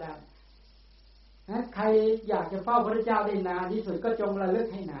พระเจ้าได้นะใครอยากจะเฝ้าพระพุทธเจ้าได้นานที่สุดก็จงระลึก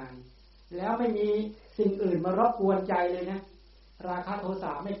ให้นานแล้วไม่มีสิ่งอื่นมารบกวนใจเลยนะราคะโทส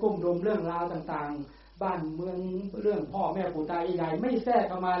ะไม่กุ้มรุมเรื่องราวต่างๆบ้านเมืองเรื่องพ่อแม่ปู่ตายายไม่แทรก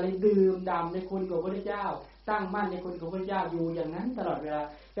เข้ามาเลยดื่มด่ำในคุณของพระพุทธเจ้าตั้งมั่นในคุณของพระพุทธเจ้าอยู่อย่างนั้นตลอดเวลา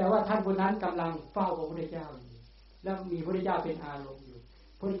แต่ว่าท่านคนนั้นกำลังเฝ้าพระพุทธเจ้าอยู่แล้วมีพระพุทธเจ้าเป็นอารมณ์อยู่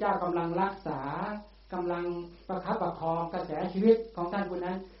พระพุทธเจ้ากำลังรักษากำลังประคับประคองกระแสชีวิตของท่านคน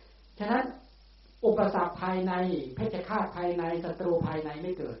นั้นฉะนั้นอุปสรรคภายในเพชฌฆาตภายในศัตรูภายในไ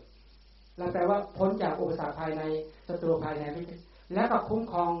ม่เกิดแล้วแปลว่าพ้นจากอุปสรรคภายในศัตรูภายในไม่เกิดแล้วก็คุ้ม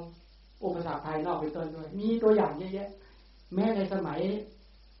ครองอุปสรรคภายนอกเป็นต้นด้วยมีตัวอย่างเยอะแยะแม้ในสมัย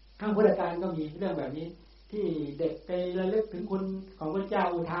ข้างพุทธกาลก็มีเรื่องแบบนี้ที่เด็กไประลึกถึงคุณของพระเจ้า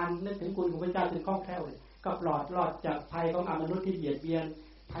อุทานนึกถึงคุณของพระเจ้าจนคล่องแคล่วก็ปลอดรอดจากภัยของอมนุษย์ที่เบียดเบียน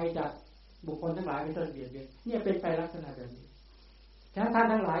ภัยจากบุคคลทั้งหลายเป็นต้นเบียดเบียนเนี่ยเป็นไปลักษณะแบบนี้ฉะนั้นท่าน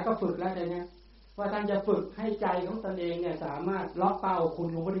ทั้งหลายก็ฝึกแล้วแต่เนี้ยว่าท่านจะฝึกให้ใจของตนเองเนี่ยสามารถล็อกเป้าคุณ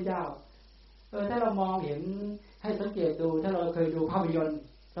ของพระพุทธเจ้าถ้าเรามองเห็นให้สังเกตดูถ้าเราเคยดูภาพยนตร์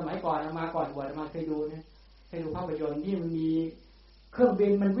สมัยก่อนมาก่อนบวชมาเคยดูนะเคยดูภาพยนตร์ที่มันมีเครื่องบิ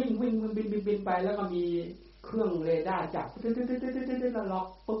นมันวิ่งมันบินไปแล้วก็มีเครื่องเรดาร์จับแล้วล็อก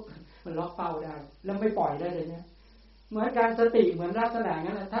ปุ๊บมันล็อกเป้าได้แล้วไม่ปล่อยได้เลยเนี่ยเหมือนการสติเหมือนลักษณะ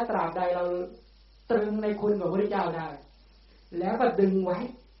นั้นนะถ้าตราบใดเราตรึงในคุณของพระเจ้าได้แล้วก็ดึงไว้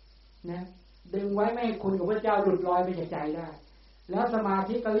นะดึงไว้ไม่ให้คุณของพระเจ้าหลุดลอยไปจากใจได้แล้วสมา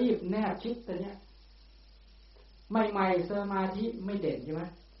ธิก็รีบแนบชิดตัวเนี้ยใหม่ๆสมาธิไม่เด่นใช่ไหม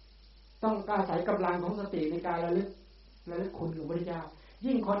ต้องอาศัยกำลังของสติในการระลึกคุณของพระเจ้า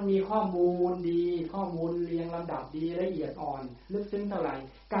ยิ่งคนมีข้อมูลดีข้อมูลเรียงลำดับดีละเอียดอ่อนลึกซึ้งเท่าไหร่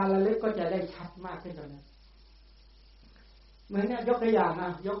การระลึกก็จะได้ชัดมากขึ้นเท่านั้นเหมือนเนี่ยยกตัวอย่า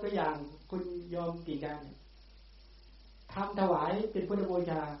งคุณโยมกี่การทำถวายเป็นพุทธบู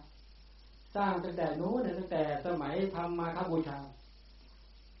ชาสร้างตั้งแต่นู้นตั้งแต่สมัยทำมาฆบูชา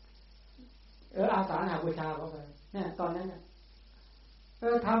อาสาฬหบูชาเข้าไปเนี่ยตอนนั้นเนี่ย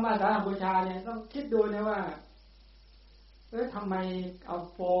ทำอาสาฬหบูชาเนี่ยต้องคิดดูนะว่าทำไมเอา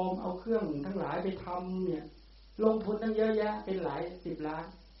โฟมเอาเครื่องทั้งหลายไปทำเนี่ยลงทุนตั้งเยอะแยะเป็นหลาย10 ล้าน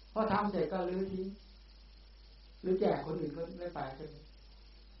พอทำเสร็จก็รื้อทิ้งหรือแจกคนอื่นก็ไม่ไปกัน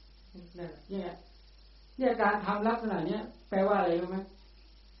เนี่ยการทำลักษณะเนี้ยแปลว่าอะไรรู้ไหม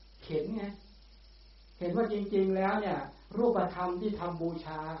เห็นไงเห็นว่าจริงๆแล้วเนี่ยรูปธรรมที่ทำบูช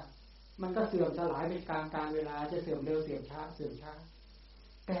ามันก็เสื่อมสลายไปกลางการเวลาจะเสื่อมเร็วเสื่อมช้า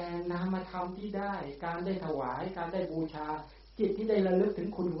แต่นามธรรมที่ได้การได้ถวายการได้บูชาจิตที่ได้ระลึกถึง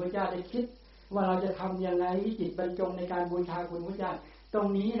คุณพระเจ้าได้คิดว่าเราจะทำยังไงจิตบรรจงในการบูชาคุณพระเจ้าตรง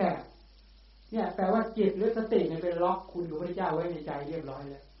นี้แหละเนี่ยแปลว่าจิตหรือสติเนี่ยเป็นล็อกคุณพระเจ้าไว้ในใจเรียบร้อย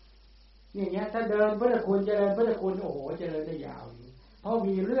แล้วอย่างเงี้ยถ้าเดินพุทธคุณเจริญพุทธคุณโอ้โหเจริญได้ยาวอยู่เพราะ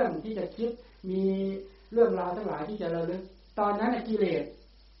มีเรื่องที่จะคิดมีเรื่องราวทั้งหลายที่จะระลึกตอนนั้นกิเลส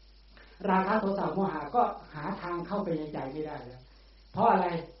ราคะโทสะโมหะก็หาทางเข้าไปในใจไม่ได้แล้วเพราะอะไร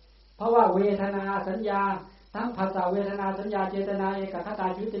เพราะว่าเวทนาสัญญาทั้งภาษาเวทนาสัญญาเจตนาเอกคตา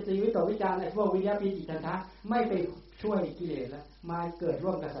ชีวิตติวิตกวิจารณ์ไอ้พวกวิญญาณปีจิตฉันทะไม่ไปช่วยกิเลสแล้วมาเกิดร่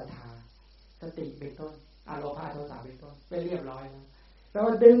วมกับศรัทธาสติเป็นต้นอโลภะโทสะเป็นต้นไปเรียบร้อยแล้วเรา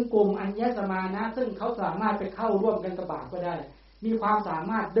ดึงกลุ่มอัญญสมานะซึ่งเขาสามารถไปเข้าร่วมกันกับบาปก็ได้มีความสา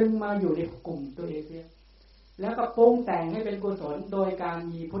มารถดึงมาอยู่ในกลุ่มตัวเองเสียแล้วก็ปรุงแต่งให้เป็นกุศลโดยการ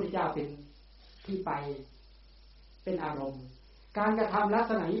มีพระพุทธเจ้าเป็นที่ไปเป็นอารมณ์การกระทำลัก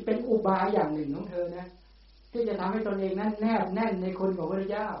ษณะนี้เป็นอุบายอย่างหนึ่งของเธอนะที่จะทำให้ตนเองนั้นแนบแน่นในคุณของพระพุทธ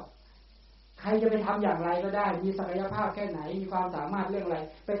เจ้าใครจะไปทำอย่างไรก็ได้มีศักยภาพแค่ไหนมีความสามารถเรื่องอะไร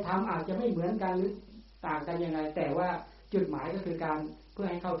ไปทำอาจจะไม่เหมือนกันหรือต่างกันยังไงแต่ว่าจุดหมายก็คือการเพื่อ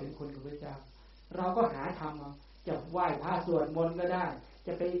ให้เข้าถึงคุณของพระเจ้าเราก็หาทำจะไหว้พระสวดมนต์ก็ได้จ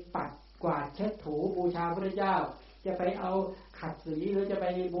ะไปปัดกวาดเช็ดถูบูชาพระเจ้าจะไปเอาขัดสีหรือจะไป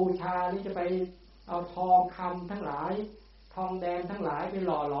บูชาหรือจะไปเอาทองคำทั้งหลายทองแดงทั้งหลายไปห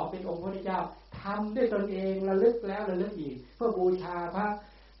ล่อหลอมเป็นองค์พระเจ้าทำด้วยตนเองระลึกแล้วระลึกอีกเพื่อบูชาพระ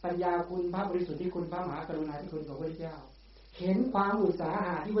ปัญญาคุณพระบริสุทธิ์ที่คุณพระมหากรุณาธิคุณของพระเจ้าเห็นความอุตสาห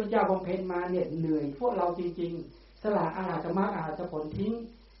ะที่พระเจ้าบำเพ็ญมาเหน็ดเหนื่อยพวกเราจริงๆสละอาหารมรรคอาหารผลทิ้ง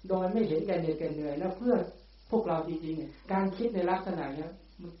โดยไม่เห็นแก่เหน็ดแก่เหนื่อยแล้วเพื่อพวกเราจริงๆเนี่ยการคิดในลักษณะนี้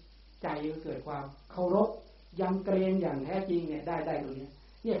ใจเกิดความเคารพยำเกรงอย่างแท้จริงเนี่ยได้ตรงนี้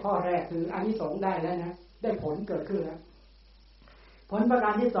เนี่ยข้อแรกคืออานิสงส์ได้แล้วนะได้ผลเกิดขึ้นแล้วผลประกา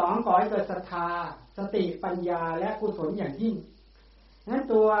รที่2ก่อให้เกิดศรัทธาสติปัญญาและกุศลอย่างยิ่งนั้น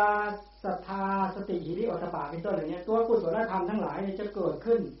ตัวศรัทธาสติหิริโอตตัปปะเป็นต้นอย่างนี้ตัวกุศลธรรมทั้งหลายจะเกิด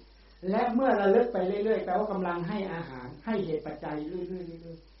ขึ้นและเมื่อระลึกไปเรื่อยๆแปลว่ากำลังให้อาหารให้เหตุปัจจัยเรื่อย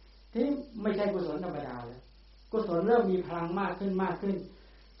ๆที่ไม่ใช่กุศลธรรมดาแล้วกุศลเริ่มมีพลังมากขึ้น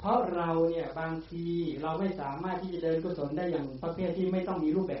เพราะเราเนี่ยบางทีเราไม่สามารถที่จะเดินกุศลได้อย่างประเภทที่ไม่ต้องมี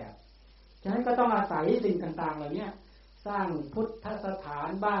รูปแบบฉะนั้นก็ต้องอาศัยสิ่งต่างๆเหล่านี้สร้างพุทธสถาน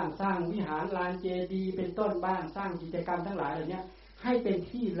บ้างสร้างวิหารลานเจดีย์เป็นต้นบ้างสร้างกิจกรรมทั้งหลายเหล่านี้ให้เป็น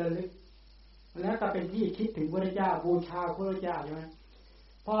ที่ระลึกแล้วก็เป็นที่คิดถึงพระเจ้าบูชาพระเจ้าใช่ไหม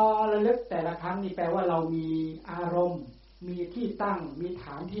พอระลึกแต่ละครั้งนี่แปลว่าเรามีอารมณ์มีที่ตั้งมีฐ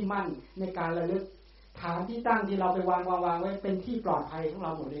านที่มั่นในการระลึกฐานที่ตั้งที่เราไปวางไว้เป็นที่ปลอดภัยของเร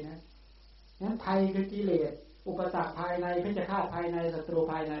าหมดเลยนะนั้นภัยคือกิเลสอุปสรรคภายในเพชฌฆาตภายในศัตรู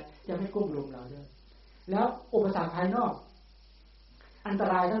ภายในจะไม่กุ้มลุมเราด้วยแล้วอุปสรรคภายนอกอันต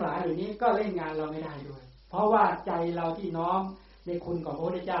รายทั้งหลายเหล่านี้ก็เล่นงานเราไม่ได้ด้วยเพราะว่าใจเราที่น้อมในคุณของพระ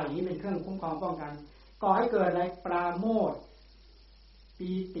พุทธเจ้าอย่างนี้เป็นเครื่องคุ้มครองป้องกันก่อให้เกิดอะไรปราโมทย์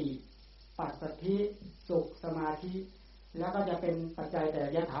ปีติปัสสัทธิสุขสมาธิแล้วก็จะเป็นปัจจัยแต่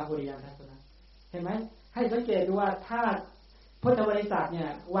ยถาภูริยทัศนะเห็นไหมให้สังเกตดูว่าถ้าพุทธบริษัทเนี่ย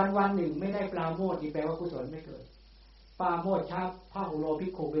วันหนึ่งไม่ได้ปราโมทย์นี่แปลว่ากุศลไม่เกิดปราโมทย์ชาพระหุโรภิ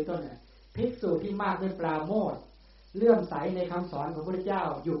กขุเป็นต้นเนี่ยภิกษุที่มากด้วยปราโมทย์ เลื่อมใสในคำสอนของพระพุทธเจ้า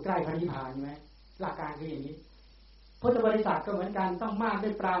อยู่ใกล้พระนิพพานไหมหลักการคืออย่างนี้พุทธบริษัทก็เหมือนกันต้องมากด้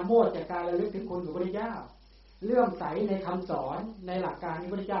วยปราโมทย์จากการระลึกถึงคุณของพระพุทธเจ้าเลื่อมใสในคำสอนในหลักการที่พ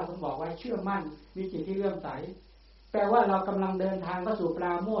ระพุทธเจ้าทรงบอกไว้เชื่อมั่นมีจิตที่เลื่อมใสแปลว่าเรากำลังเดินทางเข้าสู่ปร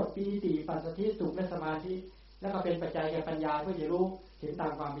าโมทย์ปีติปัสสัทธิสุขและสมาธิแล้วก็เป็นปัจจัยแก่ปัญญาเพื่อจะรู้เห็นตา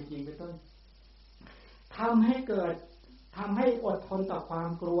มความเป็นจริงเป็นต้นทำให้อดทนต่อความ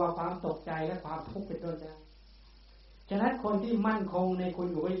กลัวความตกใจและความทุกข์เป็นต้นได้ฉะนั้นคนที่มั่นคงในคุณ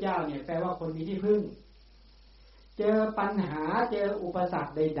ของพระเจ้าเนี่ยแปลว่าคนมีที่พึ่งเจอปัญหาเจออุปสรร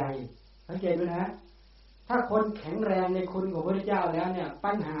คใดๆสังเกตดูนะถ้าคนแข็งแรงในคุณของพระเจ้าแล้วเนี่ย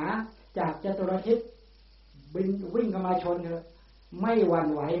ปัญหาจากจตุรทิศบินวิ่งเข้ามาชนเลยไม่หวั่น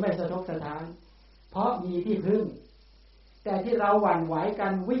ไหวไม่สะทกสะท้านเพราะมีที่พึ่งแต่ที่เราหวั่นไหวกั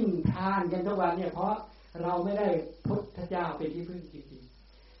นวิ่งพล่านกันทุกวันเนี่ยเพราะเราไม่ได้พุทธเจ้าเป็นที่พึ่งจริง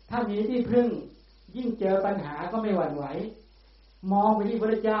ๆถ้ามีที่พึ่งยิ่งเจอปัญหาก็ไม่หวั่นไหวมองไปที่พ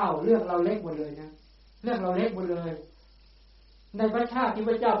ระเจ้าเรื่องเราเล็กหมดเลยนะเรื่องเราเล็กหมดเลยในพระชาติที่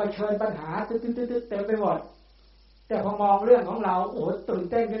พระเจ้าเผชิญปัญหาตึ๊ดๆๆเต็มไปหมดแต่พอมองเรื่องของเราโอ้ตื่น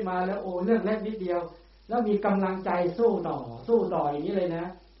เต้นขึ้นมาแล้วโอ้เรื่องเล็กนิดเดียวแล้วมีกำลังใจสู้ต่ออย่างนี้เลยนะ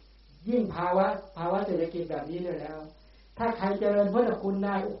ยิ่งภาวะเศรษฐกิจแบบนี้เลยแล้วถ้าใครเจริญพุทธคุณไ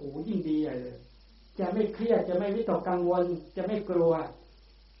ด้โอ้โหยิ่งดีใหญ่เลยจะไม่เครียดจะไม่วิตกกังวลจะไม่กลัว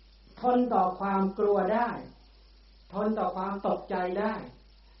ทนต่อความกลัวได้ทนต่อความตกใจได้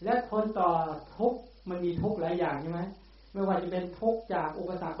และทนต่อทุกข์มันมีทุกข์หลายอย่างใช่ไหมไม่ว่าจะเป็นทุกข์จากอุ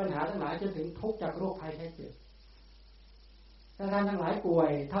ปสรรคปัญหาทั้งหลายจนถึงทุกข์จากโรคภัยไข้เจ็บถ้าท่านทั้งหลายป่วย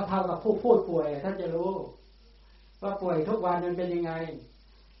เท่ากับผู้พูดป่วยท่านจะรู้ว่าป่วยทุกวันมันเป็นยังไง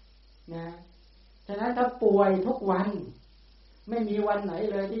นะฉะนั้นถ้าป่วยทุกวันไม่มีวันไหน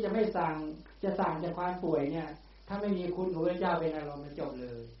เลยที่จะไม่สั่งจากความป่วยเนี่ยถ้าไม่มีคุณของพระเจ้าเป็นอารมณ์มันจบเล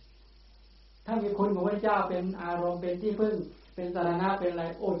ยถ้ามีคุณของพระเจ้าเป็นอารมณ์เป็นที่พึ่งเป็นสรณะเป็นอะไร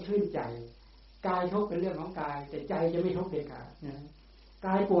โอ้ชื่นใจกายทุกข์เป็นเรื่องของกายแต่ใจจะไม่ทุกข์เด็ดขาดนะก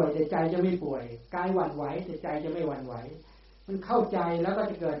ายป่วยแต่ใจจะไม่ป่วยกายหวั่นไหวแต่ใจจะไม่หวั่นไหวมันเข้าใจแล้วก็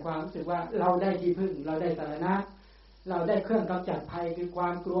จะเกิดความรู้สึกว่าเราได้ที่พึ่งเราได้สรณะเราได้เครื่องกำจัดภัยคือควา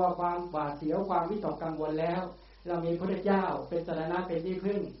มกลัวความหวาดเสียวความวิตกกังวลแล้วเรามีพระเจ้าเป็นสรณะเป็นที่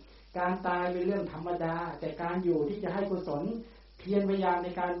พึ่งการตายเป็นเรื่องธรรมดาแต่การอยู่ที่จะให้กุศลเพียรพยายามใน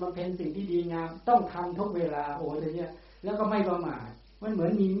การบำเพ็ญสิ่งที่ดีงามต้องทำทุกเวลาโอ้โหเนี่ยแล้วก็ไม่ประมาทมันเหมือ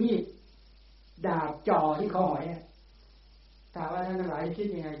นมีมีดดาบจ่อที่คอหอยถามว่าท่านทั้งหลายคิด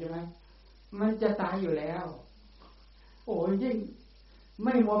ยังไงใช่ไหมมันจะตายอยู่แล้วโอ้ยยิ่งไ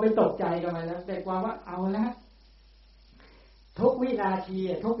ม่มัวไปตกใจกันมาแล้วแต่ความว่าเอาละทุกวินาที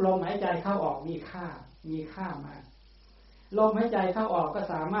ทุกลมหายใจเข้าออกมีค่ามากลมหายใจเข้าออกก็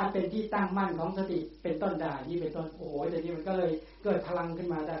สามารถเป็นที่ตั้งมั่นของสติเป็นต้นได้นี่เป็นต้นโอ้โหแต่นี้มันก็เลยเกิดพลังขึ้น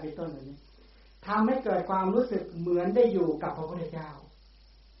มาได้เป็นต้นแบบนี้ทำให้เกิดความรู้สึกเหมือนได้อยู่กับพระพุทธเจ้า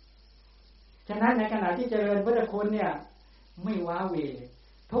ฉะนั้นในขณะที่เจริญพุทธคุณเนี่ยไม่ว้าเหว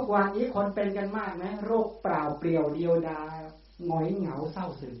ทุกวันนี้คนเป็นกันมากนะโรคเปล่าเปลี่ยวเดียวดายหงอยเหงาเศร้า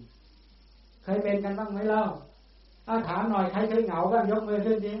ซึมเคยเป็นกันบ้างไหมเล่าถามหน่อยใครเคยเหงาบ้างยกมือ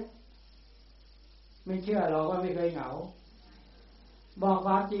ขึ้นดิไม่เชื่อหรอกว่าไม่เคยเหงาบอกค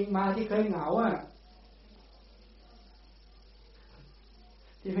วามจริงมาที่เคยเหงา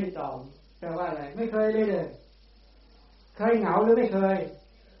ที่ไม่ตอบแปลว่าอะไรไม่เคยเลยเคยเหงาหรือไม่เคย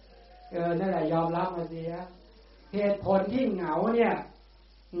นั่นแหละยอมรับมาสิฮะเหตุผลที่เหงาเนี่ย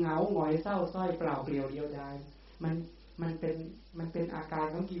เหงาหงอยเศร้าส้อยเปล่าเปลี่ยวเดียวดายมันเป็นอาการ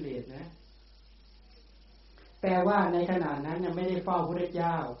ของกิเลสนะแปลว่าในขณะนั้นเนี่ยไม่ได้เฝ้าพระพุทธเ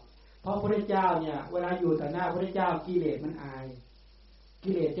จ้าเพราะพระพุทธเจ้าเนี่ยเวลาอยู่ต่อหน้าพระพุทธเจ้ากิเลสมันอาย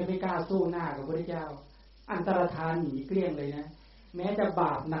กิเลสจะไม่กล้าสู้หน้ากับพระพุทธเจ้าอันตรธานหนีเกลี้ยงเลยนะแม้จะบ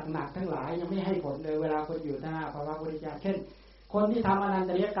าปหนักๆทั้งหลายยังไม่ให้ผลเลยเวลาคนอยู่หน้าพระพุทธเจ้าเช่นคนที่ทำอนัน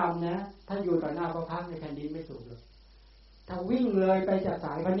ตริยกรรมนะถ้าอยู่ต่อหน้าพระพักในแผ่นดินไม่สูงเลยถ้าวิ่งเลยไปจากส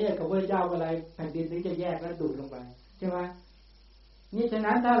ายพระเนตรกับพระเจ้าอะไรแผ่นดินถึงจะแยกและดูดลงไปใช่ไหมนี่ฉะ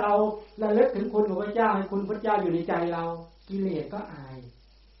นั้นถ้าเราระลึกถึงคุณของพระเจ้าให้คุณพระเจ้าอยู่ในใจเรากิเลสก็อาย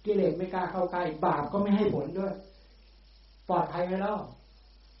กิเลสไม่กล้าเข้าใกล้บาปก็ไม่ให้ผลด้วยปลอดภัยไว้แล้ว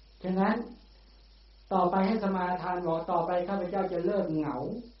ฉะนั้นต่อไปให้สมาทานบอกต่อไปข้าพเจ้าจะเลิกเหงา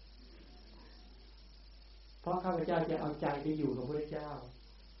เพราะข้าพเจ้าจะเอาใจไปอยู่กับพระเจ้า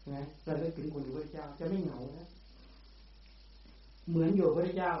นะระลึกถึงคุณของพระเจ้าจะไม่เหงานะเหมือนอยู่พร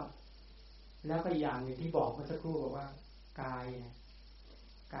ะเจ้าแล้วก็อย่างหนึ่งที่บอกเมื่อสักครู่บอกว่ากา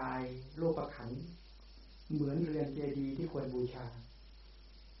ยรูปขันธ์เหมือนเรือนเจดีย์ที่ควรบูชา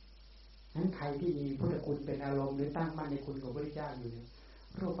นั้นใครที่มีพุทธคุณเป็นอารมณ์หรือตั้งมั่นในคุณของพระเจ้าอยู่เนี่ย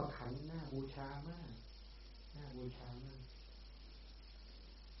รูปขันธ์น่าบูชามาก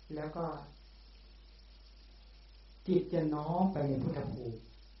แล้วก็ จิตจะน้อมไปในพุทธภูมิ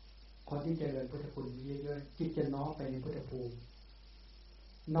คนที่เจริญพุทธคุณเยอะๆจิตจะน้อมไปในพุทธภูมิ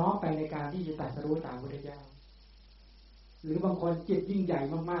น้อมไปในการที่จะตรัสรู้ตามพุทธเจ้าหรือบางคนจิตยิ่งใหญ่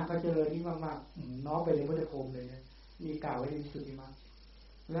มากๆเขาเจริญยิ่งมากๆน้อมไปในพุทธภูมิเลยนะมีกล่าวไว้ในวิสุทธิมรรค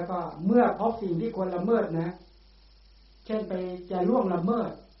แล้วก็เมื่อพบสิ่งที่ควรละเมิดนะเช่นไปจะล่วงละเมิ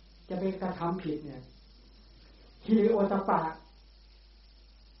ดจะไปกระทำผิดเนี่ยฮิริโอตปะ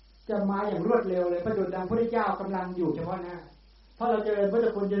จะมาอย่างรวดเร็วเลยประดุจดังพระเจ้ากำลังอยู่เฉพาะหน้าเพราะเราเจริญพุทธ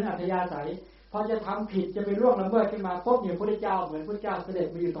คุณจนอัธยาศัยพอจะทำผิดจะไปล่วงละเมิดขึ้นมาปุ๊บเนี่ยพระเจ้าเหมือนพระเจ้าเสด็จ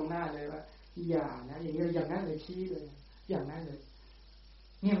มาอยู่ตรงหน้าเลยว่าอย่านะอย่างนี้อย่างนั้นเลยชี้เลยอย่างนั้นเลย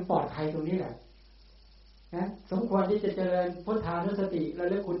นี่มันปลอดภัยตรงนี้แหละนะสมควรที่จะเจริญพุทธานุสติระ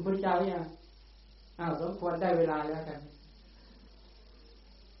ลึกคุณพระเจ้าอย่างสมควรได้เวลาแล้วกัน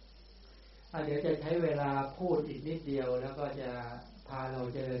เดี๋ยวจะใช้เวลาพูดอีกนิดเดียวแล้วก็จะพาเรา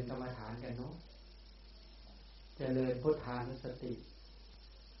เจริญกรรมฐานกันเนาะเจริญพุทธานุสติ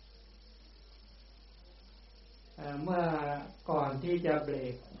เมื่อก่อนที่จะเบร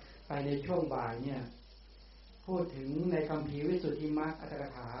กไปในช่วงบ่ายเนี่ยพูดถึงในคัมภีร์วิสุทธิมรรคอัตถก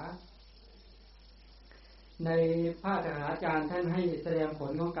ถาในพระอัตถกถาจารย์ท่านให้แสดงผ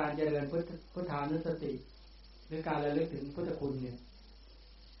ลของการเจริญพุทธานุสติหรือการระลึกถึงพุทธคุณเนี่ย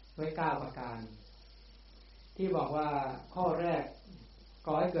ไว้9ประการที่บอกว่าข้อแรก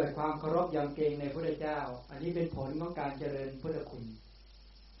ก่อให้เกิดความเคารพยำเกรงในพระพุทธเจ้าอันนี้เป็นผลของการเจริญพุทธคุณ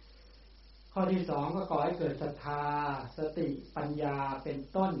ข้อที่2ก็ก่อให้เกิดศรัทธาสติปัญญาเป็น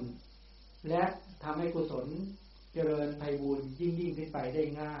ต้นและทำให้กุศลเจริญไพบูลย์ยิ่งขึ้นไปได้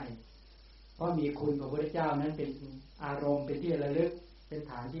ง่ายเพราะมีคุณของพระพุทธเจ้านั้นเป็นอารมณ์เป็นที่ระลึกเป็น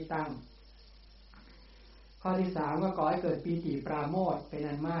ฐานที่ตั้งข้อที่3ก็ก่อให้เกิดปีติปราโมทย์เป็น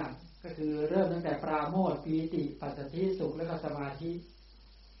อันมากก็คือเริ่มตั้งแต่ปราโมทย์ปีติปัสสัทธิสุขและก็สมาธิ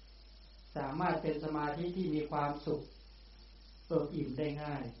สามารถเป็นสมาธิที่มีความสุขเอิบอิ่มได้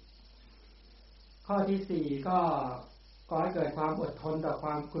ง่ายข้อที่4ก็ก่อให้เกิดความอดทนต่อคว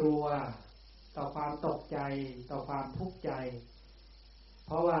ามกลัวต่อความตกใจต่อความทุกข์ใจเพ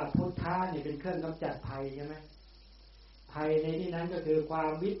ราะว่าพุทธะนี่เป็นเครื่องกำจัดภัยใช่ไหมภัยในที่นั้นก็คือควา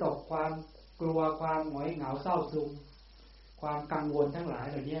มวิตกความกลัวความหงอยเหงาเศร้าซึมความกังวลทั้งหลาย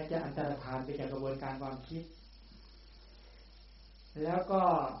เหล่านี้จะอันตรธานไปจากกระบวนการความคิดแล้วก็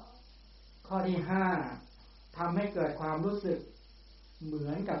ข้อที่5ทำให้เกิดความรู้สึกเหมื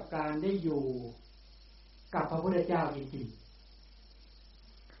อนกับการได้อยู่กับพระพุทธเจ้าจริง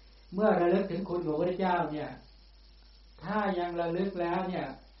ๆเมื่อระลึกถึงคุณของพระพุทธเจ้าเนี่ยถ้ายังระลึกแล้วเนี่ย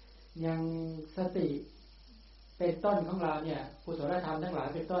ยังสติเป็นต้นของเราเนี่ยกุศลธรรมทั้งหลาย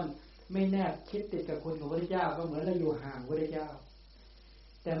เป็นต้นไม่แนบคิดติดกับคุณของพระพุทธเจ้าก็เหมือนเราอยู่ห่างพระพุทธเจ้า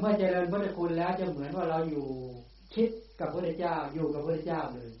แต่เมื่อเจริญพุทธคุณแล้วจะเหมือนว่าเราอยู่คิดกับพระพุทธเจ้าอยู่กับพระพุทธเจ้า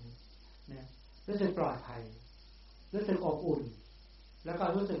เลยนะรู้สึกปลอดภัยรู้สึกอบอุ่นแล้วก็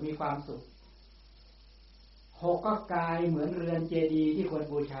รู้สึกมีความสุข6ก็กายเหมือนเรือนเจดีย์ที่ควร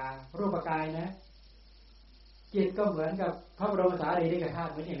บูชารูปกายนะจิตก็เหมือนกับพระบรมสารีริกธา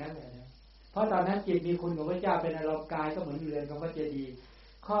ตุเหมือนอย่างนั้นเลยนะเพราะตอนนั้นจิตมีคุณของพระเจ้าเป็นอารมณ์กายก็เหมือนเรือนของพระเจดีย์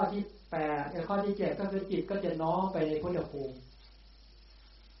ข้อที่8ข้อที่7ก็คือจิตก็จะน้อมไปในพุทธภูมิ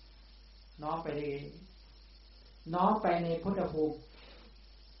น้อมไปในพุทธภูมิ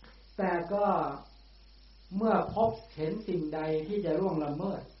แต่ก็เมื่อพบเห็นสิ่งใดที่จะล่วงละเ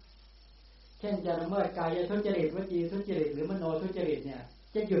มิดเช่นจะละเมิดกายทุจริตวจีทุจริตหรือมโนทุจริตเนี่ย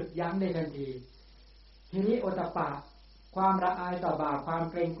จะหยุดยั้งได้ทันทีฮิริโอตปะความละอายต่อบาปความ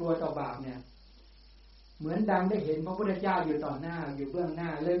เกรงกลัวต่อบาปเนี่ยเหมือนดังได้เห็นพระพุทธเจ้าอยู่ต่อหน้าอยู่เบื้องหน้า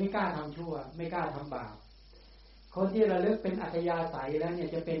เลยไม่กล้าทำชั่วไม่กล้าทำบาปคนที่ระลึกเป็นอัธยาศัยแล้วเนี่ย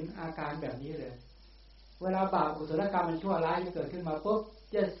จะเป็นอาการแบบนี้เลยเวลาบาปกุศลกรรมมันชั่วร้ายจะเกิดขึ้นมาปุ๊บ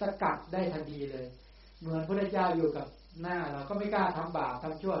จะสกัดได้ทันทีเลยเหมือนพระพุทธเจ้าอยู่กับหน้าเราก็ไม่กล้าทำบาปท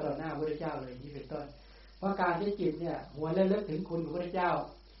ำชั่วต่อหน้าพระพุทธเจ้าเลยนี่เป็นต้นเพราะการที่จิตเนี่ยหัวระลึกถึงคุณของพระพุทธเจ้า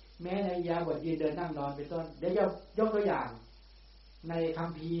แม้ในอิริยาบถยืนเดินนั่งนอนเป็นต้นเดี๋ยวจะยกตัวอย่างในคัม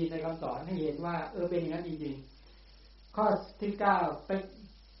ภีร์ในคำสอนให้เห็นว่าเป็นอย่างนั้นจริงๆข้อที่9เป็น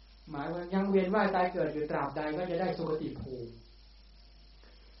หมายว่ายังเวียนว่ายตายเกิดอยู่ตราบใดก็จะได้สุคติภูมิ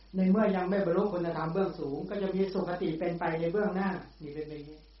ในเมื่อยังไม่บรรลุคุณธรรมเบื้องสูงก็จะมีสุคติเป็นไปในเบื้องหน้านี่เป็นอย่าง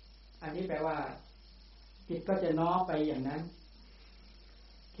นี้อันนี้แปลว่าจิตก็จะน้อมไปอย่างนั้น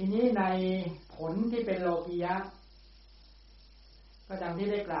ทีนี้ในผลที่เป็นโลกียะก็ดังที่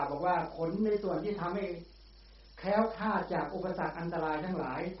ได้กล่าวบอกว่าผลในส่วนที่ทำให้แคล้วคลาดจากอุปสรรคอันตรายทั้งหล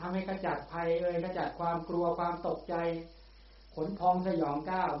ายทำให้ขจัดภัยขจัดความกลัวความตกใจขนพองสยอง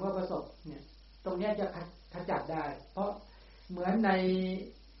ก้าวเมื่อประสบเนี่ยตรงนี้จะขจัดได้เพราะเหมือนใน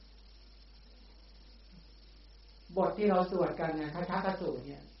บทที่เราสวดกันนะทัชฌะสูตรเ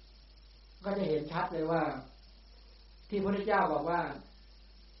นี่ยก็จะเห็นชัดเลยว่า ที่พระพุทธเจ้าบอกว่า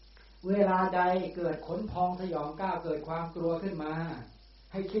เวลาใดเกิดขนพองสยองก้าวเกิดความกลัวขึ้นมา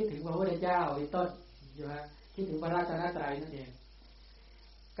ให้คิดถึงพระพุทธเจ้าเป็นต้นใช่ไหมคิดถึงพระรัตนตรัยนั่นเอง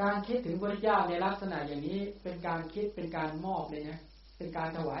การคิดถึงพระพุทธเจ้าในลักษณะอย่างนี้เป็นการคิดเป็นการมอบเลยนะเป็นการ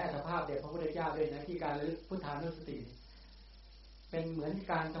ถวายอัตภาพแด่พระพุทธเจ้าด้วยนะที่การระลึกพุทธานุสติเป็นเหมือน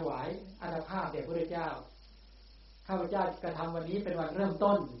การถวายอัตภาพแด่พระพุทธเจ้าข้าพเจ้ากระทำวันนี้เป็นวันเริ่ม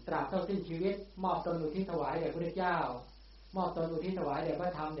ต้นตราบเท่าสิ้นชีวิตมอบตนอุทิศถวายแด่พระพุทธเจ้ามอบตนอุทิศถวายแด่พร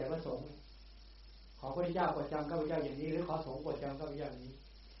ะธรรมแด่พระสงฆ์ขอพระพุทธเจ้าโปรดจำข้าพเจ้าอย่างนี้หรือขอสงฆ์โปรดจำข้าพเจ้าอย่างนี้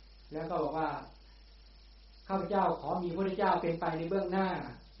แล้วก็บอกว่าข้าพเจ้าขอมีพระพุทธเจ้าเป็นไปในเบื้องหน้า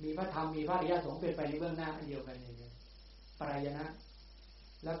มีพระธรรมมีพระอริยสงฆ์เป็นไปในเบื้องหน้าอันเดียวกันอย่างนี้ปรายณะ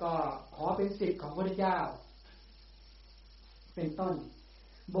แล้วก็ขอเป็นศิษย์ของพระพุทธเจ้าเป็นต้น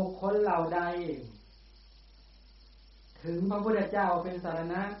บุคคลเหล่าใดถึงพระพุทธเจ้าเป็นสร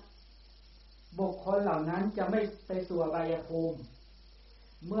ณะบุคคลเหล่านั้นจะไม่ไปสู่อบายภูมิ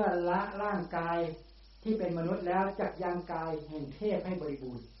เมื่อละร่างกายที่เป็นมนุษย์แล้วจักยังกายแห่งเทพให้บริ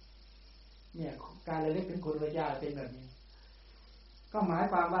บูรณ์เนี่ยการระลึกถึงคุณพระเจ้าเป็นแบบนี้ก็หมาย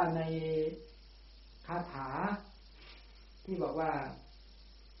ความว่าในคาถาที่บอกว่า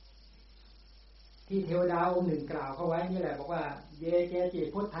ที่เทวดาองค์หนึ่งกล่าวเข้าไว้นี่แหละบอกว่าเยเกจิ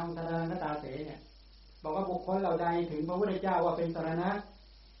พุทธังสรณตาเสเนี่ยบอกว่าบุคคลเหล่าใดถึงพระพุทธเจ้าว่าเป็นสรณะ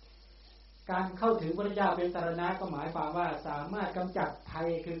การเข้าถึงพระพุทธเจ้าเป็นสรณะก็หมายความว่าสามารถกำจัดภัย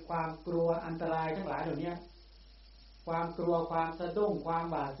คือความกลัวอันตรายทั้งหลายเหล่านี้ความกลัวความสะดุ้งความ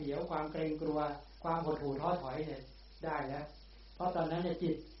หวาดเสียวความเกรงกลัวความหดหู่ท้อถอยเนี่ยได้แล้วเพราะตอนนั้นเนี่ยจิ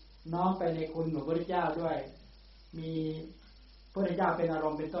ตน้อมไปในคุณของพระพุทธเจ้าด้วยมีพระพุทธเจ้าเป็นอาร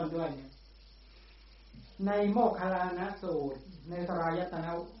มณ์เป็นต้นด้วยเนี่ยในโมคคัลลานะสูตรในสลายตน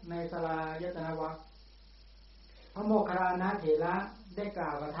ะวรรคพระโมคคัลลานะเถระได้กล่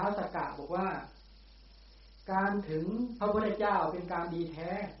าวกับท้าวสักกะบอกว่าการถึงพระพุทธเจ้าเป็นการดีแท้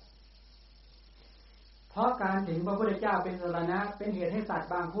เพราะการถึงพระพุทธเจ้าเป็นสรณะเป็นเหตุให้สัตว์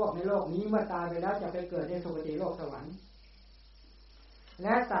บางพวกในโลกนี้เมื่อตายไปแล้วจะไปเกิดในสุคติโลกสวรรค์แล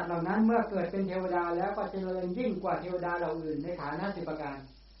ะสัตว์เหล่านั้นเมื่อเกิดเป็นเทวดาแล้วก็เจริญยิ่งกว่าเทวดาเหล่าอื่นในฐานะ10ประการ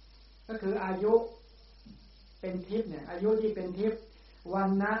ก็คืออายุเป็นทิพย์เนี่ยอายุที่เป็นทิพย์วัน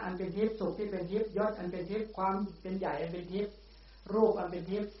นะอันเป็นทิพย์สุขที่เป็นทิพย์ยศอันเป็นทิพย์ความเป็นใหญ่อันเป็นทิพย์รูปอันเป็น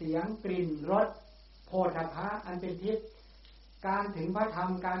ทิพย์เสียงกลิ่นรสโผฏฐัพพะอันเป็นทิพย์การถึงพระธรรม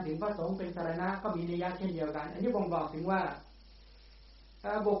การถึงพระสงฆ์เป็นสรณะก็มีนัยยะเช่นเดียวกันอันนี้บ่งบอกถึงว่า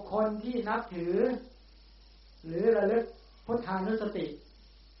บุคคลที่นับถือหรือระลึกพุทธานุสติ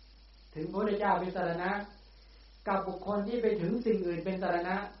ถึงพระพุทธเจ้าเป็นสรณะกับบุคคลที่ไปถึงสิ่งอื่นเป็นสรณ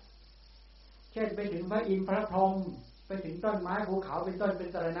ะเช่นไปถึงพระอินทร์พระพรหมไปถึงต้นไม้ภูเขาเป็นต้นเป็น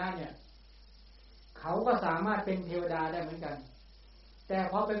สรณะเนี่ยเขาก็สามารถเป็นเทวดาได้เหมือนกันแต่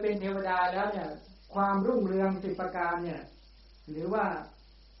พอไปเป็นเทวดาแล้วเนี่ยความรุ่งเรือง10ประการเนี่ยหรือว่า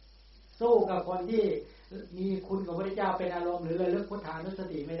สู้กับคนที่มีคุณของพระพุทธเจ้าเป็นอารมณ์หรือระลึกพุทธานุส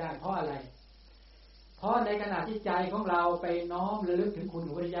ติไม่ได้เพราะอะไรเพราะในขณะที่ใจของเราไปน้อมระลึกถึงคุณข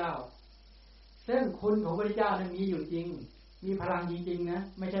องพระพุทธเจ้าซึ่งคุณของพระพุทธเจ้านั้นมีอยู่จริงมีพลังจริงๆนะ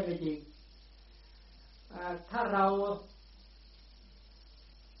ไม่ใช่ไม่จริงถ้าเรา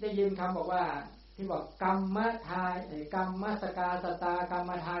ได้ยินคำบอกว่าที่บอกกรรมทายกรรมสกาสตากรร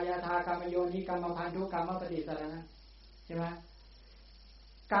มทายาทากรรมโยนิกรรมพันธุกรรมปฏิสารนะใช่ไหม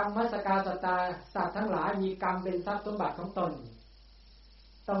กรรมสกาสตาสัตว์ทั้งหลายมีกรรมเป็นทรัพย์สมบัติของตน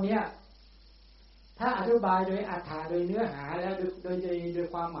ตรงเนี้ยถ้าอธิบายโดยอรรถะโดยเนื้อหาแล้วโดย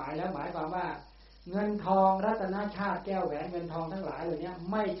ความหมายแล้วหมายความว่าเงินทองรัตนชาติแก้วแหวนเงินทองทั้งหลายเหล่านี้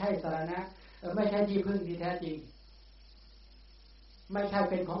ไม่ใช่สรณะไม่ใช่ที่พึ่งที่แท้จริงไม่ใช่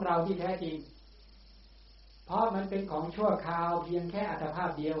เป็นของเราที่แท้จริงเพราะมันเป็นของชั่วคราวเพียงแค่อัตภาพ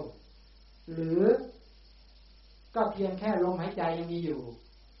เดียวหรือก็เพียงแค่ลมหายใจยังมีอยู่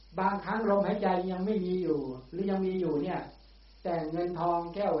บางครั้งลมหายใจยังไม่มีอยู่หรือยังมีอยู่เนี่ยแต่เงินทอง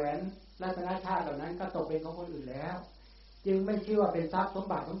แก้วแหวนรัตนชาติเหล่านั้นก็ตกเป็นของคนอื่นแล้วจึงไม่ชื่อว่าเป็นทรัพย์สม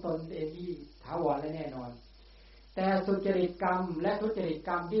บัติของตนเองที่ถาวรและแน่นอนแต่สุจริตกรรมและทุจริตก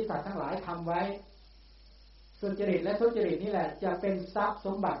รรมที่สัตว์ทั้งหลายทำไว้สุจริตและทุจริตนี่แหละจะเป็นทรัพย์ส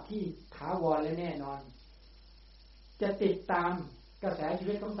มบัติที่ถาวรและแน่นอนจะติดตามกระแสชี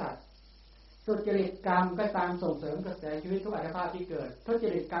วิตของสัตว์สุจริตกรรมก็ตามส่งเสริมกระแสชีวิตทุกอัตภาพที่เกิดทุจ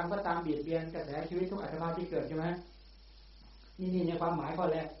ริตกรรมก็ตามเบียดเบียนกระแสชีวิตทุกอัตภาพที่เกิดใช่ไหมนี่ในความหมายข้อ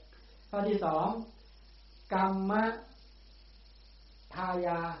แรกข้อที่2กรรมทาย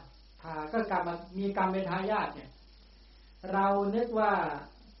าทาก็กรรมมีกรรมเป็นทายาทเนี่ยเรานึกว่า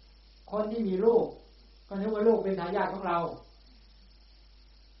คนที่มีลูกก็นึกว่าลูกเป็นทายาทของเรา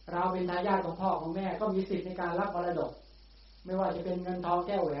เป็นทายาทของพ่อของแม่ก็มีสิทธิ์ในการรับมรดกไม่ว่าจะเป็นเงินทองแ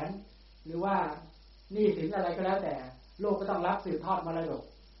ก้วแหวนหรือว่าหนี้สินอะไรก็แล้วแต่ ลูกก็ต้องรับสืบทอดมรดก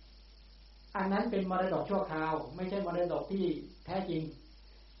อันนั้นเป็นมรดกชั่วคราวไม่ใช่มรดกที่แท้จริง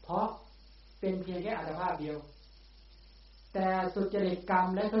เพราะเป็นเพียงแค่อัตภาพเดียวแต่สุจริตกรรม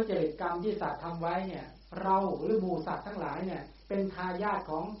และทุจริตกรรมที่สัตว์ทำไว้เนี่ยเราหรือหมู่สัตว์ทั้งหลายเนี่ยเป็นทายาท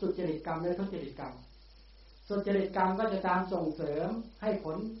ของสุจริตกรรมและทุจริตกรรมสุจริตกรรมก็จะตามส่งเสริมให้ผ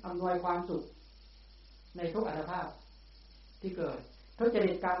ลอำนวยความสุขในทุกอัตภาพที่เกิดทุจริ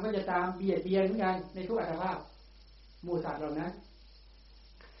ตกรรมก็จะตามเบียดเบียนเหมือนกันในทุกอัตภาพหมู่สัตว์เหล่านั้น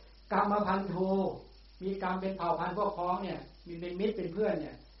กรรมพันโทมีกรรมเป็นเผ่าพันธุ์พวกพ้องเนี่ยมีเป็นมิตรเป็นเพื่อนเ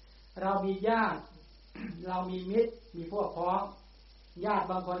นี่ยเรามีญาติ เรามีมิตรมีพวกพ้องญาติ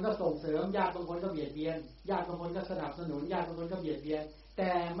บางคนก็ส่งเสริมญาติบางคนก็เบียดเบียนญาติบางคนก็สนับสนุนญาติบางคนก็เบียดเบียนแต่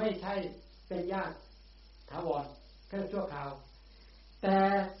ไม่ใช่เป็นญาติถาวรแค่ชั่วคราวแต่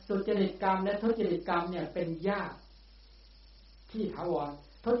สุจริตกรรมและทุจริตกรรมเนี่ยเป็นญาติที่ถาวร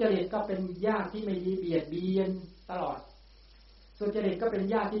ทุจริตก็เป็นญาติที่ไม่ดีเบียดเบียนตลอดสุจริตก็เป็น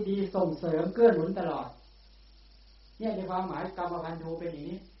ญาติที่ดีส่งเสริมเกื้อหนุนตลอดเนี่ยในความหมายกรรมพันธุเป็นอย่าง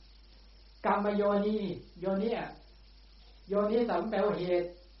นี้กรรมโยนีโยนีสัมแปลว่าเหตุ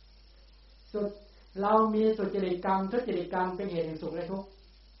สุดเรามีสุจริตกรรมทุจริตกรรมเป็นเหตุแห่งสุขและทุกข์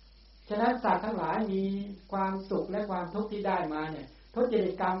ฉะนั้นสัตว์ทั้งหลายมีความสุขและความทุกข์ที่ได้มาเนี่ยทุจริ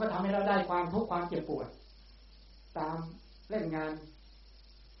ตกรรมก็ทำให้เราได้ความทุกข์ความเจ็บปวดตามเล่นงาน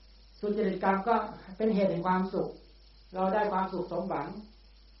สุจริตกรรมก็เป็นเหตุแห่งความสุขเราได้ความสุขสมหวัง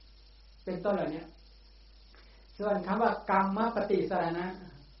เป็นต้นเหล่านี้ส่วนคำว่ากรรมปฏิสรณะ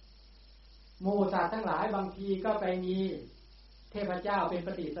หมู่สัตว์ทั้งหลายบางทีก็ไปมีเทพเจ้าเป็นป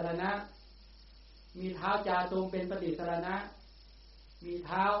ฏิสรณะมีเท้าจาตุมเป็นปฏิสรณะมีเ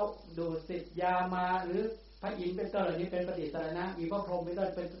ท้าดูสิทธยามาหรือพระอินทร์เป็นต้นเหล่านี้เป็นปฏิสรณะมีพระพรหมเป็นต้น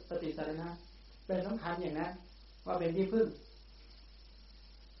เป็นปฏิสรณะเป็นสำคัญอย่างนั้นว่าเป็นที่พึ่ง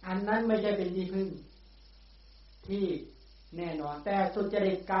อันนั้นไม่ใช่เป็นที่พึ่งที่แน่นอนแต่สุจ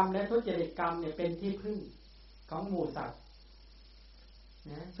ริตกรรมและทุจริตกรรมเนี่ยเป็นที่พึ่งของหมู่สัตว์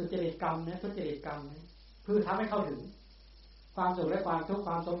นะสุจริตกรรมนะทุจริตกรรมนะเพื่อทำให้เข้าถึงความสุขและความทุกข์ค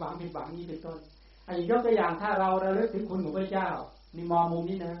วามสมหวังผิดหวังนี้เป็นต้นยกตัวอย่างถ้าเราระลึกถึงคุณของพระเจ้านี่มองมุม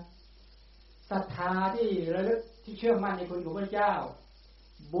นี้นะศรัทธาที่ระลึกที่เชื่อมั่นในคุณของพระเจ้า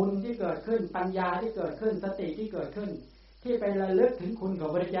บุญที่เกิดขึ้นปัญญาที่เกิดขึ้นสติที่เกิดขึ้นที่ไประลึกถึงคุณขอ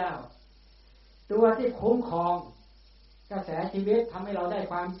งพระเจ้าตัวที่คุ้มครองกระแสชีวิตทำให้เราได้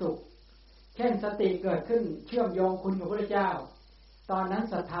ความสุขเช่นสติเกิดขึ้นเชื่อมโยงคุณของพระเจ้าตอนนั้น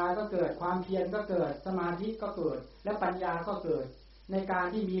ศรัทธาก็เกิดความเพียรก็เกิดสมาธิก็เกิดและปัญญาก็เกิดในการ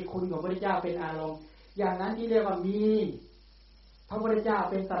ที่มีคุณของพระเจ้าเป็นอารมณ์อย่างนั้นที่เรียกว่ามีพระพุทธเจ้า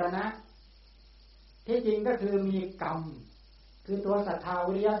เป็นสรณะที่จริงก็คือมีกรรมคือตัวศรัทธา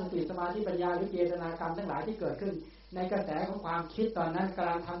วิริยะสติสมาธิปัญญาหรือเจตนากรรมทั้งหลายที่เกิดขึ้นในกระแสของความคิดตอนนั้นกำ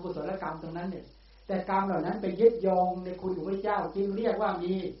ลังทำกุศลกรรมตรงนั้นเนี่ยแต่กรรมเหล่านั้นไปยึดโยงในคุณของพระเจ้าจึงเรียกว่า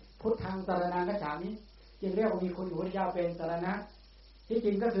มีพุทธังสรณังคัจฉามิจึงเรียกว่ามีคุณของพระเจ้าเป็นสรณะที่จ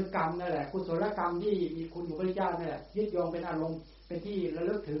ริงก็คือกรรมนั่นแหละกุศลกรรมที่มีคุณของพระเจ้านั่นแหละยึดโยงเป็นอารมณ์เป็นที่ระ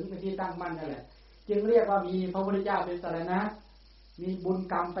ลึกถึงเป็นที่ตั้งมั่นนั่นแหละจึงเรียกว่ามีพระพุทธเจ้าเป็นสรณะมีบุญ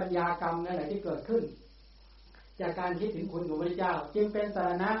กรรมปัญญากรรมนั่นแหละที่เกิดขึ้นจากการคิดถึงคุณของพระเจ้าจึงเป็นสร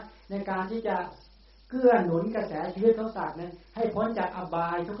ณะในการที่จะเกื้อหนุนกระแสชีวิตของสัตว์นั้นให้พ้นจากอบา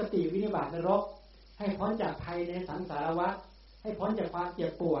ยทุกขติวินิบาตนรกให้พ้นจากภัยในสังสารวัฏให้พ้นจากความเจ็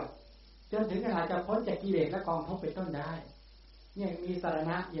บปวดจนถึงขนาดจะพ้นจากกิเลสและกองทุกข์เป็นต้นได้เนี่ยมีสร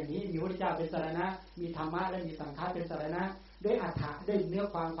ณะอย่างนี้มีพระพุทธเจ้าเป็นสรณะมีธรรมะและมีสังฆะเป็นสรณะด้วยอรรถะด้วยเนื้อ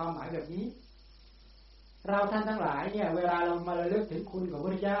ความหมายแบบนี้เราท่านทั้งหลายเนี่ยเวลาเรามาระลึกถึงคุณของพระพุ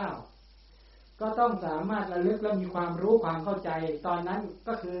ทธเจ้าก็ต้องสามารถระลึกและมีความรู้ความเข้าใจตอนนั้น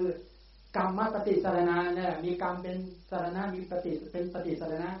ก็คือกรรมปฏิสรณะเนี่ยมีกรรมเป็นสรณะมีเป็นปฏิส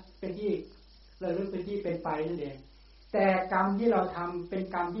รณะเป็นที่ระลึกเป็นที่เป็นไปนั่นเองแต่กรรมที่เราทำเป็น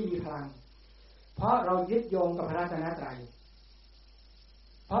กรรมที่มีพลังเพราะเรายึดโยงกับพระรัตนตรัย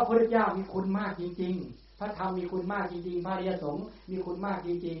เพราะพระพุทธเจ้ามีคุณมากจริงๆพระธรรมมีคุณมากจริงๆพระอริยสงฆ์มีคุณมากจ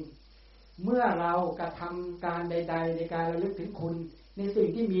ริงๆเมื่อเรากระทำการใดๆในการระลึกถึงคุณในสิ่ง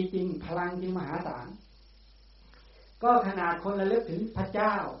ที่มีจริงพลังจริงมหาศาลก็ขนาดคนระลึกถึงพระเจ้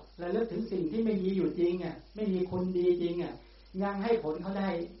าระลึกถึงสิ่งที่ไม่มีอยู่จริงอ่ะไม่มีคุณดีจริงอ่ะยังให้ผลเขาได้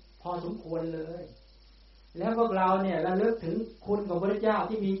พอสมควรเลยแล้วพวกเราเนี่ยระลึกถึงคุณของพระเจ้า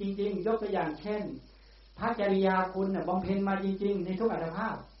ที่มีจริงๆยกตัวอย่างเช่นพระจริยาคุณน่ะบำเพ็ญมาจริงๆในทุกอัตภา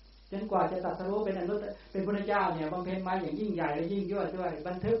พจนกว่าจะตรัสรู้เป็นอนุตตรเป็นพระเจ้าเนี่ยบำเพ็ญมาอย่างยิ่งใหญ่และยิ่งยวดด้วย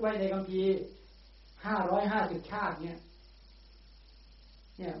บันทึกไว้ในคัมภีร์550ชาติเนี่ย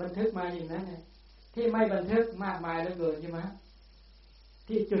บันทึกมาอย่างนั้นเนี่ยที่ไม่บันทึกมากมายเหลือเกินใช่ไหมท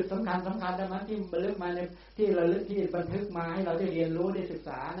ที่จุดสำคัญแล้วมันที่บันทึกมาในที่ระลึกที่บันทึกมาให้เราได้เรียนรู้ได้ศึกษ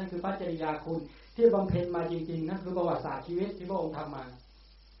านั่นคือพระจริยาคุณที่บำเพ็ญมาจริงๆนั่นคือประวัติศาสตร์ชีวิตที่พระองค์ทำมา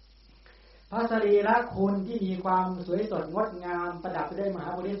พระสรีระคุณที่มีความสวยสดงดงามประดับไปด้วยมหา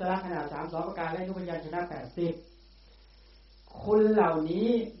บุริสละขนาด32ประการและนุพยัญชนะ80คุณเหล่านี้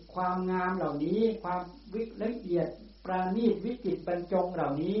ความงามเหล่านี้ความละเอียดประณีตวิจิตรบรรจงเหล่า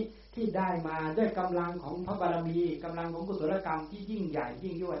นี้ที่ได้มาด้วยกำลังของพระบารมีกำลังของกุศลกรรมที่ยิ่งใหญ่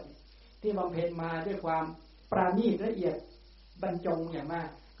ยิ่งยวดที่บำเพ็ญมาด้วยความประณีตละเอียดบรรจงอย่างมาก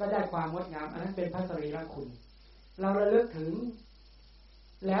ก็ได้ความงดงามอันนั้นเป็นพระสรีระคุณเราระลึกถึง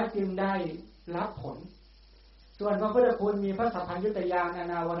แล้วจึงได้รับผลส่วนพระพุทธคุณมีพระสัพพัญญุตญาณอ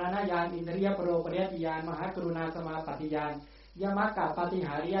นาวรณญาณอินทรียปโรปริยติญาณมหากรุณาสมาปฏิญาณยมกะปฏิห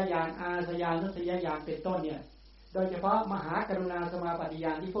าริยญาณอาสยานุสยญาณเป็นต้นเนี่ยโดยเฉพาะมหากรุณาสมาปฏิญ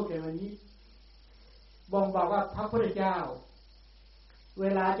าณที่พูดกันวันนี้บ่งบอกว่าพระพุทธเจ้าเว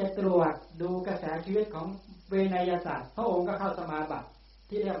ลาจะตรวจดูกระแสชีวิตของเวนยศาสตร์พระองค์ก็เข้าสมาบัติ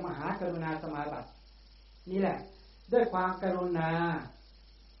ที่เรียกมหากรุณาสมาบัตินี่แหละด้วยความกรุณา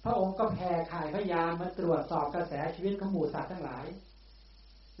พระองค์ก็แผ่ข่ายพยานมาตรวจสอบกระแสชีวิตของหมู่สัตว์ทั้งหลาย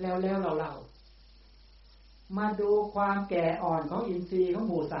แล้วเรามาดูความแก่อ่อนของอินทรีย์ของ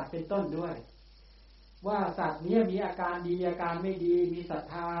หมู่สัตว์เป็นต้นด้วยว่าสัตว์นี้มีอาการดีอาการไม่ดีมีศรัท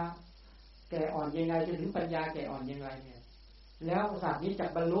ธาแก่อ่อนยังไงจนถึงปัญญาแก่อ่อนยังไงเนี่ยแล้วสัตว์นี้จะ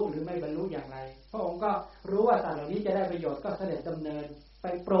บรรลุหรือไม่บรรลุอย่างไรพระองค์ก็รู้ว่าสัตว์เหล่านี้จะได้ประโยชน์ก็เสด็จดำเนินไป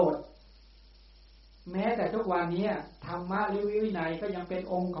โปรดแม้แต่ทุกวันนี้ธรรมะหรือวินัยก็ยังเป็น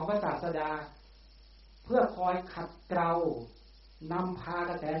องค์ของพระศาสดาเพื่อคอยขัดเกลานำพา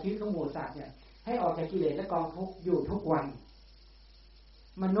กระแสชีวิตของหมู่สัตว์เนี่ยให้ออกจากกิเลสและกองทุกข์อยู่ทุกวัน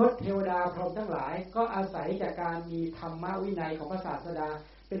มนุษย์เทวดาพรหมทั้งหลายก็อาศัยจากการมีธรรมะวินัยของพระศาสดา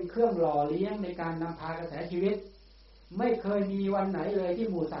เป็นเครื่องหล่อเลี้ยงในการนำพากระแสชีวิตไม่เคยมีวันไหนเลยที่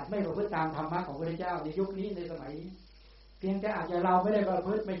หมู่สัตว์ไม่ประพฤติตามธรรมะของพระพุทธเจ้าในยุคนี้ในสมัยนี้เพียงแต่อาจจะเราไม่ได้ประพ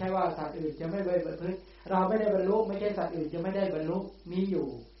ฤติไม่ใช่ว่าสัตว์อื่นจะไม่ได้ประพฤติเราไม่ได้บรรลุไม่ใช่สัตว์อื่นจะไม่ได้บรรลุมีอยู่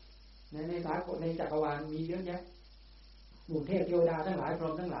ในสากลในจักรวาลมีเยอะแยะหมู่เทพเทวดาทั้งหลายพร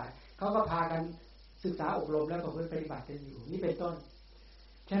หมทั้งหลายเขาก็พากันศึกษาอบรมแล้วประพฤติปฏิบัติกันอยู่นี่เป็นต้น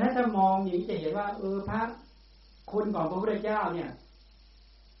ฉะนั้นถ้ามองอย่างนี้จะเห็นว่าพระคุณของพระพุทธเจ้าเนี่ย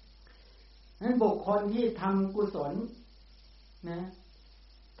นั้นบุคคลที่ทำกุศลนะ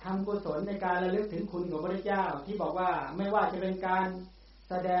ทำกุศลในการระลึกถึงคุณของพระพุทธเจ้าที่บอกว่าไม่ว่าจะเป็นการ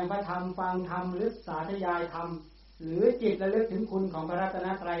แสดงพระธรรมฟังธรรมหรือสาธยายธรรมหรือจิตระลึกถึงคุณของพระรัตน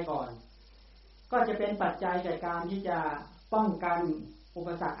ตรัยก่อนก็จะเป็นปัจจัยแก่การที่จะป้องกันอุป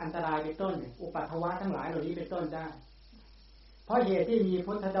สรรคอันตรายเป็นต้นอุปัฏฐวะทั้งหลายเหล่านี้เป็นต้นได้เพราะเหตุที่มี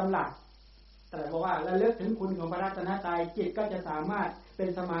พุทธดำรัสแต่บอกว่าระลึกถึงคุณของพระรัตนตรัยจิตก็จะสามารถเป็น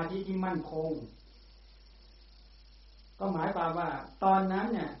สมาธิที่มั่นคงก็หมายความว่าตอนนั้น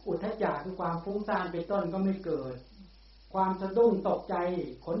เนี่ยอุทธัจจะคือความฟุ้งซ่านเป็นต้นก็ไม่เกิดความสะดุ้งตกใจ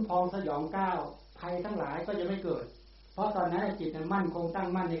ขนพองสยองก้าวภัยทั้งหลายก็จะไม่เกิดเพราะตอนนั้นจิตมันมั่นคงตั้ง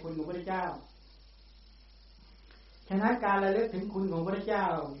มั่นในคุณของพระเจ้าฉะนั้นการระลึกถึงคุณของพระเจ้า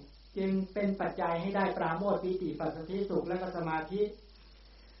จึงเป็นปัจจัยให้ได้ปราโมทย์ปีติปัสสัทธิสุขและก็สมาธิ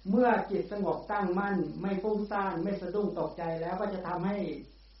เมื่อจิตสงบตั้งมั่นไม่ฟุ้งซ่านไม่สะดุ้งตกใจแล้วก็จะทำให้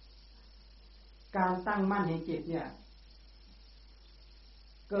การตั้งมั่นแห่งจิตเนี่ย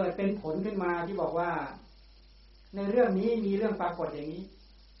เกิดเป็นผลขึ้นมาที่บอกว่าในเรื่องนี้มีเรื่องปรากฏอย่างนี้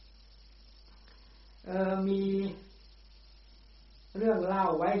มีเรื่องเล่า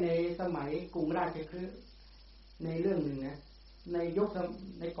ไว้ในสมัยกรุงราชคฤห์ในเรื่องหนึ่งนะในยุค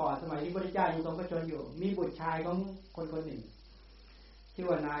ในก่อนสมัยที่พระพุทธเจ้ายังทรงพระชนม์อยู่มีบุตรชายของคนหนึ่งชื่อ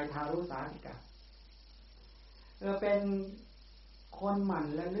ว่านายทารุสาธิกาเป็นคนหมั่น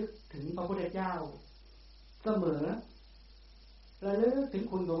ระลึกถึงพระพุทธเจ้าเสมอระลึกถึง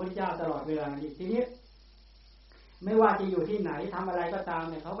คุณของพระพุทธเจ้าตลอดเวลาทีนี้ไม่ว่าจะอยู่ที่ไหนทำอะไรก็ตาม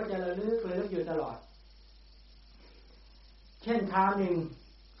เนี่ยเขาก็จะระลึกอยู่ตลอดเช่นคราวหนึ่ง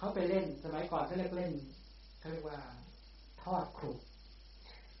เขาไปเล่นสมัยก่อนเขาเรียกว่าทอดครุ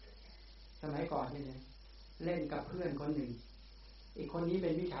สมัยก่อนนี่เนี่ยเล่นกับเพื่อนคนหนึ่งอีกคนนี้เป็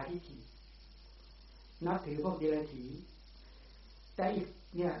นวิชาทิฏฐินับถือพวกเดรัจฉีแต่อีก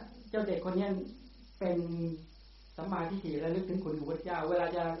เนี่ยเจ้าเด็กคนนี้เป็นสัมมาทิฏฐิระลึกถึงคุณของพระเจ้าเวลา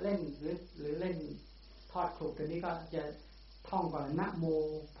จะเล่นหรือเล่นทอดครุตัวนี้ก็จะท่องก่อนนะโม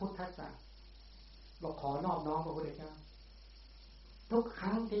พุทธัสสะบอกขอนอบน้อมพระพุทธเจ้าทุกค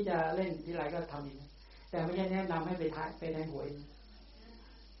รั้งที่จะเล่นทีไรก็ทำอย่างนี้แต่ไม่ใช่แนะนำให้ไปแทงหวย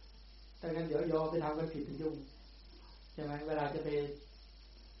แต่งั้นเดี๋ยวยอไปทำกันผิดถึงยุ่งใช่ไหมเวลาจะไป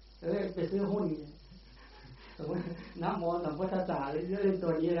ซื้อหุ้นสมมตินะโมสัมพุทธัสสะหรือเล่นตั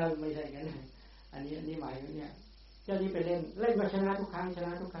วนี้เราไม่ใช่งั้นอันนี้หมายเนี่ย เจ้านี้ไปเล่นมาชนะทุกครั้ง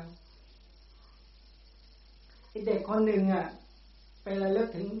ไอเด็กคนหนึ่งอ่ะไประลึก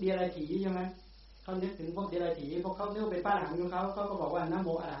ถึงเดรัจฉีใช่ไหมเขานึกถึงพวกเดรัจฉีพวกเขาเรียกเป็นป้าหลานของเขาก็บอกว่านะโม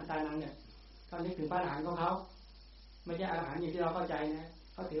อรหันตานังเนี่ยเขานึกถึงป้าหลานของเขาไม่ใช่อรหันต์อย่างที่เราเข้าใจนะ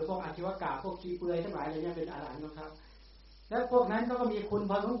เขาถือพวกอาชีวกะพวกขี้เปลือยทั้งหลายอะไรเนี่ยเป็นอรหันต์ของเขาแล้วพวกนั้นเขาก็มีคุณ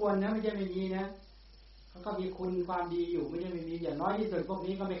พอสมควรนะไม่ใช่ไม่มีนะเขาก็มีคุณความดีอยู่ไม่ใช่ไม่มีอย่างน้อยที่สุดพวก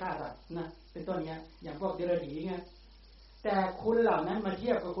นี้ก็ไม่ฆ่าสัตว์นะเป็นต้นเนี้ยอย่างพวกเดรัจฉีไงแต่คุณเหล่านั้นมาเที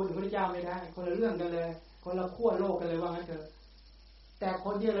ยบกับคุณพระเจ้าไม่ได้คนละเรื่องกันเลยคนละขั้วโลกกันเลยว่างั้นเถอะแต่ค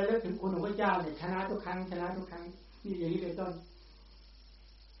นที่เราเลิกถึงคุณของพระเจ้าเนี่ยชนะทุกครั้งนี่อย่างนี้เป็นต้น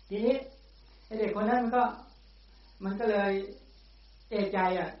ทีนี้ไอเด็กคนนั้นมันก็เลยเอกใจ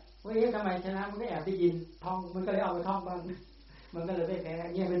อ่ะว่าทำไมชนะมันก็แอบได้ยินท่องมันก็เลยเอาไปท่องบ้างมันก็เลยไม่แพ้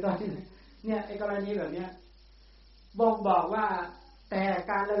เนี่ยเป็นต้นเนี่ยไอ้กรณีแบบเนี้ยบอกว่าแต่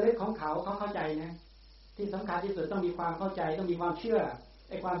การระลึกของเขาเข้าใจนะที่สำคัญที่สุดต้องมีความเข้าใจต้องมีความเชื่อ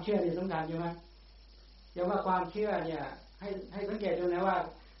ไอ้ความเชื่อนี่สำคัญใช่ไหมอย่างว่าความเชื่อเนี่ยให้สังเกตดูนะว่า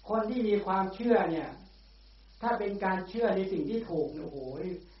คนที่มีความเชื่อเนี่ยถ้าเป็นการเชื่อในสิ่งที่ถูกโอ้โห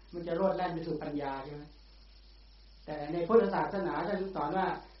มันจะโลดแล่นไปสู่ปัญญาใช่ไหมแต่ในพุทธศาสนาท่านสอนว่า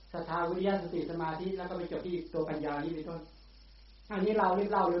ศรัทธาวิริยะสติสมาธิแล้วก็ไปจบที่ตัวปัญญานี่เป็นต้นอันนี้เรารีบ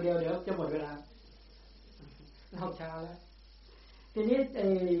เล่าเร็วๆเดี๋ยวจะหมดเวลาเล่าช้าแล้วทีนี้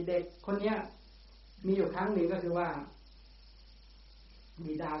เด็กคนเนี้ยมีอยู่ครั้งหนึ่งก็คือว่า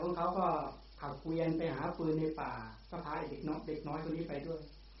บิดาของเขาก็ขับเกวียนไปหาปืนในป่าก็พาเด็กน้อยคนนี้ไปด้วย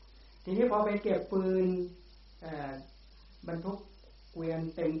ทีนี้พอไปเก็บปืนบรรทุกเกวียน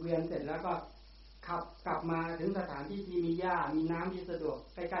เต็มเกวียนเสร็จแล้วก็ขับกลับมาถึงสถานที่ที่มีหญ้ามีน้ำที่สะดวก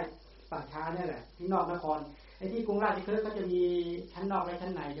ใกล้ๆป่าช้านี่แหละที่นอกนครไอ้ที่กรุงราชคฤห์เขาจะมีชั้นนอกและชั้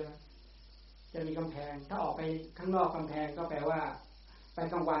นในใช่ไหมจะมีกำแพงถ้าออกไปข้างนอกกำแพงก็แปลว่าไป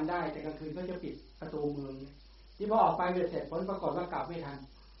กลางวันได้แต่กลางคืนก็จะปิดประตูเมืองที่พอออกไปเสร็จผลปรากฏว่ากลับไม่ทัน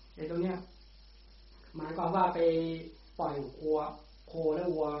ไอ้ตรงเนี้ยหมายความว่าไปปล่อยโคและ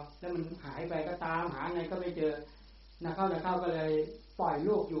วัวแล้วมันหายไปก็ตามหาไงก็ไม่เจอนักเข้าก็เลยปล่อย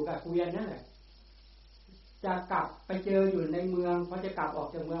ลูกอยู่กับเกวียนนั่นแหละจะกลับไปเจออยู่ในเมืองพอจะกลับออก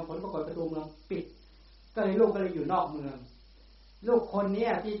จากเมืองผลปรากฏประตูเมืองปิดก็เลยลูกก็เลยอยู่นอกเมืองลูกคนนี้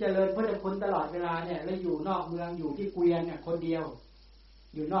ที่เจริญพุทธคุณตลอดเวลาเนี่ยแล้วอยู่นอกเมืองอยู่ที่เกวียนเนี่ยคนเดียว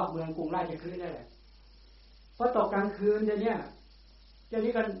อยู่นอกเมืองกรุงราชคฤห์นั่นแหละพอตกกลางคืนเนี่ยเจ้า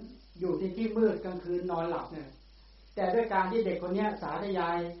นี้กันอยู่ในที่มืดกลางคืนนอนหลับเนี่ยแต่ด้วยการที่เด็กคนนี้สาธยา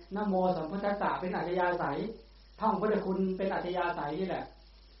ยนะโมสัมพุทธัสสะเป็นอัธยาศัยท่องพุทธคุณเป็นอัธยาศัยนี่แหละ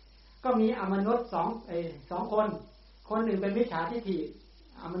ก็มีอมนุษย์สองคนหนึ่งเป็นมิจฉาทิฏฐิ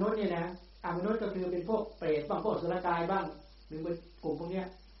อมนุษย์นี่นะอมนุษย์ก็คือเป็นพวกเปรตบ้างพวกสุรกายบ้างหรือเป็นกลุ่มพวกนี้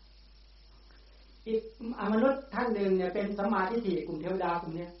อีกอมนุษย์ท่านหนึ่งเนี่ยเป็นสัมมาทิฏฐิกลุ่มเทวดาก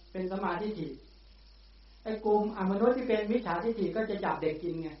ลุ่มนี้เป็นสัมมาทิฏฐิไอ้กลุ่มอมนุษย์ที่เป็นมิจฉาทิฏฐิก็จะจับเด็กกิ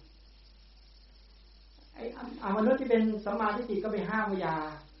นไงไอ้อมนุษย์ที่เป็นสัมมาทิฏฐิก็ไปห้าม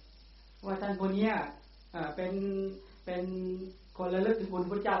ว่าท่านคนนี้เป็นคนระลึกถึงคุณ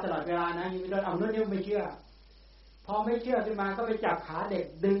พระเจ้าตลอดเวลานะยังไม่โดนอมนุษย์นี่ไม่เชื่อพอไม่เชื่อขึ้นมาก็ไปจับขาเด็ก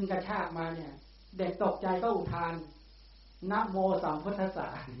ดึงกระชากมาเนี่ยเด็กตกใจก็อุทานนะโมสัมพุทธัสสะ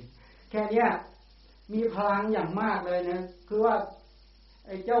แค่นี้มีพลังอย่างมากเลยนะคือว่าไ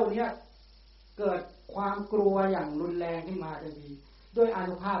อ้เจ้าเนี้ยเกิดความกลัวอย่างรุนแรงขึ้นมาทันทีด้วยอา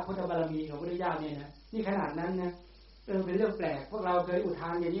นุภาพพุทธบารมีของพระพุทธเจ้าเนี่ยนะนี่ขนาดนั้นนะเป็นเรื่องแปลกพวกเราเคยอุทา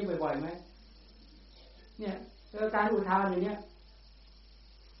นอย่างนี้บ่อยๆไหมเนี่ยการอุทานอย่างเนี้ย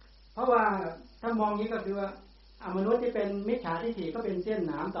เพราะว่าถ้ามองนี้ก็คือว่าอมนุษย์ที่เป็นมิจฉาทิฏฐิก็เป็นเส้นห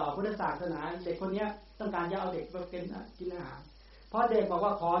นามต่อพุทธศาสนาเด็กคนนี้ต้องการจะเอาเด็กมาเป็นกินอาหารเพราะเด็กบอกว่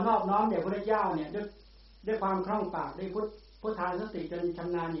าขอนอบน้อมเด็กพระเจ้าเนี่ยด้วยความคล่องปากด้วยพุทธานุสติจนช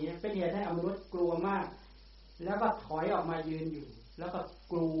ำนาญนี้เป็นเหตุให้อมนุษย์กลัวมากแล้วก็ถอยออกมายืนอยู่แล้วก็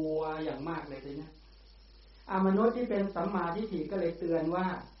กลัวอย่างมากเลยทีนี้อมนุษย์ที่เป็นสัมมาทิฏฐิก็เลยเตือนว่า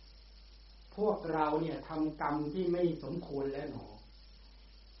พวกเราเนี่ยทำกรรมที่ไม่สมควรแล้วหนอ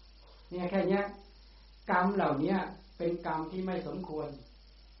เนี่ยแค่นี้กรรมเหล่านี้เป็นกรรมที่ไม่สมควร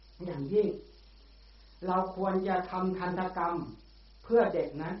อย่างยิ่งเราควรจะทำทันตกรรมเพื่อเด็ก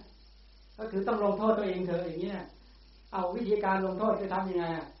นะก็คือต้องลงโทษตัวเองเถอะอย่างนี้นะเอาวิธีการลงโทษจะทำยังไง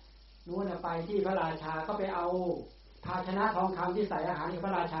นู้นไปที่พระราชาก็ไปเอาภาชนะทองคำที่ใส่อาหารของพร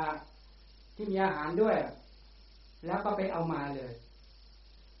ะราชาที่มีอาหารด้วยแล้วก็ไปเอามาเลย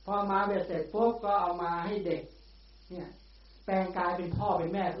พอมาเสร็จปุ๊บก็เอามาให้เด็กเนี่ยแปลงกายเป็นพ่อเป็น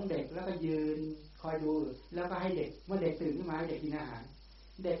แม่ของเด็กแล้วก็ยืนคอยดูแล้วก็ให้เด็กเมื่อเด็กตื่นขึ้นมาให้เด็กกินอาหาร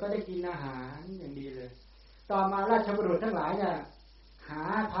เด็กก็ได้กินอาหารอย่างดีเลยต่อมาราชบุรุษทั้งหลายเนี่ยหา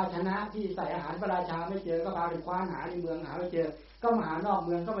ภาชนะที่ใส่อาหารพระราชาไม่เจอก็พาไปคว้านหาในเมืองหาไม่เจอก็มาหานอกเ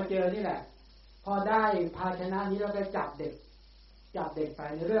มืองก็มาเจอนี่แหละ พอได้ภาชนะนี้เราก็จับเด็กไป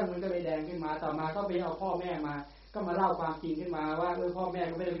ในเรื่องมันก็เลยแดงขึ้นมาต่อมาก็ไปเอาพ่อแม่มาก็มาเล่าความจริงขึ้นมาว่าพ่อแม่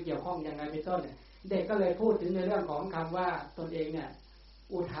ก็ไม่ได้ไปเกี่ยวข้องอย่างไรเป็นต้นเนี่ยเด็กก็เลยพูดถึงในเรื่องของคำว่าตนเองเนี่ย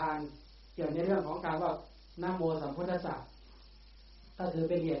อุทานเกี่ยวในเรื่องของการว่านะโมสัมพุทธัสสะก็ถือ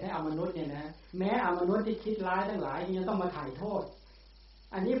เป็นเหตุให้อมนุษย์เนี่ยนะแม้อมนุษย์ที่คิดร้ายทั้งหลายยังต้องมาถ่ายโทษ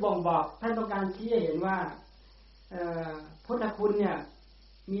อันนี้บ่งบอกท่านต้องการชี้ให้เห็นว่าพุทธคุณเนี่ย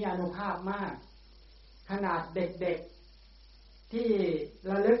มีอานุภาพมากขนาดเด็กๆที่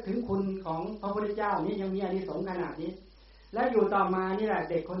ระลึกถึงคุณของพระพุทธเจ้านี้ยังมีอานิสงส์ขนาดนี้และอยู่ต่อมานี่แหละ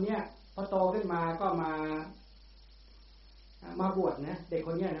เด็กคนเนี้ยพอโตขึ้นมาก็มาบวชนะเด็กค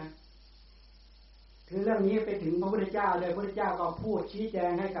นเนี้ยนะคือเรื่องนี้ไปถึงพระพุทธเจ้าเลยพระพุทธเจ้าก็พูดชี้แจ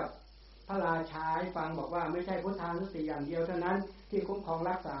งให้กับพระราชาฟังบอกว่าไม่ใช่พุทธานุสติอย่างเดียวเท่านั้นที่คุ้มครอง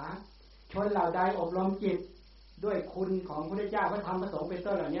รักษาชนเหล่าใดอบรมจิตด้วยคุณของพระพุทธเจ้าพระธรรมพระสงฆ์เป็น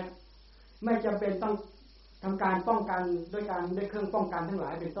ต้นเหล่านี้ไม่จำเป็นต้องทำการป้องกันด้วยเครื่องป้องกันทั้งหล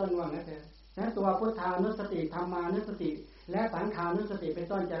ายเป็นต้นว่างั้นเถอะนะตัวพุทธานุสติธรรมานุสติและสังขานุสติเป็น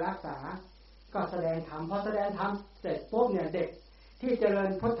ต้นจะรักษาก็แสดงธรรมพอแสดงธรรมเสร็จปุ๊บเนี่ยเด็กที่เจริญ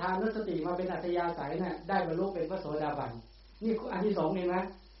พุทธานุสติมาเป็นอัตยาศัยเนี่ยได้บรรลุเป็นพระโสดาบันนี่อานิสงส์เองนะ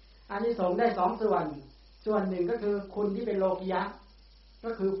อานิสงส์ได้2ส่วนหนึ่งก็คือคุณที่เป็นโลกิยะก็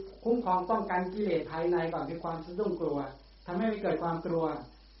คือคุ้มครองป้องกันกิเลสภายในก่อนคือความสะดุ้งกลัวทำให้ไม่เกิดความกลัว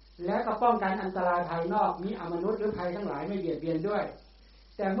และก็ป้องกันอันตรายภายนอกมีอมนุษย์หรือภัยทั้งหลายไม่เบียดเบียนด้วย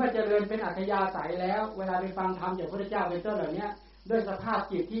แต่เมื่อเจริญเป็นอัตยาศัยแล้วเวลาไปฟังธรรมจากพระพุทธเจ้าเป็นต้นเหล่านี้ด้วยสภาพ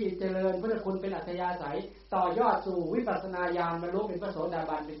จิตที่เจริญพุทธคุณเป็นอัตยาศัยต่อยอดสู่วิปัสสนาญาณบรรลุเป็นพระโสดา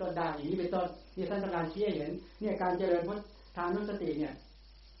บันเป็นต้นได้อย่างนี้เป็นต้นนี่ท่านต้องการชี้ให้เห็นเนี่ยการเจริญพุทธานุสติเนี่ย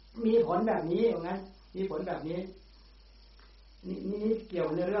มีผลแบบนี้อย่างนั้นมีผลแบบนี้นี่เกี่ยว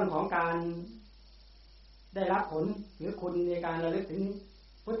ในเรื่องของการได้รับผลหรือคุณในการระลึกถึง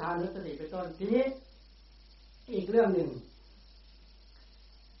พุทธานุสติเป็นต้นทีนี้อีกเรื่องหนึ่ง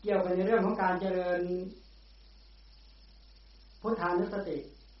เกี่ยวกับในเรื่องของการเจริญพุทธานุสติ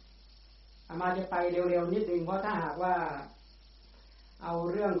อามาจะไปเร็วๆนิดนึงเพราะถ้าหากว่าเอา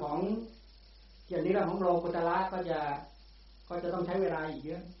เรื่องของเกี่ยวกับเรื่องของโลกุตระก็จะต้องใช้เวลาอีกเ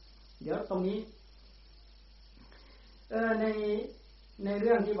ยอะเดี๋ยวตรงนี้ในเ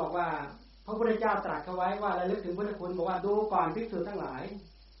รื่องที่บอกว่าพระพุทธเจ้าตรัสเอาไว้ว่าระลึกถึงพุทธคุณบอกว่าดูก่อนภิกษุทั้งหลาย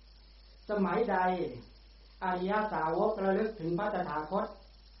สมัยใดอริยสาวกระลึกถึงพระตถาคต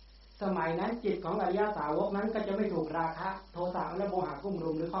สมัยนั้นจิตของอริยสาวกนั้นก็จะไม่ถูกราคะโทสะและโมหะกุ้ม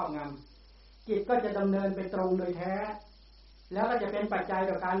รุมหรือครอบงำจิตก็จะดำเนินไปตรงโดยแท้แล้วก็จะเป็นปัจจัย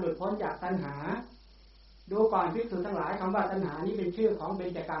ต่อการหลุดพ้นจากตัณหาดูก่อนภิกษุทั้งหลายคำว่าตัณหานี้เป็นชื่อของเบญ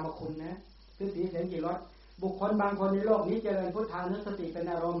จกามคุณนะคือสีเสียงกลิ่นรสบุคคลบางคนในโลกนี้เจริญพุทธานุสติเป็น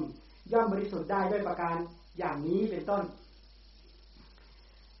อารมณ์ย่อมบริสุทธิ์ได้ด้วยประการอย่างนี้เป็นต้น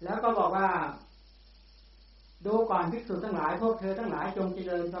แล้วก็บอกว่าดูก่อนภิกษุทั้งหลายพวกเธอทั้งหลายจงเจ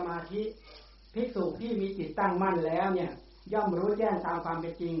ริญสมาธิภิกษุที่มีจิตตั้งมั่นแล้วเนี่ยย่อมรู้แจ้งตามความเ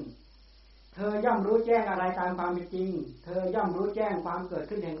ป็นจริงเธอย่อมรู้แจ้งอะไรตามความเป็นจริงเธอย่อมรู้แจ้งความเกิด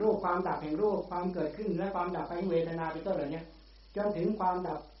ขึ้นแห่งรูปความดับแห่งรูปความเกิดขึ้นและความดับไปแห่งเวทนาเป็นต้นเหล่านี้จนถึงความ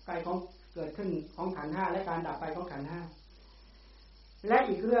ดับไปของเกิดขึ้นของขันธ์5และการดับไปของขันธ์5และ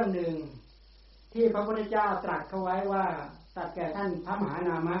อีกเรื่องหนึ่งที่พระพุทธเจ้าตรัสเขาไว้ว่าตรัสแก่ท่านพระมหาน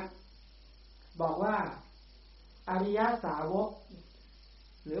ามะบอกว่าอริยสาวก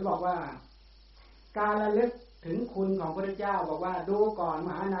หรือบอกว่าการระลึกถึงคุณของพระพุทธเจ้าบอกว่าดูก่อนม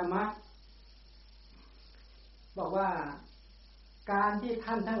หานามะบอกว่าการที่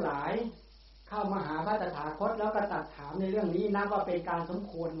ท่านทั้งหลายเข้ามาหาพระตถาคตแล้วก็ตรัสถามในเรื่องนี้นับว่าเป็นการสม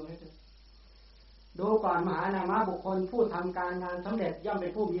ควรเลยดูก่อนมหานามะบุคคลผู้ทำการงานสำเร็จย่อมเป็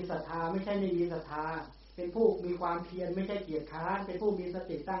นผู้มีศรัทธาไม่ใช่ไม่มีศรัทธาเป็นผู้มีความเพียรไม่ใช่เกียจคร้านเป็นผู้มีส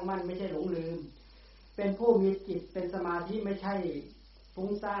ติตั้งมั่นไม่ใช่หลงลืมเป็นผู้มีจิตเป็นสมาธิไม่ใช่ฟุ้ง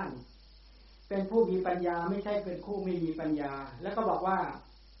ซ่านเป็นผู้มีปัญญาไม่ใช่เป็นผู้ไม่มีปัญญาแล้วก็บอกว่า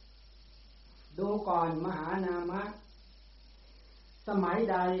ดูก่อนมหานามะสมัย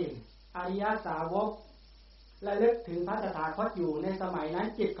ใดอริยสาวกระลึกถึงพระตถาคตอยู่ในสมัยนั้น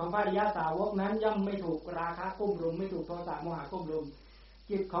จิตของพระอริยสาวกนั้นย่อมไม่ถูกราคะกุ้มรุมไม่ถูกโทสะโมหะกุ้มรุม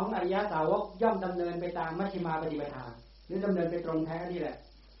จิตของอริยสาวกย่อมดำเนินไปตามมัชฌิมาปฏิปทาหรือดำเนินไปตรงแท้นี่แหละ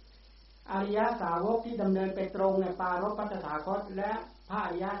อริยสาวกที่ดำเนินไปตรงในปารภพพระตถาคตและพระอ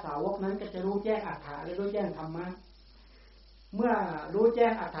ริยสาวกนั้นก็จะรู้แจ้งอัฏฐะและรู้แจ้งธรรมะเมื่อรู้แจ้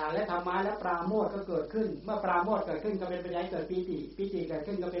งอัฏฐะและธรรมะและปราโมทย์ก็เกิดขึ้นเมื่อปราโมทย์เกิดขึ้นก็เป็นปัจจัยเกิดปีติปีติเกิด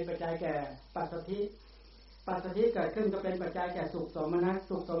ขึ้นก็เป็นปัจจัยแก่ปัสสัทธิปัสสัทธิเกิดขึ้นก็เป็นปัจจัยแก่สุขโสมนัส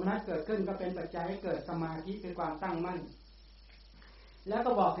สุขโสมนัสเกิดขึ้นก็เป็นปัจจัยให้เกิดสมาธิเป็นความตั้งมั่นแล้ว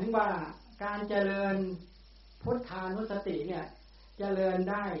ก็บอกถึงว่าการเจริญพุทธานุสติเนี่ยเจริญ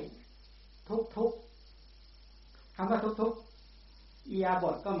ได้ท ทุกคำว่าทุกอิริยาบ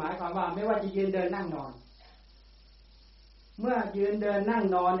ถก็หมายความว่าไม่ว่าจะยืนเดินนั่งนอนเมื่อยืนเดินนั่ง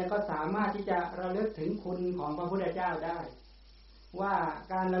นอนเนี่ยก็สามารถที่จะระลึกถึงคุณของพระพุทธเจ้าได้ว่า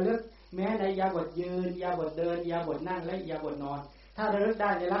การระลึกแม้ในอิริยาบถยืนอิริยาบถเดินอิริยาบถนั่งและอิริยาบถนอนถ้าระลึกได้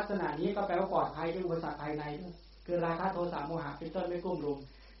ในลักษณะนี้ก็แปลว่าปลอดภัยด้วยอุปสรรคภายในด้วยคือราคะโทสะโมหะเป็นต้นไม่กุ้มรุม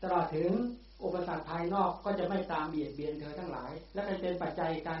ตลอดถึงอุปสรรคภายนอกก็จะไม่ตามเบียดเบียนเธอทั้งหลายและเป็นปัจจัย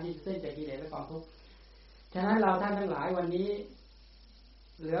การที่เส้นจากกิเลสและกองทุกข์ฉะนั้นเราท่านทั้งหลายวันนี้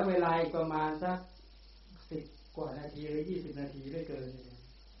เหลือเวลาอีกประมาณสัก10 กว่านาทีหรือ20 นาทีไม่เกิน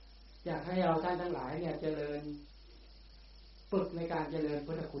อยากให้เราท่านทั้งหลายเนี่ยเจริญฝึกในการเจริญ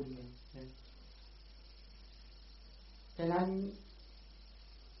พุทธคุณนะฉะนั้น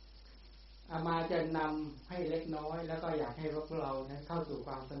อามาจะนำให้เล็กน้อยแล้วก็อยากให้พวกเรานะเข้าสู่ค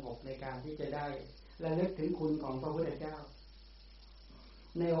วามสงบในการที่จะได้ระลึกถึงคุณของพระพุทธเจ้า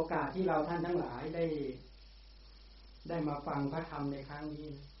ในโอกาสที่เราท่านทั้งหลายได้มาฟังพระธรรมในครั้งนี้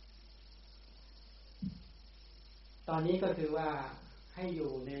นะตอนนี้ก็คือว่าให้อ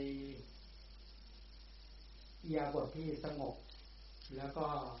ยู่ในอิริยาบถที่สงบแล้วก็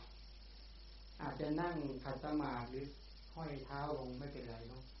อาจจะนั่งขัดสมาธิหรือห้อยเท้าลงไม่เป็นไร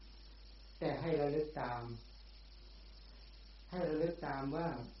เนาะแต่ให้ระลึกตามว่า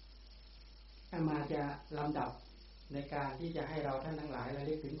อามาจะลำดับในการที่จะให้เราท่านทั้งหลายระ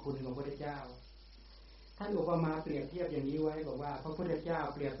ลึกถึงคุณของพระพุทธเจ้าท่านอุปมาเปรียบเทียบอย่างนี้ไว้บอกว่าพระพุทธเจ้า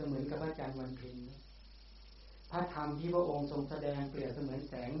เปรียบเสมือนกับพระจันทร์วันเพ็ญพระธรรมที่พระองค์ทรงแสดงเปรียบเสมือน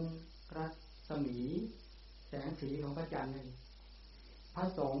แสงรัศมีแสงสีของพระจันทร์นั่นพระ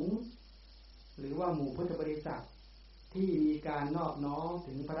สงฆ์หรือว่าหมู่พุทธบริษัทที่มีการนอบน้อม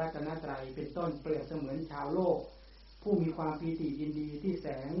ถึงพระรัตนตรัยเป็นต้นเปรียบเสมือนชาวโลกผู้มีความปีติยินดีที่แส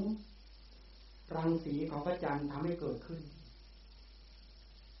งรังสีของพระจันทร์ทำให้เกิดขึ้น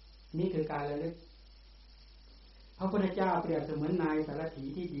นี่คือการระลึกพระพุทธเจ้าเปรียบเสมือนนายสารถี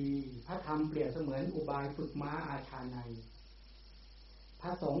ที่ดีพระธรรมเปรียบเสมือนอุบายฝึกม้าอาชาไนยพร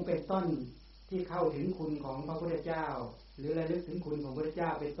ะสงฆ์เป็นต้นที่เข้าถึงคุณของพระพุทธเจ้าหรือระลึกถึงคุณของพระพุทธเจ้า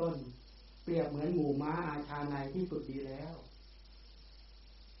เป็นต้นเปรียบเหมือนหมู่ม้าอาชาไนยที่ฝึกดีแล้ว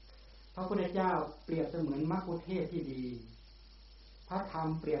พระพุทธเจ้าเปรียบเสมือนมัคคุเทศที่ดีพระธรรม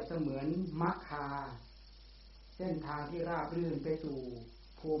เปรียบเสมือนมัคคาเส้นทางที่ราบรื่นไปสู่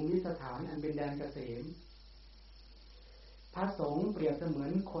ภูมิสถานอันเป็นแดนเกษมพระสงฆ์เปรียบเสมือ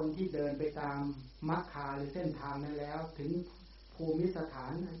นคนที่เดินไปตามมัคคาหรือเส้นทางนั้นแล้วถึงภูมิสถา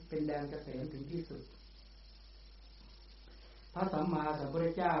นเป็นแดนเกษมถึงที่สุดพระสัมมาสัมพุทธ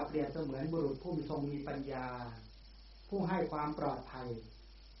เจ้าเปรียบเสมือนบุรุษผู้ทรงมีปัญญาผู้ให้ความปลอดภัย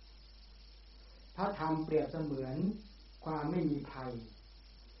พระธรรมเปรียบเสมือนความไม่มีภัย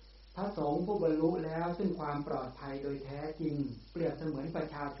พระสงฆ์ผู้บรรลุแล้วซึ่งความปลอดภัยโดยแท้จริงเปรียบเสมือนประ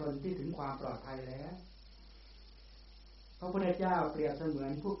ชาชนที่ถึงความปลอดภัยแล้วพระพุทธเจ้าเปรียบเสมือ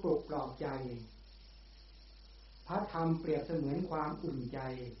นผู้ปลุกปลอบใจพระธรรมเปรียบเสมือนความอุ่นใจ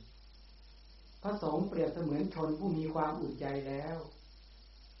พระสงฆ์เปรียบเสมือนชนผู้มีความอุ่นใจแล้ว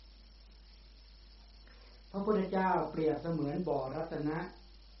พระพุทธเจ้าเปรียบเสมือนบ่อรัตนะ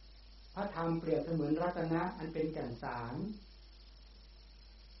พระธรรมเปรียบเสมือนรัตนะอันเป็นแก่นสาร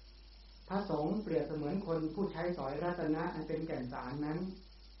พระสงฆ์เปรียบเสมือนคนผู้ใช้สอยรัตนะอันเป็นแก่นสารนั้น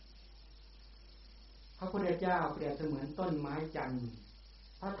พระพุทธเจ้าเปรียบเสมือนต้นไม้จันทร์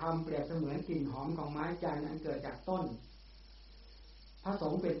พระธรรมเปรียบเสมือนกลิ่นหอมของไม้จันทร์อันเกิดจากต้นพระส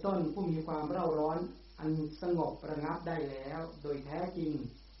งฆ์เป็นต้นผู้มีความเร่าร้อนอันสงบระงับได้แล้วโดยแท้จริง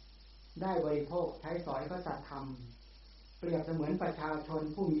ได้บริโภคใช้สอยพระสัทธรรมเปรียบเสมือนประชาชน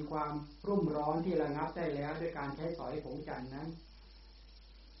ผู้มีความรุ่มร้อนที่ระงับได้แล้วด้วยการใช้สอยผงจันทร์นั้น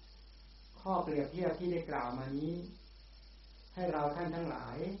ข้อเปรียบเทียบที่ได้กล่าวมานี้ให้เราท่านทั้งหลา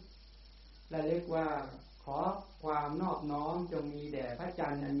ยระลึกว่าขอความนอบน้อมจงมีแด่พระจั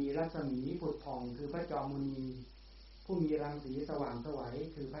นทร์อันมีรัศมีผุดผ่องคือพระจอมมุนีผู้มีรังสีสว่างไสว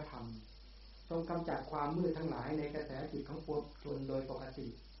คือพระธรรมทรงกำจัดความมืดทั้งหลายในกระแสจิตของปุถุชนโดยปกติ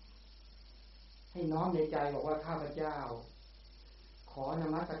ให้น้อมในใจบอกว่าข้าพเจ้าขอน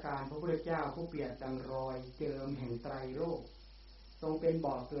มัสการพระพุทธเจ้าผู้เปรียบดังรอยเจิมแห่งไตรโลกทรงเป็น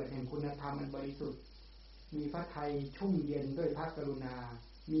บ่อเกิดแห่งคุณธรรมอันบริสุทธิ์มีพระทัยชุ่มเย็นด้วยพระกรุณา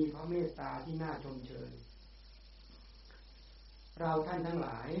มีพระเมตตาที่น่าชมเชยเราท่านทั้งหล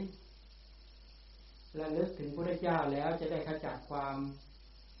ายระลึกถึงพระพุทธเจ้าแล้วจะได้ขจัดความ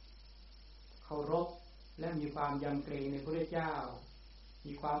เคารพและมีความยำเกรงในพระพุทธเจ้า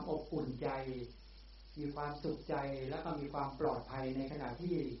มีความอบอุ่นใจมีความสุขใจแล้วก็มีความปลอดภัยในขณะ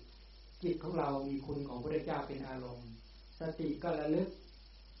ที่จิตของเรามีคุณของพระพุทธเจ้าเป็นอารมณ์สติก็ระลึก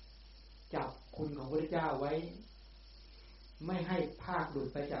จับคุณของพระพุทธเจ้าไว้ไม่ให้ภาคหลุด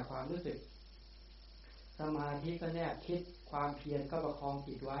ไปจากความรู้สึก สมาธิก็แนบคิดความเพียรก็ประคอง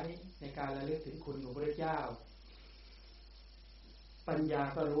จิตไว้ในการระลึกถึงคุณของพระเจ้าปัญญา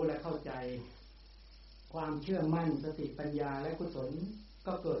ก็รู้และเข้าใจความเชื่อมั่นสติปัญญาและกุศล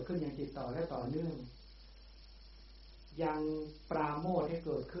ก็เกิดขึ้นอย่างติดต่อและต่อเนื่องยังปราโมทย์ให้เ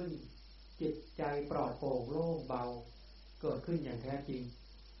กิดขึ้นจิตใจปลอดโปร่งโล่งเบาเกิดขึ้นอย่างแท้จริง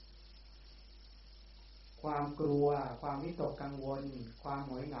ความกลัวความวิตกกังวลความห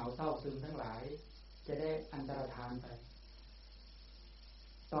งอยเหงาเศร้าซึมทั้งหลายจะได้อันตรธานไป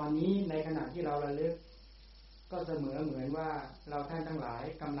ตอนนี้ในขณะที่เราระลึกก็เสมือนว่าเราท่านทั้งหลาย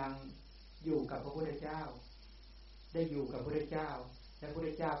กำลังอยู่กับพระพุทธเจ้าได้อยู่กับพระพุทธเจ้าและพระพุทธ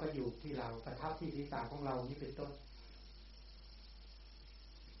เจ้าก็อยู่ที่เราประทับที่ศีรษะของเรานี้เป็นต้น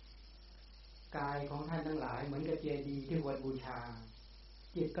กายของท่านทั้งหลายเหมือนกับเจดีย์ที่ควรบูชา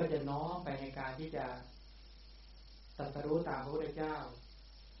จิตก็จะน้อมไปในการที่จะตรัสรู้ตามพระพุทธเจ้า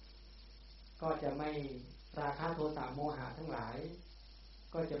ก็จะไม่ราคะโทสะโมหะทั้งหลาย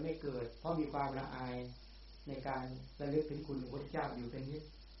ก็จะไม่เกิดเพราะมีความละอายในการระลึกถึงคุณพระพุทธเจ้าอยู่เป็นนิด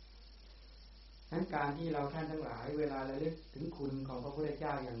นั้นการที่เราท่านทั้งหลายเวลาระลึกถึงคุณของพระพุทธเจ้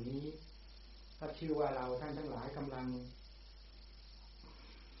าอย่างนี้ก็ชื่อว่าเราท่านทั้งหลายกำลัง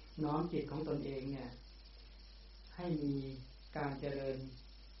น้อมจิตของตนเองเนี่ยให้มีการเจริญ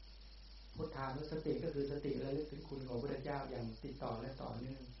พุทธานุสติก็คือสติระลึกถึงคุณของพระพุทธเจ้าอย่างติดต่อและต่อเ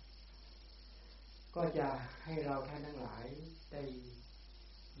นื่องก็จะให้เราท่านทั้งหลายได้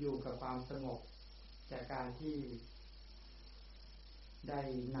อยู่กับความสงบจากการที่ได้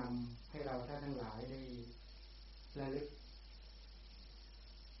นำให้เราท่านทั้งหลายได้ระลึก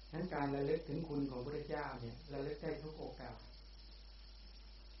นั้นการระลึกถึงคุณของพระพุทธเจ้าเนี่ยระลึกได้ทุกโอกาส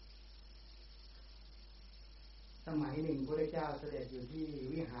สมัยหนึ่งพระพุทธเจ้าเสด็จอยู่ที่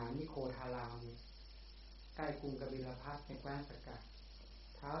วิหารนิโคทารามใกล้กรุงกบิลพัสในแคว้นสกัด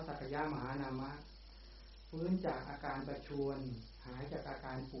ท้าวสักยะมหานามะฟื้นจากอาการประชวรหายจากอาก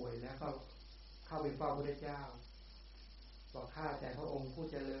ารป่วยแล้วก็เข้าไปเฝ้าพระพุทธเจ้าบอกข้าแต่พระองค์ผู้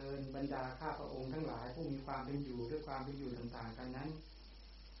เจริญบรรดาข้าพระองค์ทั้งหลายผู้มีความเป็นอยู่ด้วยความเป็นอยู่ต่างๆกันนั้น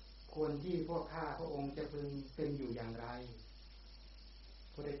ควรที่พวกข้าพระองค์จะพึงเป็นอยู่อย่างไรพร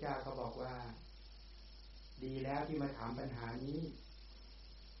ะพุทธเจ้าก็บอกว่าดีแล้วที่มาถามปัญหานี้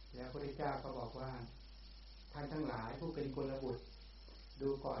แล้วพระพุทธเจ้าก็บอกว่าท่านทั้งหลายผู้เป็นกุลบุตรดู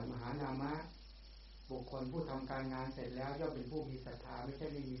ก่อนมหานามะบุคคลผู้ทำการงานเสร็จแล้วย่อมเป็นผู้มีศรัทธาไม่ใช่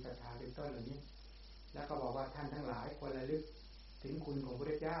ไม่มีศรัทธาเป็นต้นเหล่านี้แล้วก็บอกว่าท่านทั้งหลายควรระลึกถึงคุณของพระพุท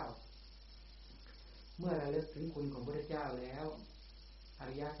ธเจ้าเมื่อระลึกถึงคุณของพระพุทธเจ้าแล้วอ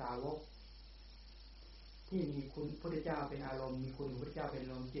ริยสาวกที่มีคุณพระพุทธเจ้าเป็นอารมณ์มีคุณพระพุทธเจ้าเป็น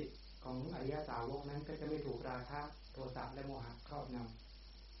ลมจิตของอริยสาวกนั้นก็จะไม่ถูกราคะโทสะและโมหะครอบง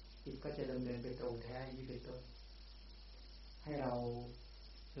ำจิตก็จะดำเนินไปตรงแท้นี้เป็นต้นให้เรา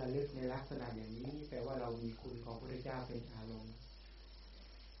ระลึกในลักษณะอย่างนี้แปลว่าเรามีคุณของพระพุทธเจ้าเป็นอารมณ์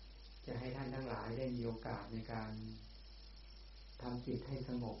จะให้ท่านทั้งหลายได้มีโอกาสในการทำจิตให้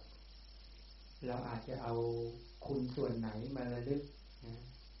สงบเราอาจจะเอาคุณส่วนไหนมาระลึกนะ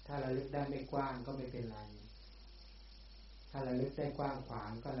ถ้าระลึกได้ไม่กว้างก็ไม่เป็นไรถ้าระลึกได้กว้างขวา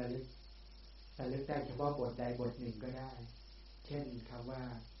งก็ระลึกได้เฉพาะบทใดบทหนึ่งก็ได้เช่นคำว่า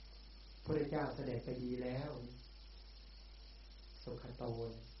พระพุทธเจ้าเสด็จไปดีแล้วสุขโต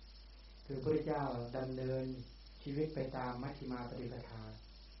คือพระพุทธเจ้าดำเนินชีวิตไปตามมัชฌิมาปฏิปทา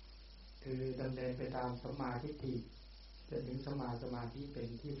คือดำเนินไปตามสัมมาทิฏฐิจนถึงสัมมาสมาธิเป็น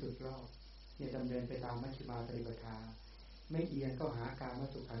ที่สุดรอบเนี่ยดำเนินไปตามมัชฌิมาปฏิปทาไม่เอียงก็หาการม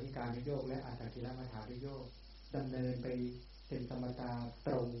สุขาริการนิโยคและอัตตกิลมัฏฐานิโยคดำเนินไปเป็นสมถะต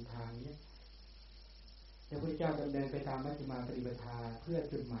รงทางนี้พระพุทธเจ้าดำเนินไปตามมัชฌิมาปฏิปทาเพื่อ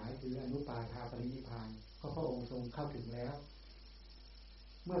จุดหมายคืออนุปาทาปรินิพพานเพราะพระองค์ทรงเข้าถึงแล้ว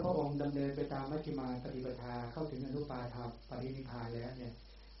เมื่อพระองค์ดำเนินไปตามมัชฌิมาปฏิปทาเข้าถึงอนุปาทาปรินิพพานแล้วเนี่ย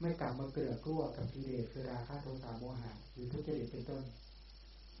ไม่กลับมาเกลือกกลัวกับกิเลสคือราคะโทสะโมหะหรือทุจริตเป็นต้น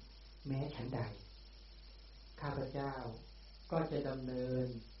แม้ฉันใดข้าพเจ้าก็จะดำเนิน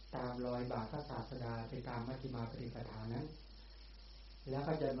ตามรอยบาทพระศาสดาไปตามมัชฌิมาปฏิปทานั้นแล้ว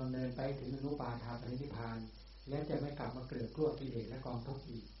ก็จะดำเนินไปถึงอนุปาทาปรินิพพานและจะไม่กลับมาเกลือกกลัวกิเลสและกองทุกข์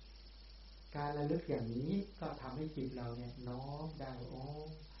อีกการระลึกอย่างนี้ก็ทำให้จิตเราเนี่ยน้อมได้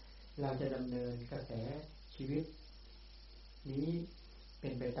เราจะดำเนินกระแสชีวิตนี้เป็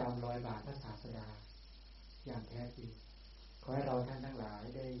นไปตามรอยบาทพระศาสดาอย่างแท้จริงขอให้เราท่านทั้งหลาย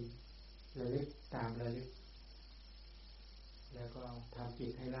ได้ระลึกตามระลึกแล้วก็ทำจิ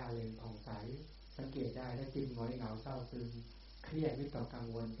ตให้ร่าเริงผ่องใสสังเกตได้ถ้าจิตหงอยเหงาเศร้าซึมเครียดวิตกกัง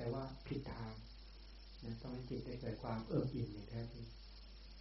วลแปลว่าผิดทางต้องให้จิตได้เกิดความเอิบอิ่มในแท้จริง